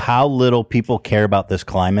 speaking of how little people care about this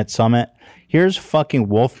climate summit, here's fucking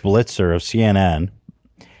Wolf Blitzer of CNN.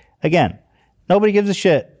 Again, nobody gives a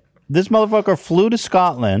shit. This motherfucker flew to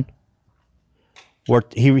Scotland. Where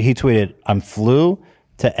he tweeted, "I flew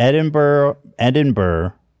to Edinburgh.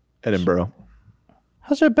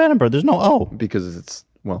 How's there Edinburgh? There's no O. Because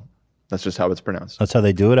that's just how it's pronounced. That's how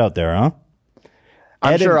they do it out there, huh?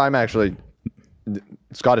 I'm sure I'm actually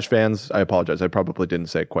Scottish fans. I apologize. I probably didn't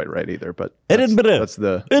say it quite right either. But Edinburgh. That's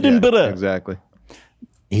the Edinburgh. Yeah, exactly.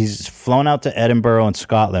 He's flown out to Edinburgh in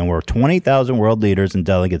Scotland, where 20,000 world leaders and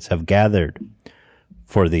delegates have gathered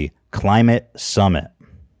for the climate summit.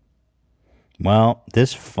 Well,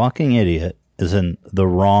 this fucking idiot is in the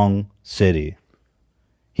wrong city.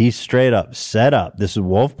 He's straight up set up. This is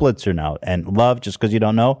Wolf Blitzer now. And Love, just because you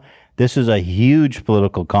don't know, this is a huge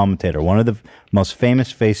political commentator. One of the most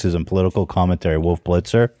famous faces in political commentary, Wolf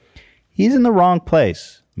Blitzer. He's in the wrong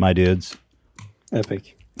place, my dudes.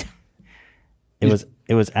 Epic. It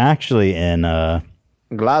was actually in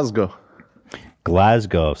Glasgow,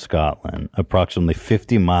 Scotland, approximately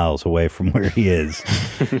 50 miles away from where he is.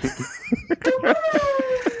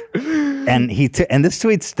 And this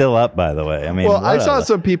tweet's still up, by the way. I mean, I saw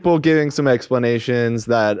some people giving some explanations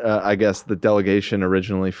that I guess the delegation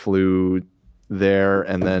originally flew there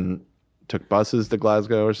and then took buses to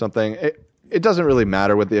Glasgow or something. It doesn't really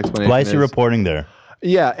matter what the explanation is. Why is he reporting there?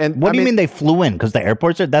 Yeah, and what do you mean they flew in? Because the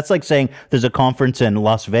airports are. That's like saying there's a conference in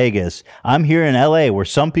Las Vegas. I'm here in LA where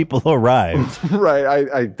some people arrived. Right,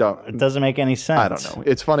 I don't. It doesn't make any sense. I don't know.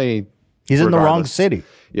 It's funny. He's in the wrong regardless. city.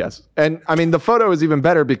 Yes, and I mean the photo is even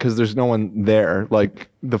better because there's no one there. Like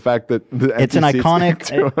the fact that It's an iconic.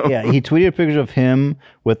 Yeah, he tweeted pictures of him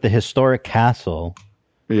with the historic castle.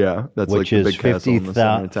 Yeah, that's which like the is big castle in the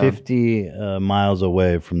center of town. 50 miles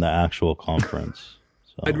away from the actual conference.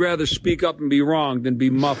 I'd rather speak up and be wrong than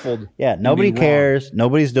be muffled. Yeah, and nobody be wrong. cares.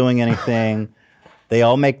 Nobody's doing anything. They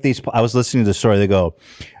all make these. I was listening to the story. They go,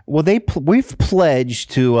 well, we've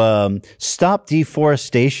pledged to stop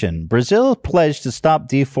deforestation. Brazil pledged to stop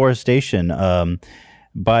deforestation.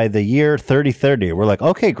 by the year 3030. We're like,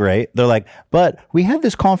 okay, great. They're like, but we had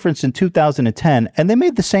this conference in 2010 and they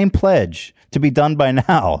made the same pledge to be done by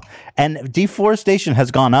now. And deforestation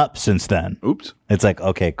has gone up since then. Oops. It's like,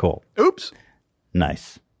 okay, cool. Oops.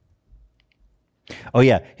 Nice. Oh,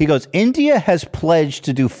 yeah. He goes, India has pledged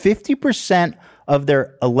to do 50% of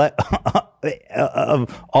their of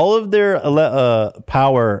all of their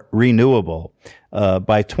power renewable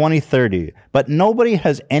by 2030. But nobody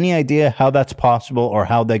has any idea how that's possible or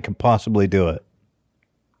how they could possibly do it.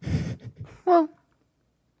 Well,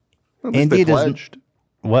 India doesn't.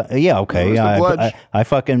 What? Yeah, okay. Yeah, I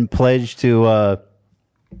fucking pledged to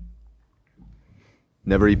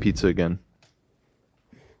never eat pizza again.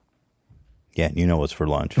 Yeah, you know what's for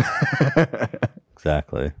lunch.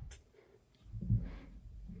 Exactly.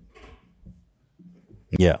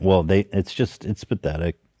 Yeah, well, it's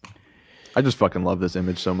pathetic. I just fucking love this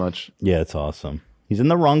image so much. Yeah, it's awesome. He's in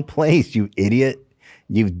the wrong place, you idiot.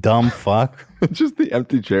 You dumb fuck. Just the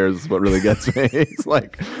empty chairs is what really gets me. It's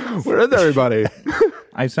like, where is everybody?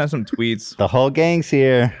 I sent some tweets. The whole gang's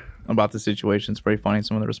here. About the situation. It's pretty funny,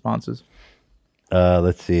 some of the responses.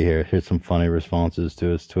 Let's see here. Here's some funny responses to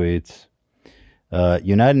his tweets.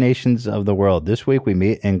 United Nations of the world. This week we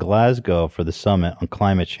meet in Glasgow for the summit on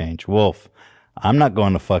climate change. Wolf, I'm not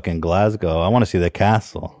going to fucking Glasgow. I want to see the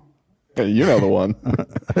castle. Hey, you know the one.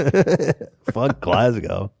 Fuck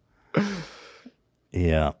Glasgow.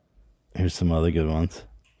 Yeah. Here's some other good ones.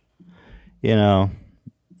 You know,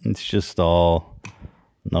 it's just all,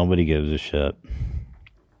 nobody gives a shit.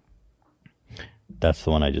 That's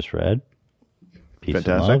the one I just read. Peace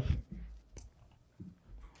Fantastic.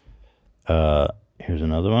 And love. Here's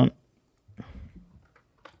another one.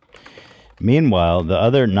 Meanwhile, the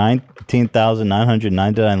other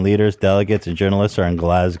 19,999 leaders, delegates, and journalists are in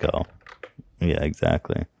Glasgow. Yeah,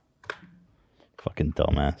 exactly. Fucking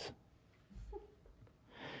dumbass.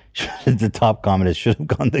 The top comment is, should have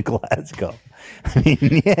gone to Glasgow. I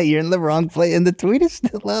mean, yeah, you're in the wrong place, and the tweet is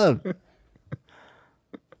still up.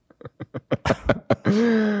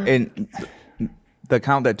 And the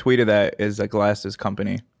account that tweeted that is a glasses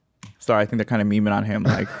company. Sorry, I think they're kind of memeing on him.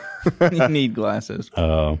 Like, you need glasses.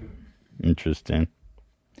 Oh, interesting.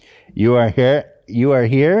 You are here. You are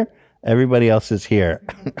here. Everybody else is here.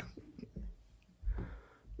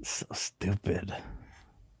 So stupid.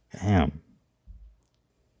 Damn.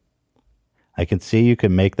 I can see you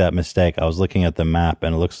can make that mistake. I was looking at the map,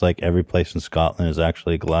 and it looks like every place in Scotland is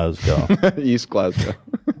actually Glasgow. East Glasgow.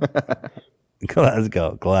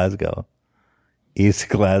 Glasgow. East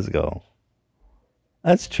Glasgow.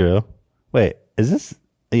 That's true. Wait, is this?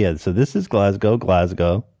 Yeah, so this is Glasgow.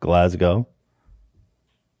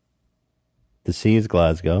 The sea is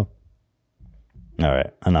Glasgow. All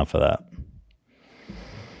right, enough of that.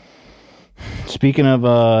 Speaking of,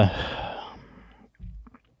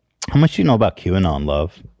 how much do you know about QAnon,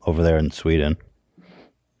 Love, over there in Sweden?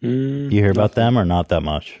 You hear about them or not that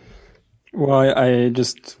much? Well, I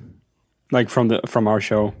just like from our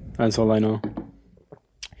show. That's all I know.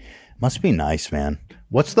 Must be nice, man.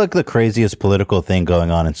 What's like the craziest political thing going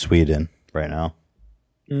on in Sweden right now?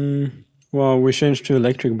 Well, we changed to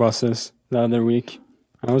electric buses the other week.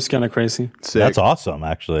 That was kind of crazy. That's awesome,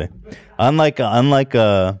 actually. Unlike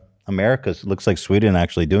America, it looks like Sweden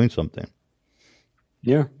actually doing something.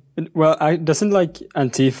 Yeah. Well, doesn't like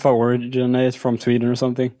Antifa originate from Sweden or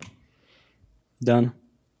something? Done.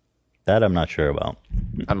 That I'm not sure about.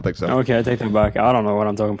 I don't think so. Okay, I take that back. I don't know what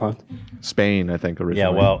I'm talking about. Spain, I think, originally. Yeah,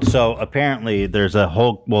 well, so apparently there's the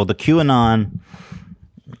QAnon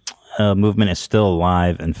movement is still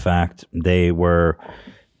alive. In fact, they believe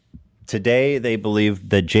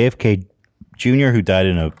that JFK Jr., who died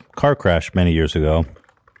in a car crash many years ago,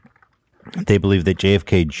 they believe that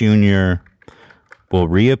JFK Jr. will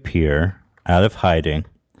reappear out of hiding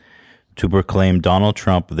to proclaim Donald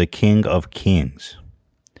Trump the King of Kings.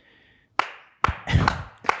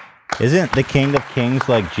 Isn't the King of Kings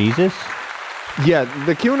like Jesus? Yeah,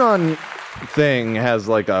 the QAnon thing has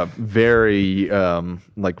like a very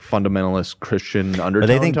like fundamentalist Christian undertone. But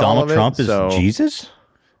they think to all Donald of it, Trump is so- Jesus?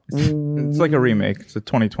 It's like a remake. It's a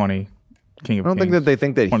 2020 King of I don't think that they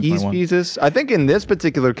think that he's 2021. Jesus. I think in this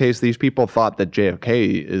particular case, these people thought that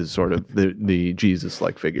JFK is sort of the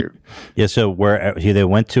Jesus-like figure. Yeah, so where they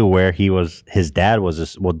went to where his dad was,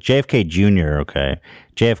 JFK Jr., okay.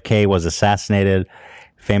 JFK was assassinated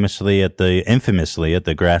infamously at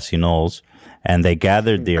the grassy knolls, and they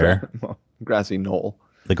gathered there. Grassy knoll.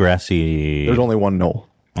 The grassy. There's only one knoll.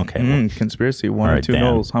 Okay. Conspiracy. One All or right, two Dan.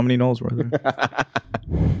 knolls. How many knolls were there?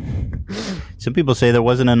 Some people say there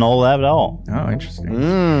wasn't a knoll at all. Oh,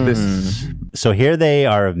 interesting. So here they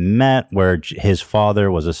are met where his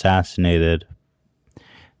father was assassinated,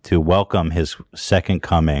 to welcome his second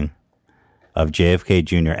coming of JFK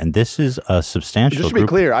Jr. And this is a substantial Just to be group.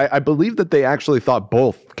 clear, I believe that they actually thought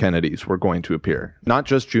both Kennedys were going to appear, not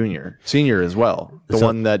just Jr., Senior as well, the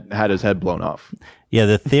one that had his head blown off. Yeah,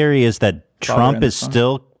 the theory is that Trump is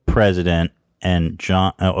still president and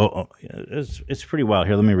John. It's pretty wild.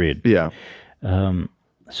 Here, let me read. Yeah.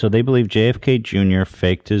 So they believe JFK Jr.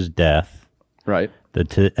 faked his death. Right. The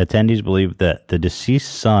attendees believe that the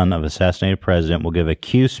deceased son of assassinated president will give a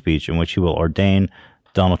Q speech in which he will ordain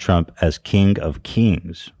Donald Trump as King of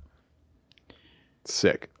Kings.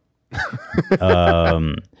 Sick.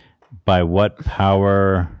 By what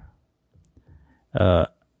power?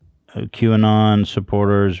 QAnon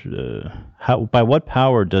supporters. By what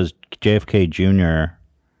power does JFK Jr.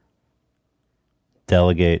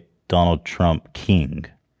 delegate Donald Trump king?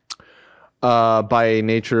 By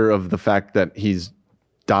nature of the fact that he's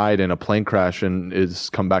died in a plane crash and is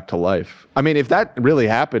come back to life. I mean, if that really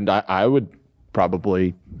happened, I would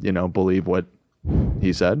probably, believe what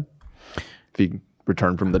he said. If he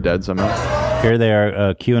returned from the dead somehow. Here they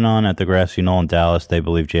are, QAnon at the Grassy Knoll in Dallas. They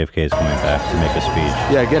believe JFK is coming back to make a speech.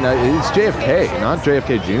 Yeah, again, it's JFK, not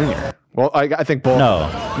JFK Jr. Well, I think both.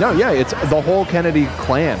 No, yeah, it's the whole Kennedy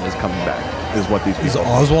clan is coming back, is what these people. Is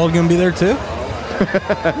Oswald going to be there too?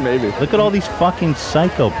 Maybe. Look at all these fucking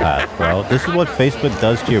psychopaths, bro. This is what Facebook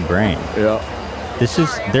does to your brain. Yeah.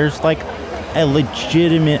 There's like a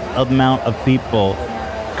legitimate amount of people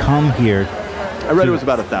come here. I read it was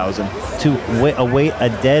about 1,000. To await a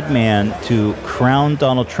dead man to crown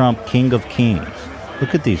Donald Trump King of Kings.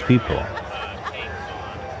 Look at these people.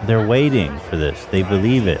 They're waiting for this. They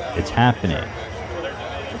believe it. It's happening.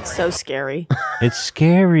 It's so scary. It's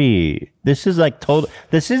scary. This is like total.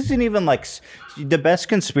 This isn't even like the best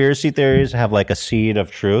conspiracy theories have like a seed of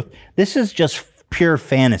truth. This is just pure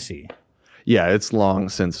fantasy. Yeah, it's long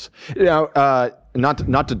since. Not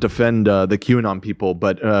to defend the QAnon people,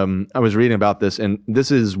 but I was reading about this, and this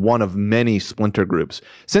is one of many splinter groups.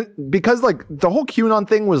 Because like the whole QAnon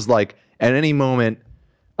thing was like at any moment,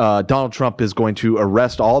 Donald Trump is going to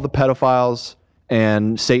arrest all the pedophiles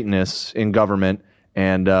and Satanists in government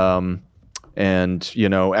and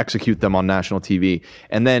execute them on national TV.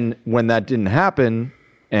 And then when that didn't happen,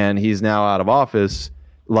 and he's now out of office,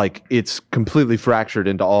 like it's completely fractured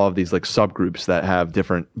into all of these like subgroups that have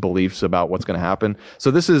different beliefs about what's going to happen. So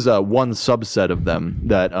this is one subset of them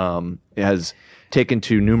that has taken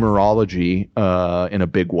to numerology in a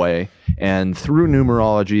big way. And through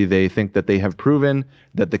numerology, they think that they have proven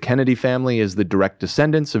that the Kennedy family is the direct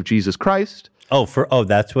descendants of Jesus Christ.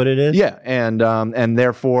 That's what it is? Yeah, and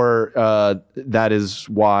therefore that is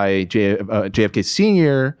why JFK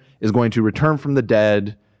Sr. is going to return from the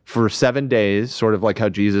dead for 7 days, sort of like how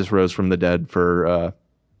Jesus rose from the dead for,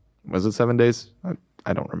 was it 7 days?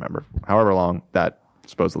 I don't remember. However long that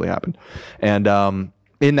supposedly happened. And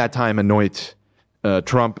in that time, anoint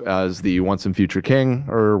Trump as the once and future king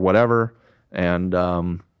or whatever, and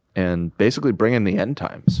basically bring in the end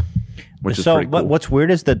times, which is pretty cool. What's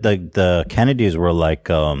weird is that the Kennedys were like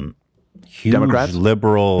huge Democrats?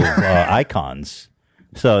 liberal icons.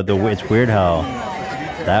 So it's weird how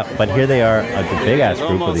that, but here they are, a big ass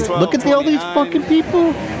group of these. Look at all these fucking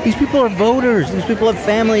people. These people are voters. These people have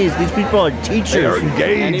families. These people are teachers. They are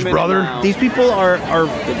engaged, brother. These people are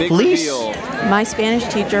police. My Spanish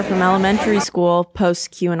teacher from elementary school posts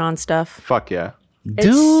QAnon stuff. Fuck yeah.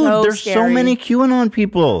 Dude, there's so many QAnon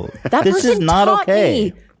people. That this person is not taught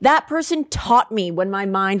okay. me. That person taught me when my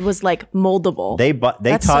mind was like moldable. They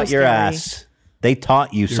That's taught so your scary. ass. They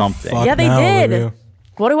taught you something. Yeah, they did.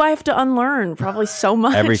 What do I have to unlearn? Probably so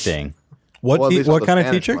much. Everything. What kind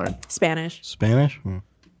of teacher? Spanish. Spanish?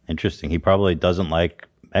 Interesting. He probably doesn't like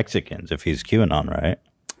Mexicans if he's QAnon, right?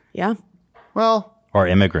 Yeah. Well, or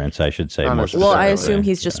immigrants, I should say. More Well, I assume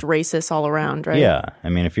he's just racist all around, right? Yeah. I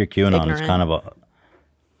mean, if you're QAnon, it's Ignorant.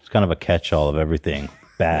 kind of a catch-all of everything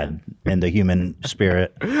bad in the human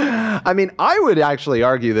spirit. I mean, I would actually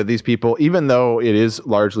argue that these people, even though it is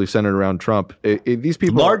largely centered around Trump, these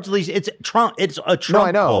people largely it's Trump. It's a Trump No,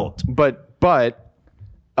 I know, cult. but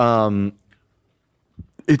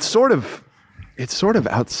it's sort of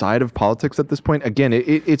outside of politics at this point. Again,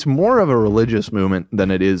 it's more of a religious movement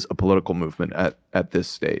than it is a political movement at this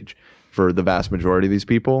stage for the vast majority of these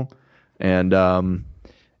people. And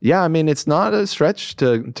yeah, I mean, it's not a stretch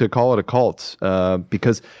to call it a cult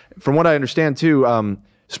because from what I understand too,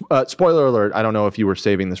 spoiler alert, I don't know if you were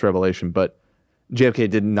saving this revelation, but JFK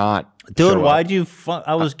did not. Dude, show why'd up. you?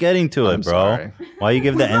 I was getting to it, bro. sorry. Why you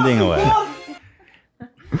give the ending away?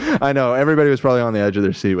 I know everybody was probably on the edge of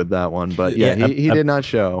their seat with that one, but yeah, he did not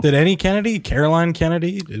show. Did any Kennedy? Caroline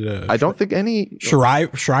Kennedy? I don't think any.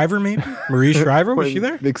 Shriver, maybe Marie Shriver, was she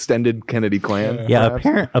there? The extended Kennedy clan. Yeah,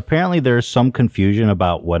 apparently there's some confusion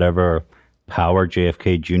about whatever power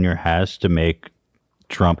JFK Jr. has to make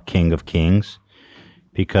Trump king of kings,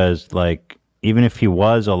 because like even if he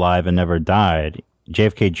was alive and never died,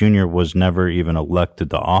 JFK Jr. was never even elected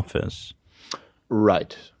to office.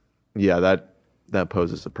 Right. Yeah, that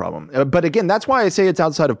poses a problem. But again, that's why I say it's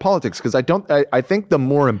outside of politics, because I think the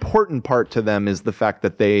more important part to them is the fact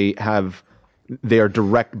that they are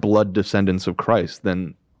direct blood descendants of Christ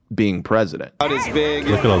than being president. Look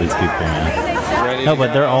at all these people, man. No,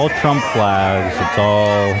 but they're all Trump flags. It's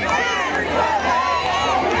all...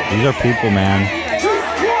 These are people, man.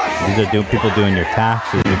 These are people doing your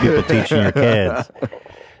taxes. These are people teaching your kids.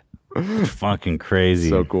 It's fucking crazy.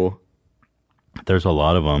 So cool. There's a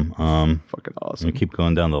lot of them. Fucking awesome. We keep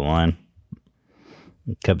going down the line.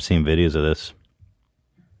 Kept seeing videos of this.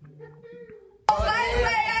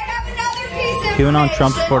 QAnon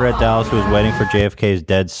Trump supporter at Dallas who was waiting for JFK's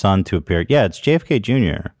dead son to appear. Yeah, it's JFK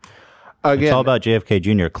Jr. Again, it's all about JFK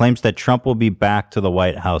Jr. Claims that Trump will be back to the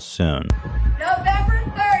White House soon.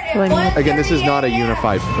 Again, this is not a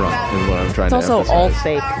unified front, is what I'm trying to emphasize. It's also all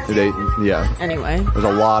fake. Yeah. Anyway. There's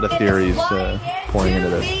a lot of theories pouring into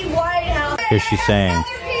this. Here she's saying,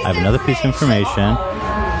 I have another piece of information.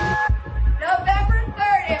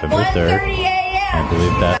 November 3rd. I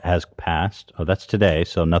believe that has passed. Oh, that's today,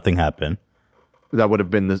 so nothing happened. That would have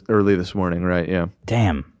been early this morning, right? Yeah.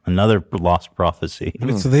 Damn. Another lost prophecy.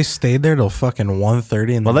 So they stayed there till fucking 1:30 in the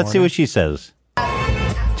morning? Well, let's see what she says.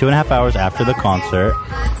 2.5 hours after the concert.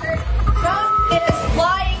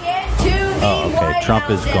 Oh, okay. Trump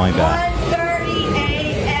is going back.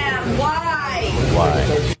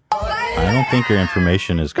 Why? I don't think your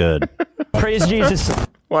information is good. Praise Jesus.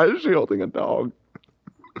 Why is she holding a dog?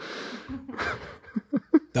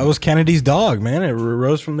 That was Kennedy's dog, man. It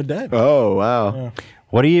rose from the dead. Oh, wow.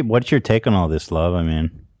 Yeah. What's your take on all this, Love? I mean,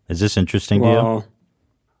 is this interesting to you?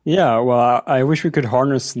 Yeah, well, I wish we could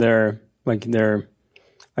harness their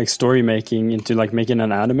story making into like making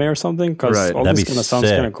an anime or something, because all this kind of sounds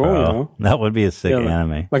kind of cool, you know? That would be a sick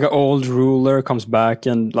anime. Like an old ruler comes back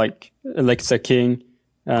and like elects a king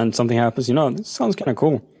and something happens, you know? This sounds kind of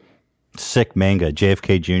cool. Sick manga.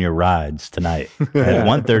 JFK Jr. rides tonight at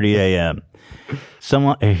 1:30 a.m.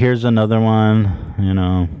 Here's another one, you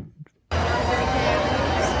know.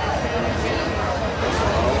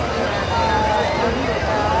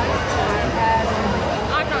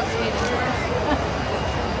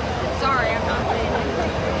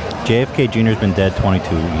 JFK Jr. has been dead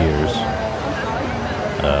 22 years.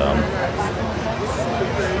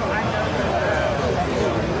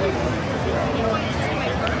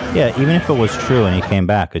 Yeah, even if it was true and he came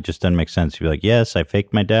back, it just doesn't make sense. You'd be like, yes, I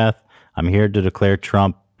faked my death. I'm here to declare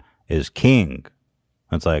Trump is king.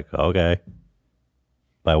 It's like, okay.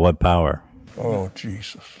 By what power? Oh,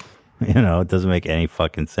 Jesus. You know, it doesn't make any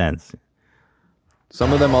fucking sense.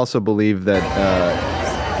 Some of them also believe that,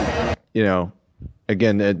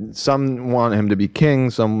 again, some want him to be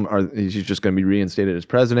king. He's just going to be reinstated as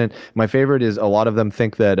president. My favorite is a lot of them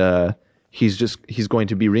think that he's going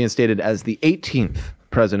to be reinstated as the 18th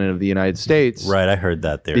president of the United States. Right, I heard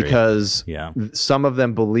that theory. Because some of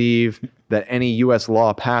them believe that any U.S.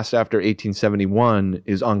 law passed after 1871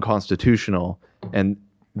 is unconstitutional, and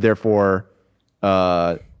therefore,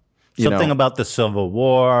 something about the Civil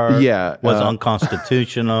War was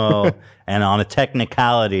unconstitutional, and on a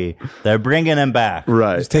technicality, they're bringing him back.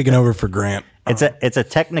 Right, he's taking over for Grant. It's a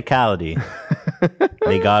technicality.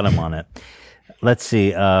 They got him on it. Let's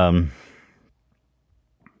see.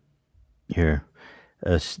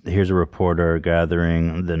 Here's a reporter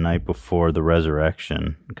gathering the night before the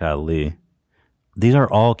resurrection. Golly. These are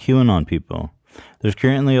all QAnon people. There's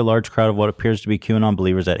currently a large crowd of what appears to be QAnon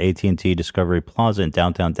believers at AT&T Discovery Plaza in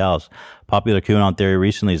downtown Dallas. Popular QAnon theory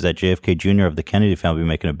recently is that JFK Jr. of the Kennedy family will be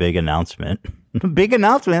making a big announcement. Big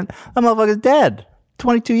announcement? That motherfucker's dead.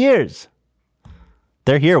 22 years.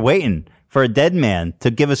 They're here waiting for a dead man to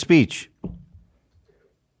give a speech.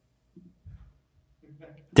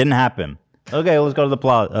 Didn't happen. Okay, let's go to the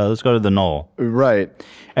plaza. Let's go to the Knoll. Right.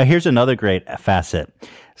 Here's another great facet.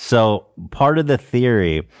 So part of the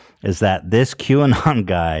theory is that this QAnon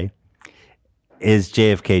guy is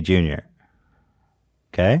JFK Jr.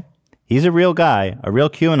 Okay? He's a real guy, a real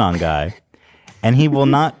QAnon guy, and he will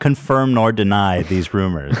not confirm nor deny these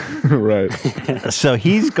rumors. Right. So I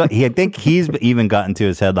think he's even gotten to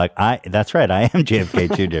his head like, that's right, I am JFK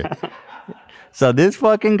Jr. So this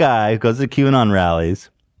fucking guy goes to QAnon rallies,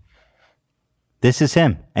 This is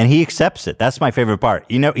him, and he accepts it. That's my favorite part.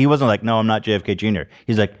 You know, he wasn't like, "No, I'm not JFK Jr."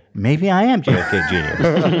 He's like, "Maybe I am JFK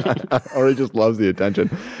Jr." Or he just loves the attention.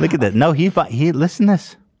 Look at that. No, he listen to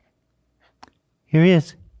this. Here he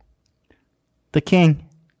is, the king.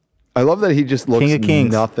 I love that he just looks King of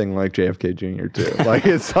Kings. nothing like JFK Jr. too. Like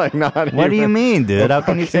it's like not. What do you mean, dude? How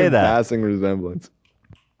can you say that? Passing resemblance.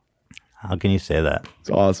 How can you say that? It's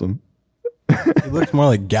awesome. He looks more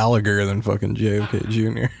like Gallagher than fucking JFK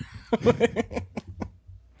Jr.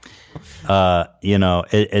 You know,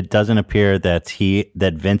 it doesn't appear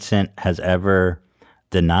that Vincent has ever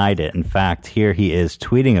denied it. In fact, here he is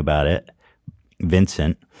tweeting about it.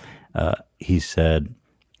 Vincent, he said,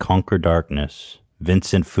 "Conquer darkness."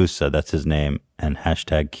 Vincent Fusa, that's his name, and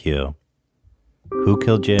 #Q. Who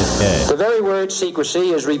killed JFK? The very word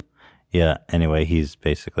secrecy is. Yeah. Anyway, he's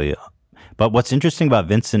basically. But what's interesting about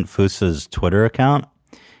Vincent Fusa's Twitter account?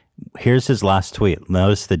 Here's his last tweet.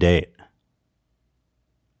 Notice the date.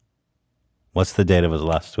 What's the date of his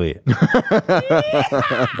last tweet?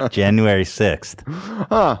 January 6th.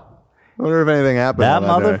 Huh. I wonder if anything happened. That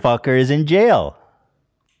on that motherfucker is in jail.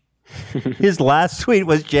 His last tweet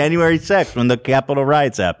was January 6th when the Capitol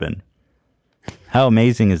riots happened. How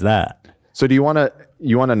amazing is that? So do you want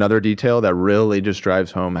another detail that really just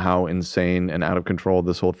drives home how insane and out of control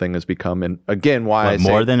this whole thing has become? And again, why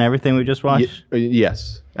more than everything we just watched?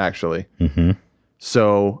 Yes, actually. Mm-hmm.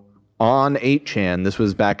 So on 8chan, this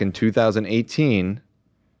was back in 2018,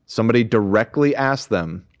 somebody directly asked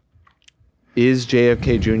them, "Is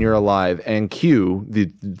JFK Jr. alive?" And Q,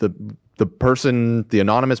 the person, the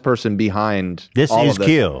anonymous person behind This all is of this,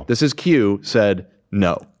 Q. This is Q, said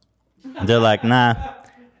no. They're like, nah.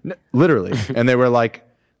 Literally. And they were like,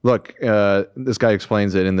 look, this guy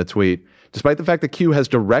explains it in the tweet. Despite the fact that Q has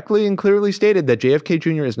directly and clearly stated that JFK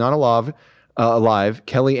Jr. is not alive,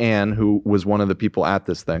 Kelly Ann, who was one of the people at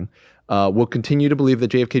this thing, will continue to believe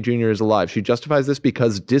that JFK Jr. is alive. She justifies this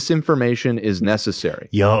because disinformation is necessary.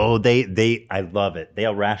 Yo, I love it.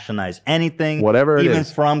 They'll rationalize anything. Whatever it even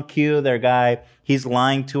is. from Q, their guy, he's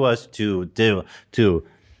lying to us to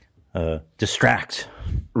distract.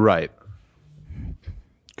 Right.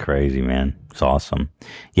 Crazy, man. It's awesome.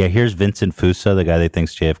 Yeah, here's Vincent Fusa, the guy that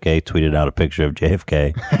thinks JFK, tweeted out a picture of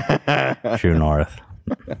JFK. True North.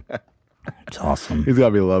 It's awesome. He's got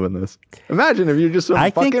to be loving this. Imagine if you're just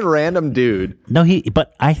some fucking random dude. No,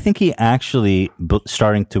 but I think he actually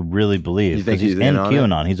starting to really believe. You think he's he's in in on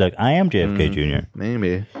QAnon. He's like, I am JFK Jr.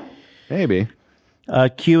 Maybe.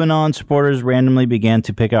 QAnon supporters randomly began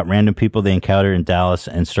to pick out random people they encountered in Dallas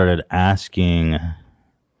and started asking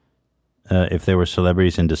if they were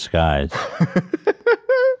celebrities in disguise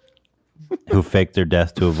who faked their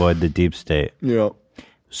death to avoid the deep state. Yeah.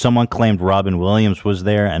 Someone claimed Robin Williams was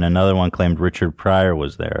there, and another one claimed Richard Pryor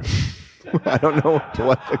was there. I don't know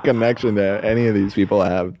what the connection that any of these people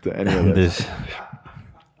have to any of this.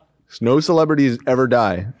 No celebrities ever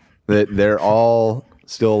die. They're all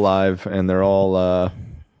still alive, and they're all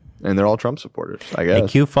Trump supporters, I guess. A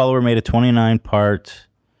Q follower made a 29-part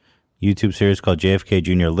YouTube series called JFK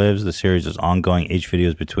Jr. Lives. The series is ongoing. Each video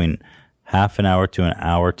is between half an hour to an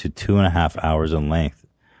hour to 2.5 hours in length.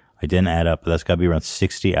 I didn't add up, but that's got to be around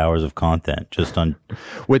 60 hours of content just on.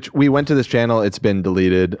 Which we went to this channel. It's been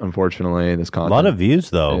deleted, unfortunately. This content. A lot of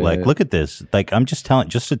views, though. Like, look at this. Like, I'm just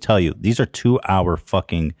to tell you, these are 2-hour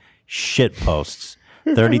fucking shit posts.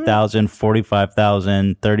 30,000,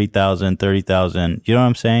 45,000, 30,000, 30,000. You know what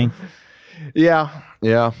I'm saying? Yeah.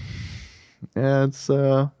 It's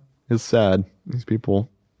sad. These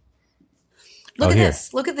people. Look at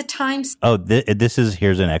this. Look at the times. Oh, here's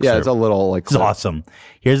an excerpt. Yeah, it's a little It's awesome.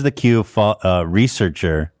 Here's the Q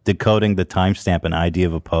researcher decoding the timestamp and ID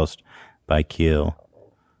of a post by Q.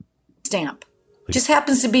 Stamp. Just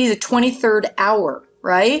happens to be the 23rd hour,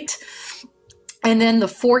 right? And then the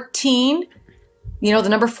 14, the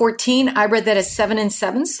number 14, I read that as 7 and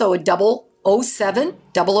 7, so a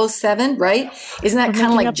 007, right? Isn't that kind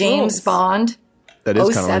of like James Bond? That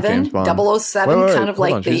is kind of like James Bond. 007, kind of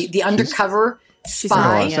like the undercover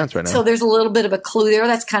spy. Right, so there's a little bit of a clue there.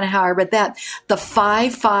 That's kind of how I read that. The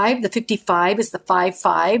 55, the 55 is the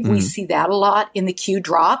 55. We see that a lot in the Q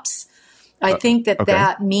drops. I think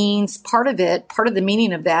that means part of the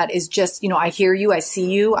meaning of that is just, I hear you, I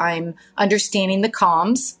see you, I'm understanding the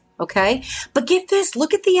comms. Okay. But get this,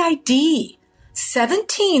 look at the ID.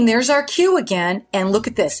 17, there's our Q again. And look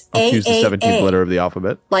at this. Q's the 17th letter of the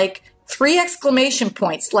alphabet. Like 3 exclamation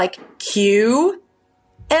points, like Q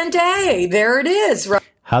and A. There it is. Right.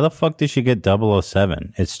 How the fuck did she get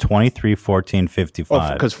 007? It's 23, 14,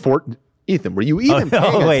 55. Because Ethan, were you even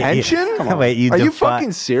paying attention? Come on. Wait, are you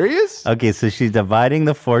fucking serious? Okay, so she's dividing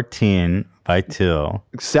the 14 by 2.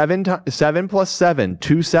 7 plus 7,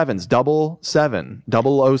 2 7s, double 7, 007.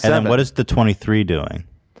 And then what is the 23 doing?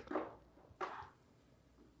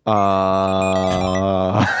 Well,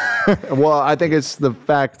 I think it's the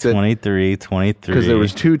fact that 23 because there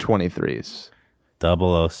was 2 23s.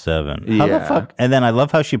 007. Yeah. How the fuck? And then I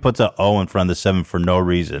love how she puts a O in front of the 7 for no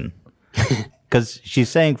reason. Because she's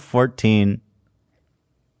saying 14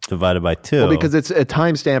 divided by 2. Well, because it's a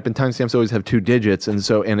timestamp, and timestamps always have 2 digits, and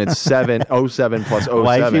it's 07 plus 07.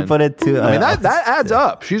 Why she put it 2? I mean, that adds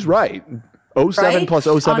up. She's right. 07 Right? plus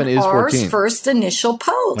 07 on is 14. R's first initial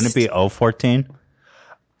post. Wouldn't it be 014?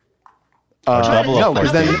 No,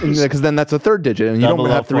 because then that's a third digit, and you don't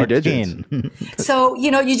have 3 digits. So,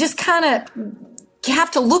 you just kind of you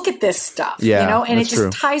have to look at this stuff, Yeah, and it that's just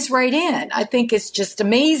true. ties right in. I think it's just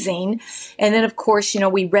amazing. And then, of course,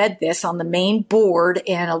 we read this on the main board,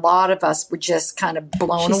 and a lot of us were just kind of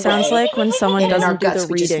blown She away. sounds like when someone And in our doesn't do guts,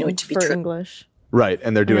 the we just knew reading it to be for true. English. Right,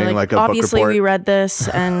 and they're doing They're like a book obviously report. we read this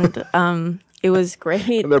and it was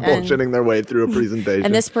great. And they're bullshitting their way through a presentation.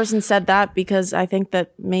 And this person said that because I think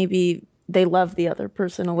that maybe they love the other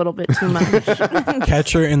person a little bit too much.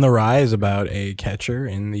 Catcher in the Rye is about a catcher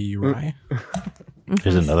in the rye.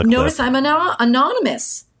 There's another clip. Notice I'm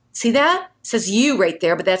anonymous. See that? It says you right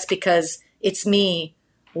there, but that's because it's me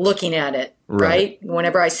looking at it, right?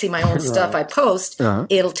 Whenever I see my own stuff I post,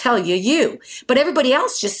 it'll tell you. But everybody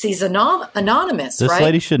else just sees anonymous, This right?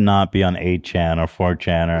 lady should not be on 8chan or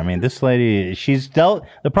 4chan. I mean, this lady, she's dealt.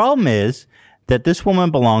 The problem is that this woman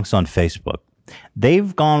belongs on Facebook.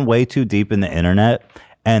 They've gone way too deep in the internet,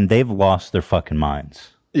 and they've lost their fucking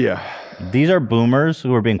minds. Yeah. These are boomers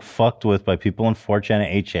who are being fucked with by people in 4chan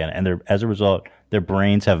and 8chan, and as a result, their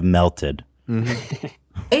brains have melted.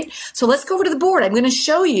 Right? So let's go over to the board. I'm going to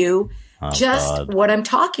show you God. what I'm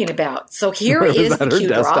talking about. So here is the that her Q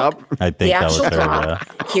desktop? drop. I think the that was actual her,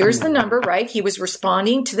 drop. Here's the number, right? He was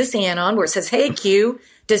responding to this anon where it says, hey, Q,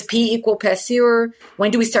 does P equal passeur?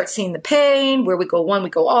 When do we start seeing the pain? Where we go one, we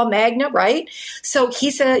go all magna, right? So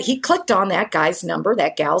he said, he clicked on that guy's number,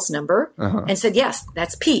 that gal's number, and said, yes,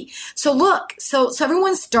 that's P. So look, so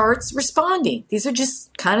everyone starts responding. These are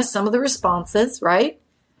just kind of some of the responses, right?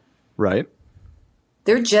 Right.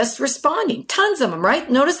 They're just responding. Tons of them, right?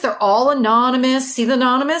 Notice they're all anonymous. See the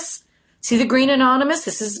anonymous? See the green anonymous?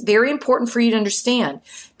 This is very important for you to understand.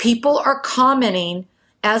 People are commenting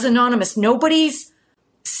as anonymous. Nobody's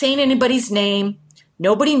saying anybody's name.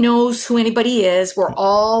 Nobody knows who anybody is. We're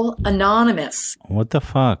all anonymous. What the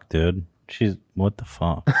fuck, dude? What the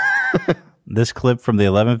fuck? This clip from the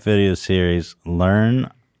 11th video series, Learn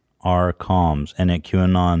Our Comms, and at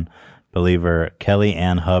QAnon believer Kelly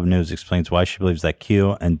Ann Hub News explains why she believes that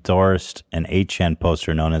Q endorsed an 8chan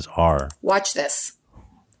poster known as R. Watch this.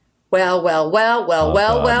 Well.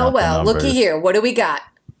 God, Looky here. What do we got?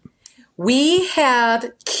 We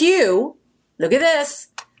have Q. Look at this.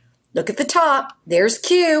 Look at the top. There's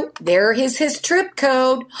Q. There is his trip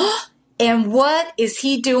code. And what is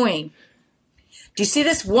he doing? Do you see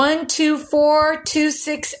this?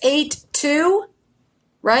 1242682?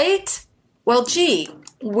 Right? Well, gee,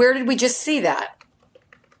 where did we just see that?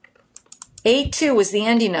 82 was the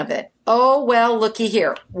ending of it. Oh, well, looky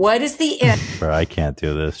here. What is the end? Bro, I can't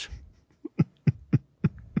do this.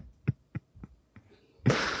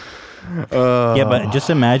 Yeah, but just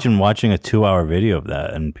imagine watching a 2-hour video of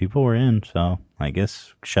that, and people were in. So I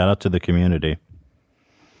guess shout out to the community.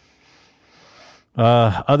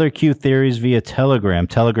 Other Q theories via Telegram.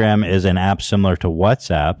 Telegram is an app similar to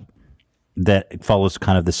WhatsApp that follows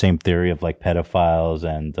kind of the same theory of like pedophiles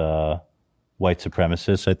and white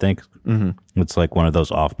supremacists, I think. It's like one of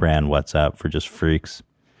those off-brand WhatsApp for just freaks.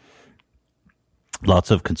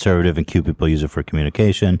 Lots of conservative and Q people use it for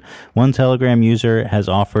communication. One Telegram user has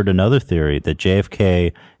offered another theory that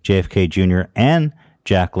JFK, JFK Jr., and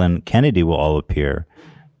Jacqueline Kennedy will all appear.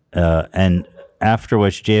 And after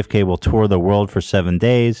which JFK will tour the world for 7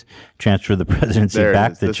 days, transfer the presidency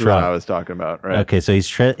back to This Trump. is what I was talking about, right? Okay, so he's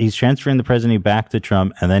transferring the presidency back to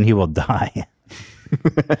Trump, and then he will die.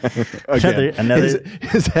 Again, another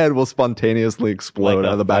his head will spontaneously explode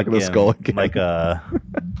out of the back of the skull again. like a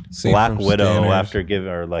Scene Black from Widow Scanners. after giving,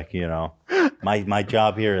 or like, you know, my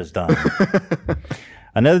job here is done.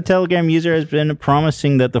 Another Telegram user has been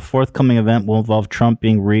promising that the forthcoming event will involve Trump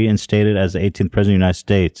being reinstated as the 18th president of the United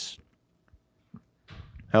States.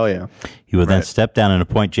 Hell yeah. He will then step down and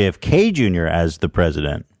appoint JFK Jr. as the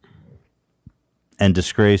president and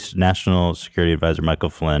disgrace National Security Advisor Michael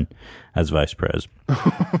Flynn as vice president.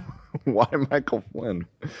 Why Michael Flynn?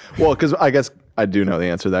 Well, because I guess I do know the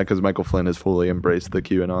answer to that because Michael Flynn has fully embraced the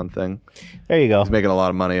QAnon thing. There you go. He's making a lot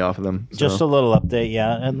of money off of them. Just a little update,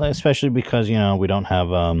 yeah, and especially because we don't have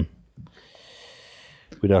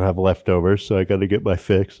leftovers, so I got to get my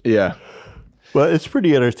fix. Yeah. Well, it's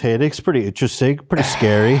pretty entertaining. It's pretty interesting. Pretty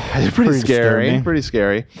scary. It's pretty scary. disturbing. Pretty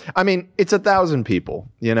scary. I mean, it's 1,000 people.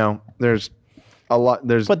 There's a lot.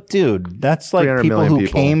 But dude, that's like people who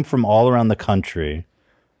came from all around the country.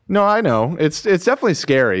 No, I know. It's definitely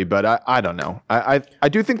scary, but I don't know. I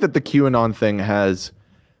do think that the QAnon thing has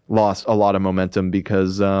lost a lot of momentum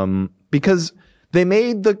because they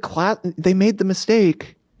made the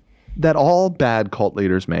mistake that all bad cult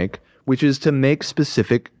leaders make, which is to make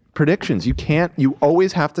specific predictions. You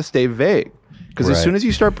always have to stay vague because as soon as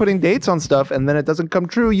you start putting dates on stuff and then it doesn't come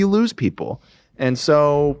true, you lose people. And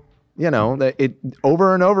so, it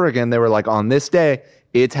over and over again, they were like, on this day,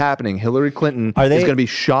 it's happening. Hillary Clinton is going to be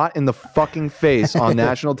shot in the fucking face on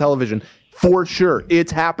national television for sure.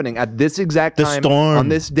 It's happening at this exact time on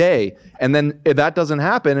this day. And then if that doesn't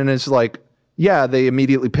happen, and it's like, yeah, they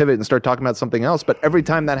immediately pivot and start talking about something else. But every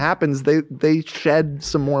time that happens, they shed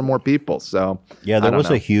some more and more people. So yeah, there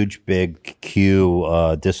was a huge, big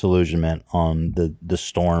Q disillusionment on the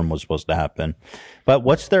storm was supposed to happen. But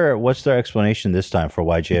what's their explanation this time for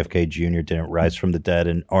why JFK Jr. didn't rise from the dead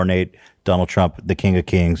and ornate Donald Trump, the King of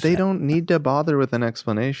Kings? They don't need to bother with an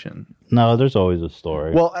explanation. No, there's always a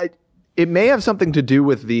story. Well, it may have something to do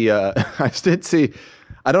with the. I did see.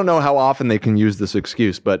 I don't know how often they can use this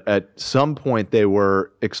excuse, but at some point they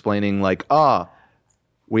were explaining like, I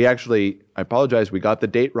apologize, we got the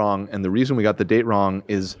date wrong. And the reason we got the date wrong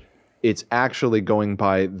is it's actually going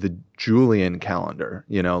by the Julian calendar,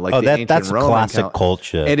 the ancient that's Roman classic cult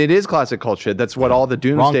shit. And it is classic cult shit. That's what all the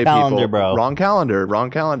doomsday people. Bro. Wrong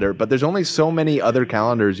calendar. But there's only so many other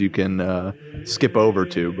calendars you can skip over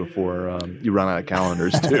to before you run out of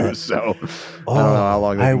calendars too. So I don't know how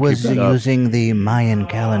long. I was using the Mayan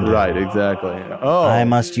calendar. Right, exactly. Oh, I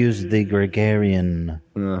must use the Gregorian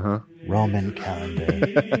Roman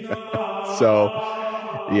calendar. So,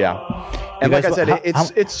 yeah. And like I said,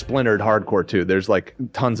 it's splintered hardcore too. There's like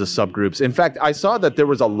tons of subgroups. In fact, I saw that there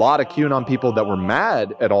was a lot of QAnon people that were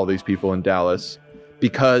mad at all these people in Dallas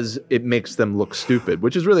because it makes them look stupid,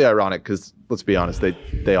 which is really ironic because let's be honest,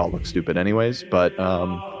 they all look stupid anyways. But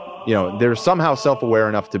they're somehow self-aware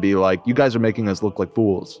enough to be like, you guys are making us look like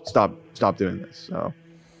fools. Stop doing this. So,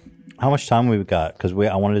 how much time we've got? Because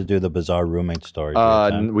I wanted to do the bizarre roommate story.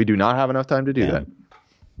 We do not have enough time to do that.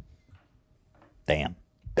 Damn.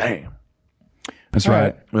 That's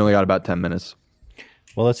right. We only got about 10 minutes.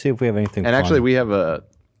 Well, let's see if we have anything. And actually, we got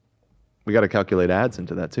to calculate ads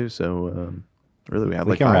into that too. So really, we have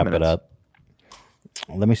like 5 minutes. We can wrap it up.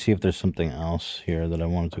 Let me see if there's something else here that I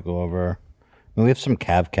wanted to go over. We have some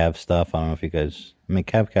Cav stuff. I don't know if you guys. I mean,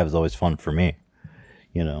 Cav is always fun for me.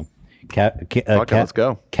 Let's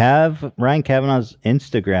go. Ryan Kavanaugh's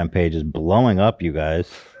Instagram page is blowing up, you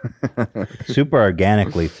guys. Super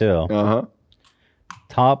organically too.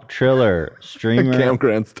 Top Triller streamer. Cam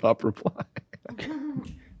Grant's top reply.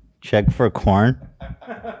 Check for corn.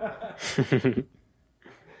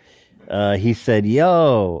 He said,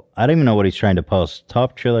 yo, I don't even know what he's trying to post.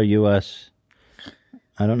 Top Triller US.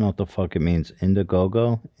 I don't know what the fuck it means.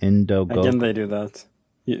 Indiegogo? Again, they do that.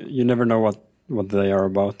 You never know what they are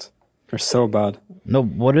about. They're so bad. No,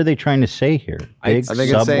 what are they trying to say here? I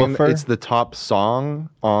think it's saying it's the top song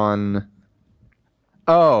on...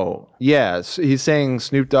 Oh, yes. He's saying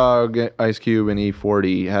Snoop Dogg, Ice Cube, and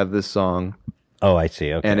E40 have this song. Oh, I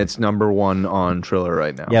see. Okay. And it's #1 on Triller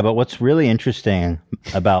right now. Yeah, but what's really interesting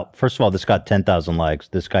about, first of all, this got 10,000 likes.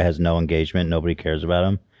 This guy has no engagement. Nobody cares about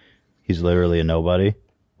him. He's literally a nobody.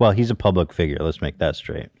 Well, he's a public figure. Let's make that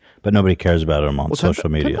straight. But nobody cares about him on social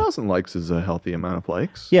media. 10,000 likes is a healthy amount of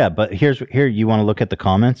likes. Yeah, but here, you want to look at the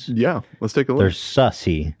comments? Yeah, let's take a look. They're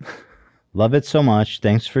sussy. Love it so much.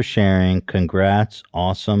 Thanks for sharing. Congrats.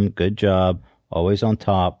 Awesome. Good job. Always on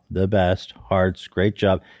top. The best. Hearts. Great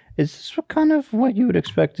job. Is this kind of what you would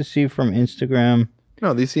expect to see from Instagram?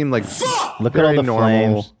 No, these seem like look at all the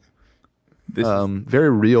normal, flames. Very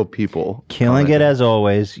real people. Killing it as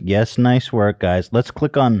always. Yes, nice work, guys. Let's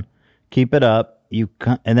click on keep it up.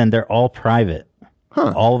 And then they're all private.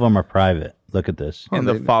 Huh. All of them are private. Look at this. And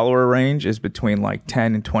the follower range is between like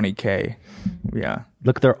 10 and 20K. Yeah.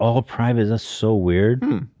 Look, they're all private. That's so weird.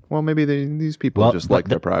 Well, maybe these people just like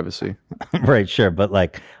their privacy. Right, sure. But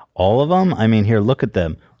like all of them, I mean, here, look at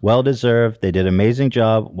them. Well deserved. They did an amazing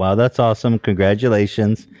job. Wow, that's awesome.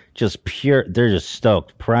 Congratulations. Just pure. They're just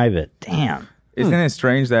stoked. Private. Damn. Isn't it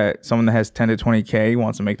strange that someone that has 10 to 20K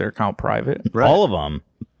wants to make their account private? Right. All of them.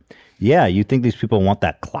 Yeah, you think these people want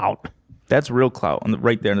that clout? That's real clout on the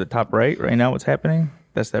right there in the top right now. What's happening?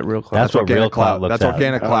 That's that real clout. That's what real clout looks That's like.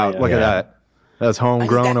 organic clout. Look at that. That's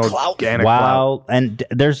homegrown organic clout. Wow. And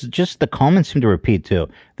there's just the comments seem to repeat too.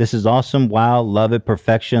 This is awesome. Wow. Love it.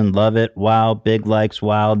 Perfection. Love it. Wow. Big likes.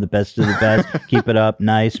 Wow. The best of the best. Keep it up.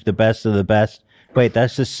 Nice. The best of the best. Wait,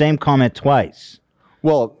 that's the same comment twice.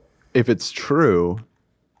 Well, if it's true,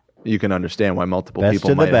 you can understand why multiple Best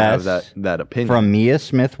people of the might have best. that opinion. From Mia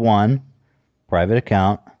Smith 1, private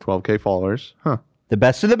account. 12K followers. Huh. The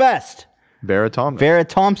best of the best. Vera Thompson. Vera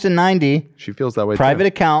Thompson 90. She feels that way private too.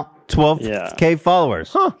 account. 12K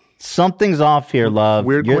followers. Huh. Something's off here, love.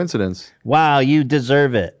 Weird coincidence. Wow, you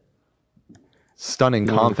deserve it. Stunning,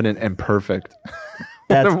 confident, and perfect.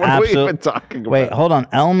 That's what are we even talking about? Wait, hold on.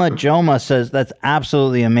 Elma Joma says that's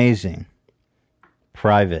absolutely amazing.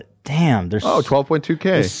 Private. Damn, there's 12.2K.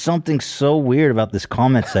 There's something so weird about this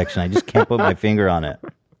comment section. I just can't put my finger on it.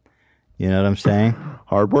 You know what I'm saying?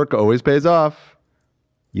 Hard work always pays off.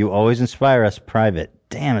 You always inspire us. Private.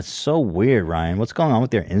 Damn, it's so weird, Ryan. What's going on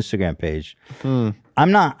with your Instagram page?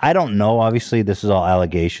 I don't know. Obviously, this is all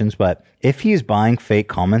allegations, but if he's buying fake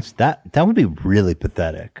comments, that would be really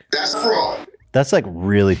pathetic. That's fraud. That's like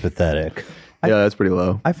really pathetic. Yeah, that's pretty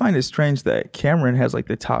low. I find it strange that Cameron has like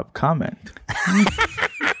the top comment.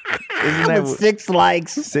 Isn't that With 6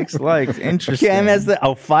 likes. 6 likes. Interesting. Cam has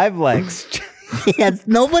 5 likes.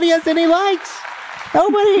 Nobody has any likes.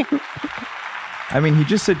 Nobody. I mean, he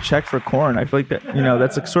just said check for corn. I feel like that,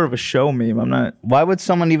 that's like sort of a show meme. I'm not. Why would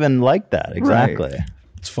someone even like that? Exactly. Right.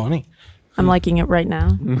 It's funny. I'm liking it right now.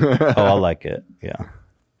 Oh, I like it. Yeah.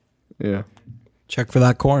 Yeah. Check for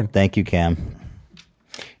that corn. Thank you, Cam.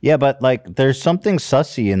 Yeah, but like there's something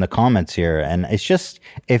sussy in the comments here. And it's just,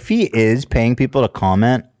 if he is paying people to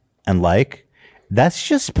comment and that's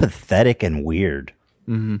just pathetic and weird.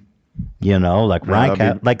 Mm-hmm. Like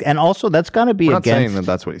Ryan, and also that's got to be I'm not against. saying that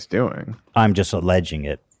that's what he's doing. I'm just alleging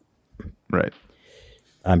it. Right.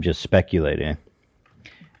 I'm just speculating.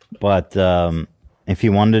 But if he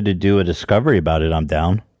wanted to do a discovery about it, I'm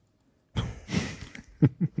down.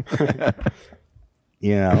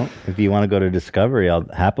 If you want to go to Discovery, I'll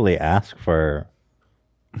happily ask for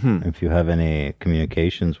if you have any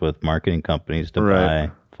communications with marketing companies to buy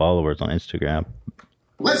followers on Instagram.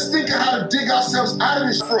 Let's think of how to dig ourselves out of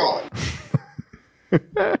this fraud.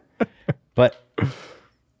 But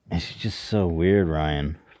it's just so weird,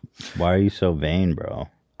 Ryan. Why are you so vain, bro?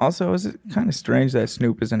 Also, is it kind of strange that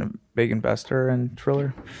Snoop isn't a big investor in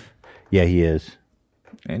Triller? Yeah, he is.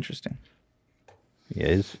 Interesting.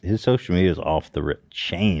 Yeah, his social media is off the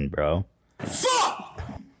chain, bro.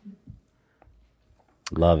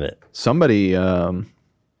 Love it. Somebody.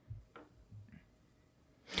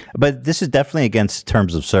 But this is definitely against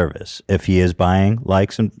terms of service. If he is buying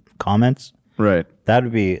likes and comments, right?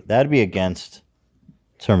 That'd be against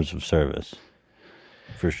terms of service,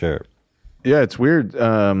 for sure. Yeah, it's weird.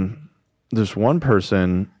 There's one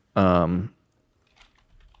person that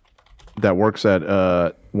works at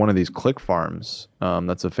one of these click farms.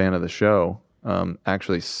 That's a fan of the show.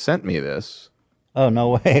 Actually sent me this. Oh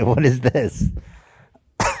no way! What is this?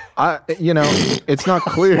 It's not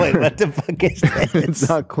clear. Wait, what the fuck is this? It's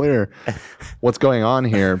not clear what's going on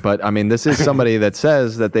here, but I mean, this is somebody that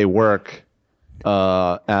says that they work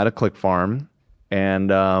at a click farm,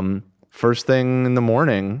 and first thing in the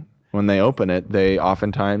morning when they open it, they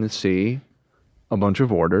oftentimes see a bunch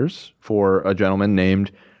of orders for a gentleman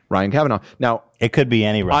named Ryan Kavanaugh. Now, it could be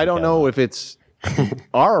any Ryan I don't know if it's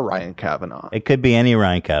our Ryan Kavanaugh. It could be any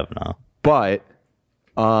Ryan Kavanaugh. But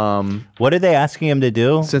what are they asking him to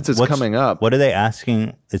do? Since it's coming up. What are they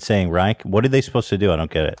asking? It's saying Ryan. What are they supposed to do? I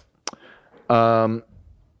don't get it. I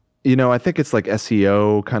think it's like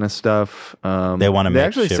SEO kind of stuff. They want to. They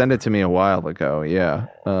actually sent it to me a while ago. Yeah.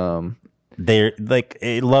 They're like,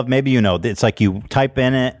 love. Maybe it's like you type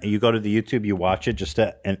in it, you go to the YouTube, you watch it just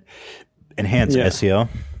to enhance SEO.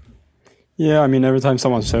 Yeah, I mean, every time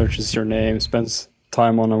someone searches your name, spends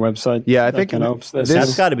time on a website. Yeah, I think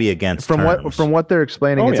that's got to be against from terms. what they're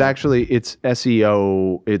explaining. It's yeah. actually it's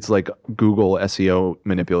SEO. It's like Google SEO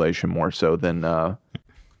manipulation more so than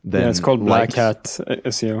it's called likes. Black Hat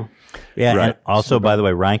SEO. Yeah, Right. and also, by the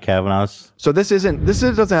way, Ryan Kavanaugh's. So this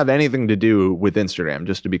doesn't have anything to do with Instagram.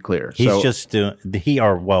 Just to be clear, He's just doing.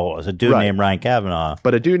 It's a dude Right. named Ryan Kavanaugh.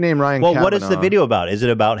 But a dude named Ryan. Well, Kavanaugh, what is the video about? Is it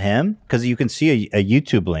about him? Because you can see a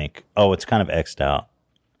YouTube link. Oh, it's kind of X'd out.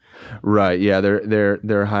 Right. Yeah,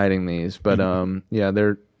 they're hiding these, but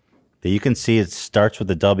they're. You can see it starts with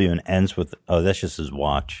a W and ends with. Oh, that's just his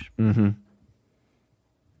watch. Mm-hmm.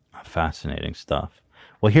 Fascinating stuff.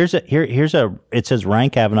 Well, here's a. It says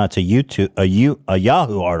Ryan Kavanaugh. It's a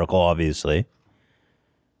Yahoo article, obviously.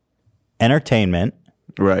 entertainment.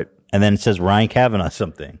 Right. And then it says Ryan Kavanaugh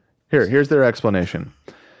something. Here's their explanation.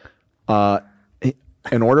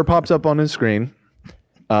 An order pops up on his screen.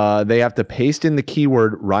 They have to paste in the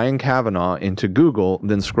keyword Ryan Kavanaugh into Google,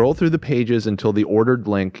 then scroll through the pages until the ordered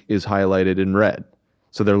link is highlighted in red.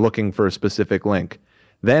 So they're looking for a specific link.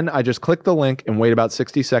 Then I just click the link and wait about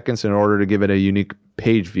 60 seconds in order to give it a unique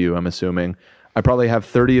page view, I'm assuming. I probably have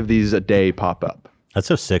 30 of these a day pop up.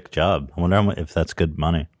 That's a sick job. I wonder if that's good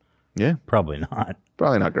money. Yeah. Probably not.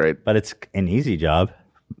 Probably not great. But it's an easy job.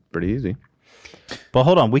 Pretty easy. But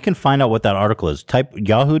hold on. We can find out what that article is. Type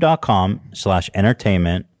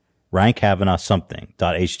yahoo.com/entertainment Ryan Kavanaugh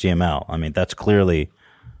something.html. I mean, that's clearly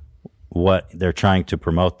what they're trying to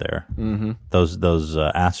promote there. Mm-hmm. Those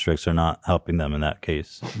asterisks are not helping them in that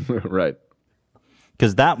case. Right.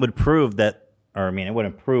 Because that would prove that, or I mean, it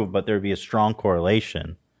wouldn't prove, but there would be a strong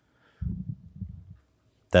correlation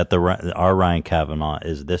that our Ryan Kavanaugh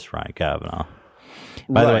is this Ryan Kavanaugh.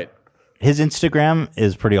 By the way, his Instagram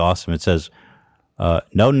is pretty awesome. It says, no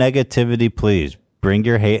negativity, please. Bring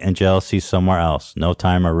your hate and jealousy somewhere else. No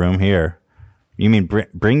time or room here. You mean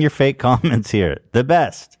bring your fake comments here. The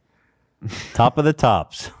best. Top of the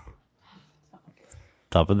tops.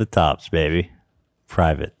 Top of the tops, baby.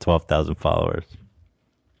 Private. 12,000 followers.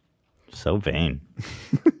 So vain.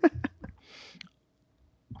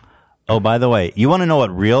 Oh, by the way, you want to know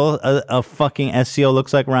what real a fucking SEO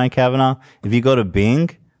looks like, Ryan Kavanaugh? If you go to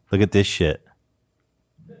Bing, look at this shit.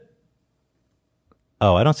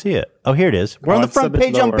 Oh, I don't see it. Oh, here it is. We're on the front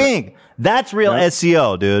page on Bing. That's real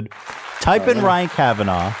SEO, dude. Type in Ryan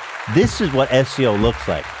Kavanaugh. This is what SEO looks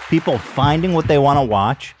like. People finding what they want to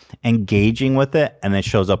watch, engaging with it, and it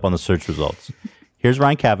shows up on the search results. Here's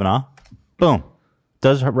Ryan Kavanaugh. Boom.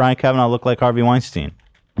 Does Ryan Kavanaugh look like Harvey Weinstein?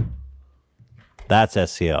 That's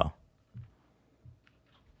SEO.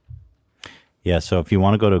 Yeah, so if you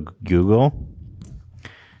want to go to Google,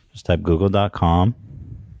 just type google.com.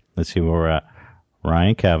 Let's see where we're at.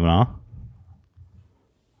 Ryan Kavanaugh.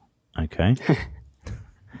 Okay.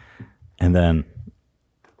 and then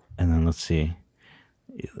let's see.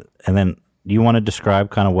 And then you want to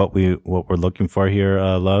describe kind of what we're looking for here,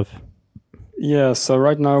 Love? Yeah, so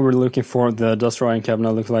right now we're looking for the Does Ryan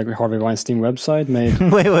Kavanaugh Look Like Harvey Weinstein website made.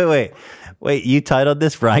 Wait, you titled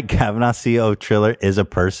this Ryan Kavanaugh, CEO of Triller is a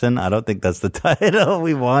person? I don't think that's the title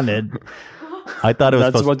we wanted. I thought it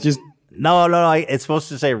was That's what you... No, it's supposed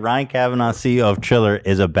to say Ryan Kavanaugh, CEO of Triller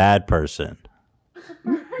is a bad person.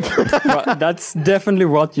 Well, that's definitely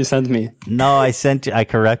what you sent me. No, I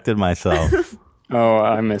corrected myself. Oh,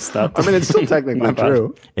 I missed that. I mean, it's still technically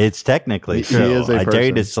true. It's technically true. He is a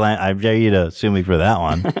person. I dare you to sue me for that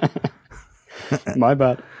one. My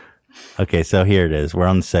bad. Okay, so here it is. We're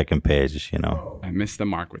on the second page, you know. I missed the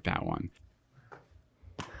mark with that one.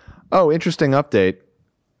 Oh, interesting update.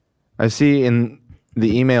 I see in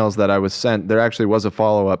the emails that I was sent, there actually was a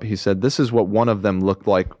follow-up. He said, this is what one of them looked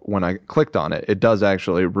like when I clicked on it. It does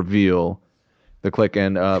actually reveal the click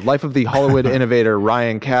in. Life of the Hollywood innovator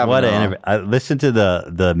Ryan Kavanaugh. Listen to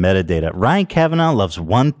the metadata. Ryan Kavanaugh loves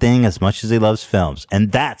one thing as much as he loves films,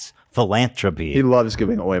 and that's philanthropy. He loves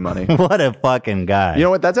giving away money. What a fucking guy. You know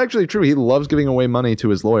what? That's actually true. He loves giving away money to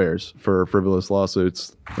his lawyers for frivolous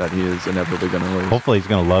lawsuits that he is inevitably going to lose. Hopefully he's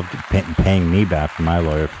going to love paying me back for my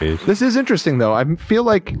lawyer fees. This is interesting, though. I feel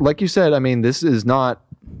like you said, I mean, this is not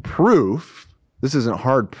proof. This isn't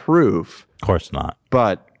hard proof. Of course not.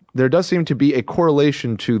 But there does seem to be a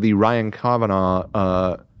correlation to the Ryan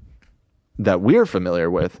Kavanaugh that we're familiar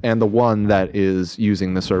with and the one that is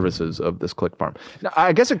using the services of this click farm. Now,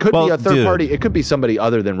 I guess it could be a third party. It could be somebody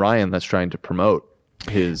other than Ryan that's trying to promote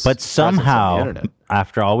his. But somehow,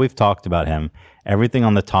 after all we've talked about him, everything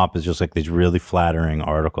on the top is just like these really flattering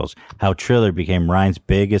articles. How Triller became Ryan's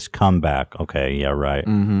biggest comeback. Okay, yeah, right.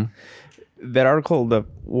 Mm-hmm. That article, the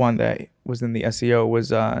one that was in the SEO, was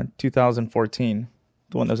 2014.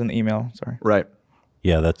 The one that was in the email. Sorry. Right.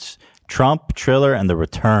 Yeah, that's Trump, Triller, and the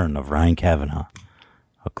return of Ryan Kavanaugh.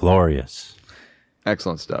 Glorious.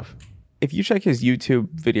 Excellent stuff. If you check his YouTube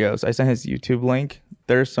videos, I sent his YouTube link.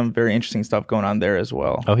 There's some very interesting stuff going on there as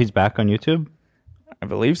well. Oh, he's back on YouTube? I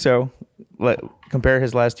believe so. Compare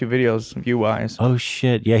his last two videos view-wise. Oh,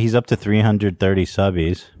 shit. Yeah, he's up to 330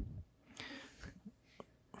 subbies.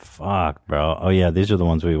 Fuck, bro. Oh, yeah, these are the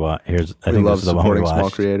ones we watch. I think this is the one we watched. Small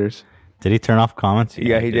creators. Did he turn off comments?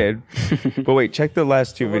 Yeah, he did. But wait, check the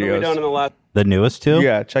last two videos. The newest two?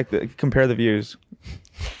 Yeah, compare the views.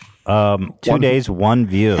 2 days, 1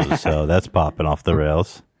 view. So that's popping off the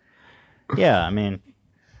rails. Yeah, I mean,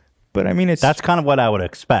 it's that's kind of what I would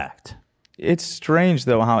expect. It's strange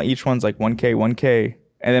though how each one's like 1K, 1K,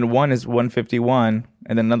 And then one is 151,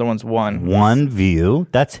 and then another one's 1. One view.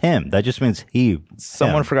 That's him. That just means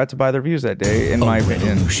Someone forgot to buy their views that day, in my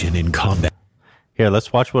opinion. In combat. Here,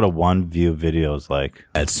 let's watch what a one view video is like.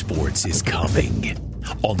 At Sports is coming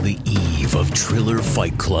on the eve of Triller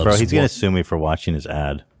Fight Club. Bro, he's gonna sue me for watching his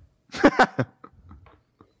ad.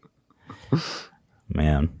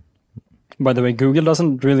 Man. By the way, Google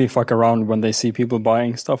doesn't really fuck around when they see people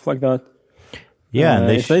buying stuff like that. Yeah,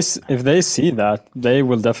 if they see that, they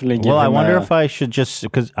will definitely give. Well, I him wonder if I should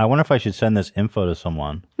send this info to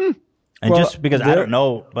someone. And Well, just because I don't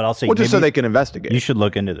know, but I'll say Well, just so maybe they can investigate. You should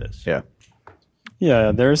look into this. Yeah.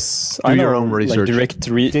 Yeah, there's Do your own research. Like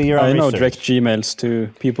Do your own research. direct Gmails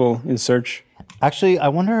to people in search. Actually, I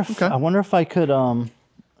wonder if I could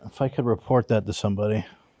report that to somebody.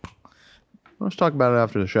 Let's talk about it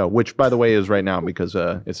after the show, which, by the way, is right now because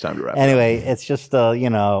it's time to wrap. Anyway, it's just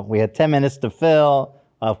we had 10 minutes to fill.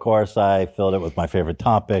 Of course, I filled it with my favorite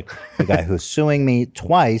topic: the guy who's suing me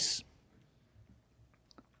twice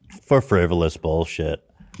for frivolous bullshit.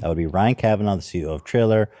 That would be Ryan Kavanaugh, the CEO of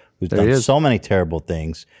Triller, who's done so many terrible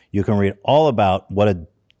things. You can read all about what a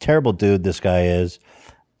terrible dude this guy is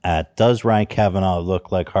at Does Ryan Kavanaugh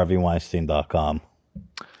Look Like HarveyWeinstein.com.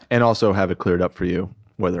 And also have it cleared up for you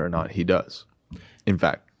whether or not he does, in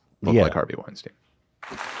fact, look like Harvey Weinstein.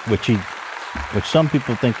 Which some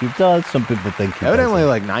people think he does, some people think he Evidently,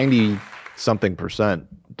 doesn't. like 90-something%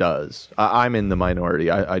 does. I'm in the minority.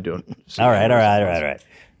 I don't. All right.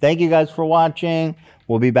 Thank you guys for watching.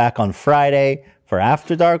 We'll be back on Friday for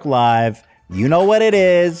After Dark Live. You know what it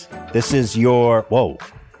is. This is your... Whoa.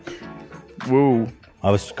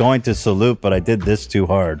 I was going to salute, but I did this too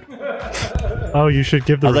hard. Oh, you should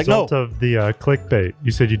give the I was result like, no. of the clickbait.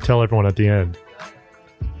 You said you'd tell everyone at the end.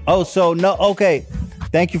 Oh, so no. Okay.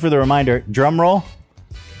 Thank you for the reminder. Drum roll.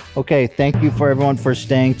 Okay. Thank you for everyone for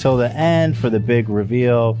staying till the end for the big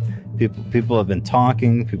reveal. People have been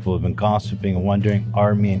talking. People have been gossiping and wondering,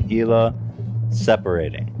 are me and Hila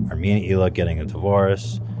separating? Are me and Hila getting a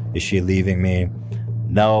divorce? Is she leaving me?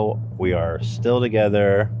 No, we are still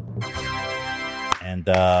together. And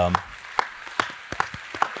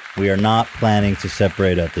we are not planning to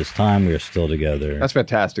separate at this time. We are still together. That's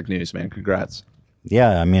fantastic news, man. Congrats.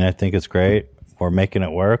 Yeah, I mean, I think it's great. We're making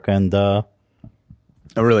it work, and I'm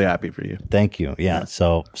really happy for you. Thank you. Yeah.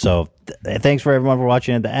 So thanks for everyone for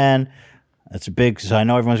watching at the end. That's a big. So I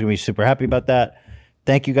know everyone's gonna be super happy about that.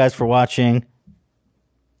 Thank you guys for watching.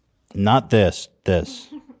 Not this.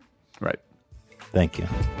 Right. Thank you.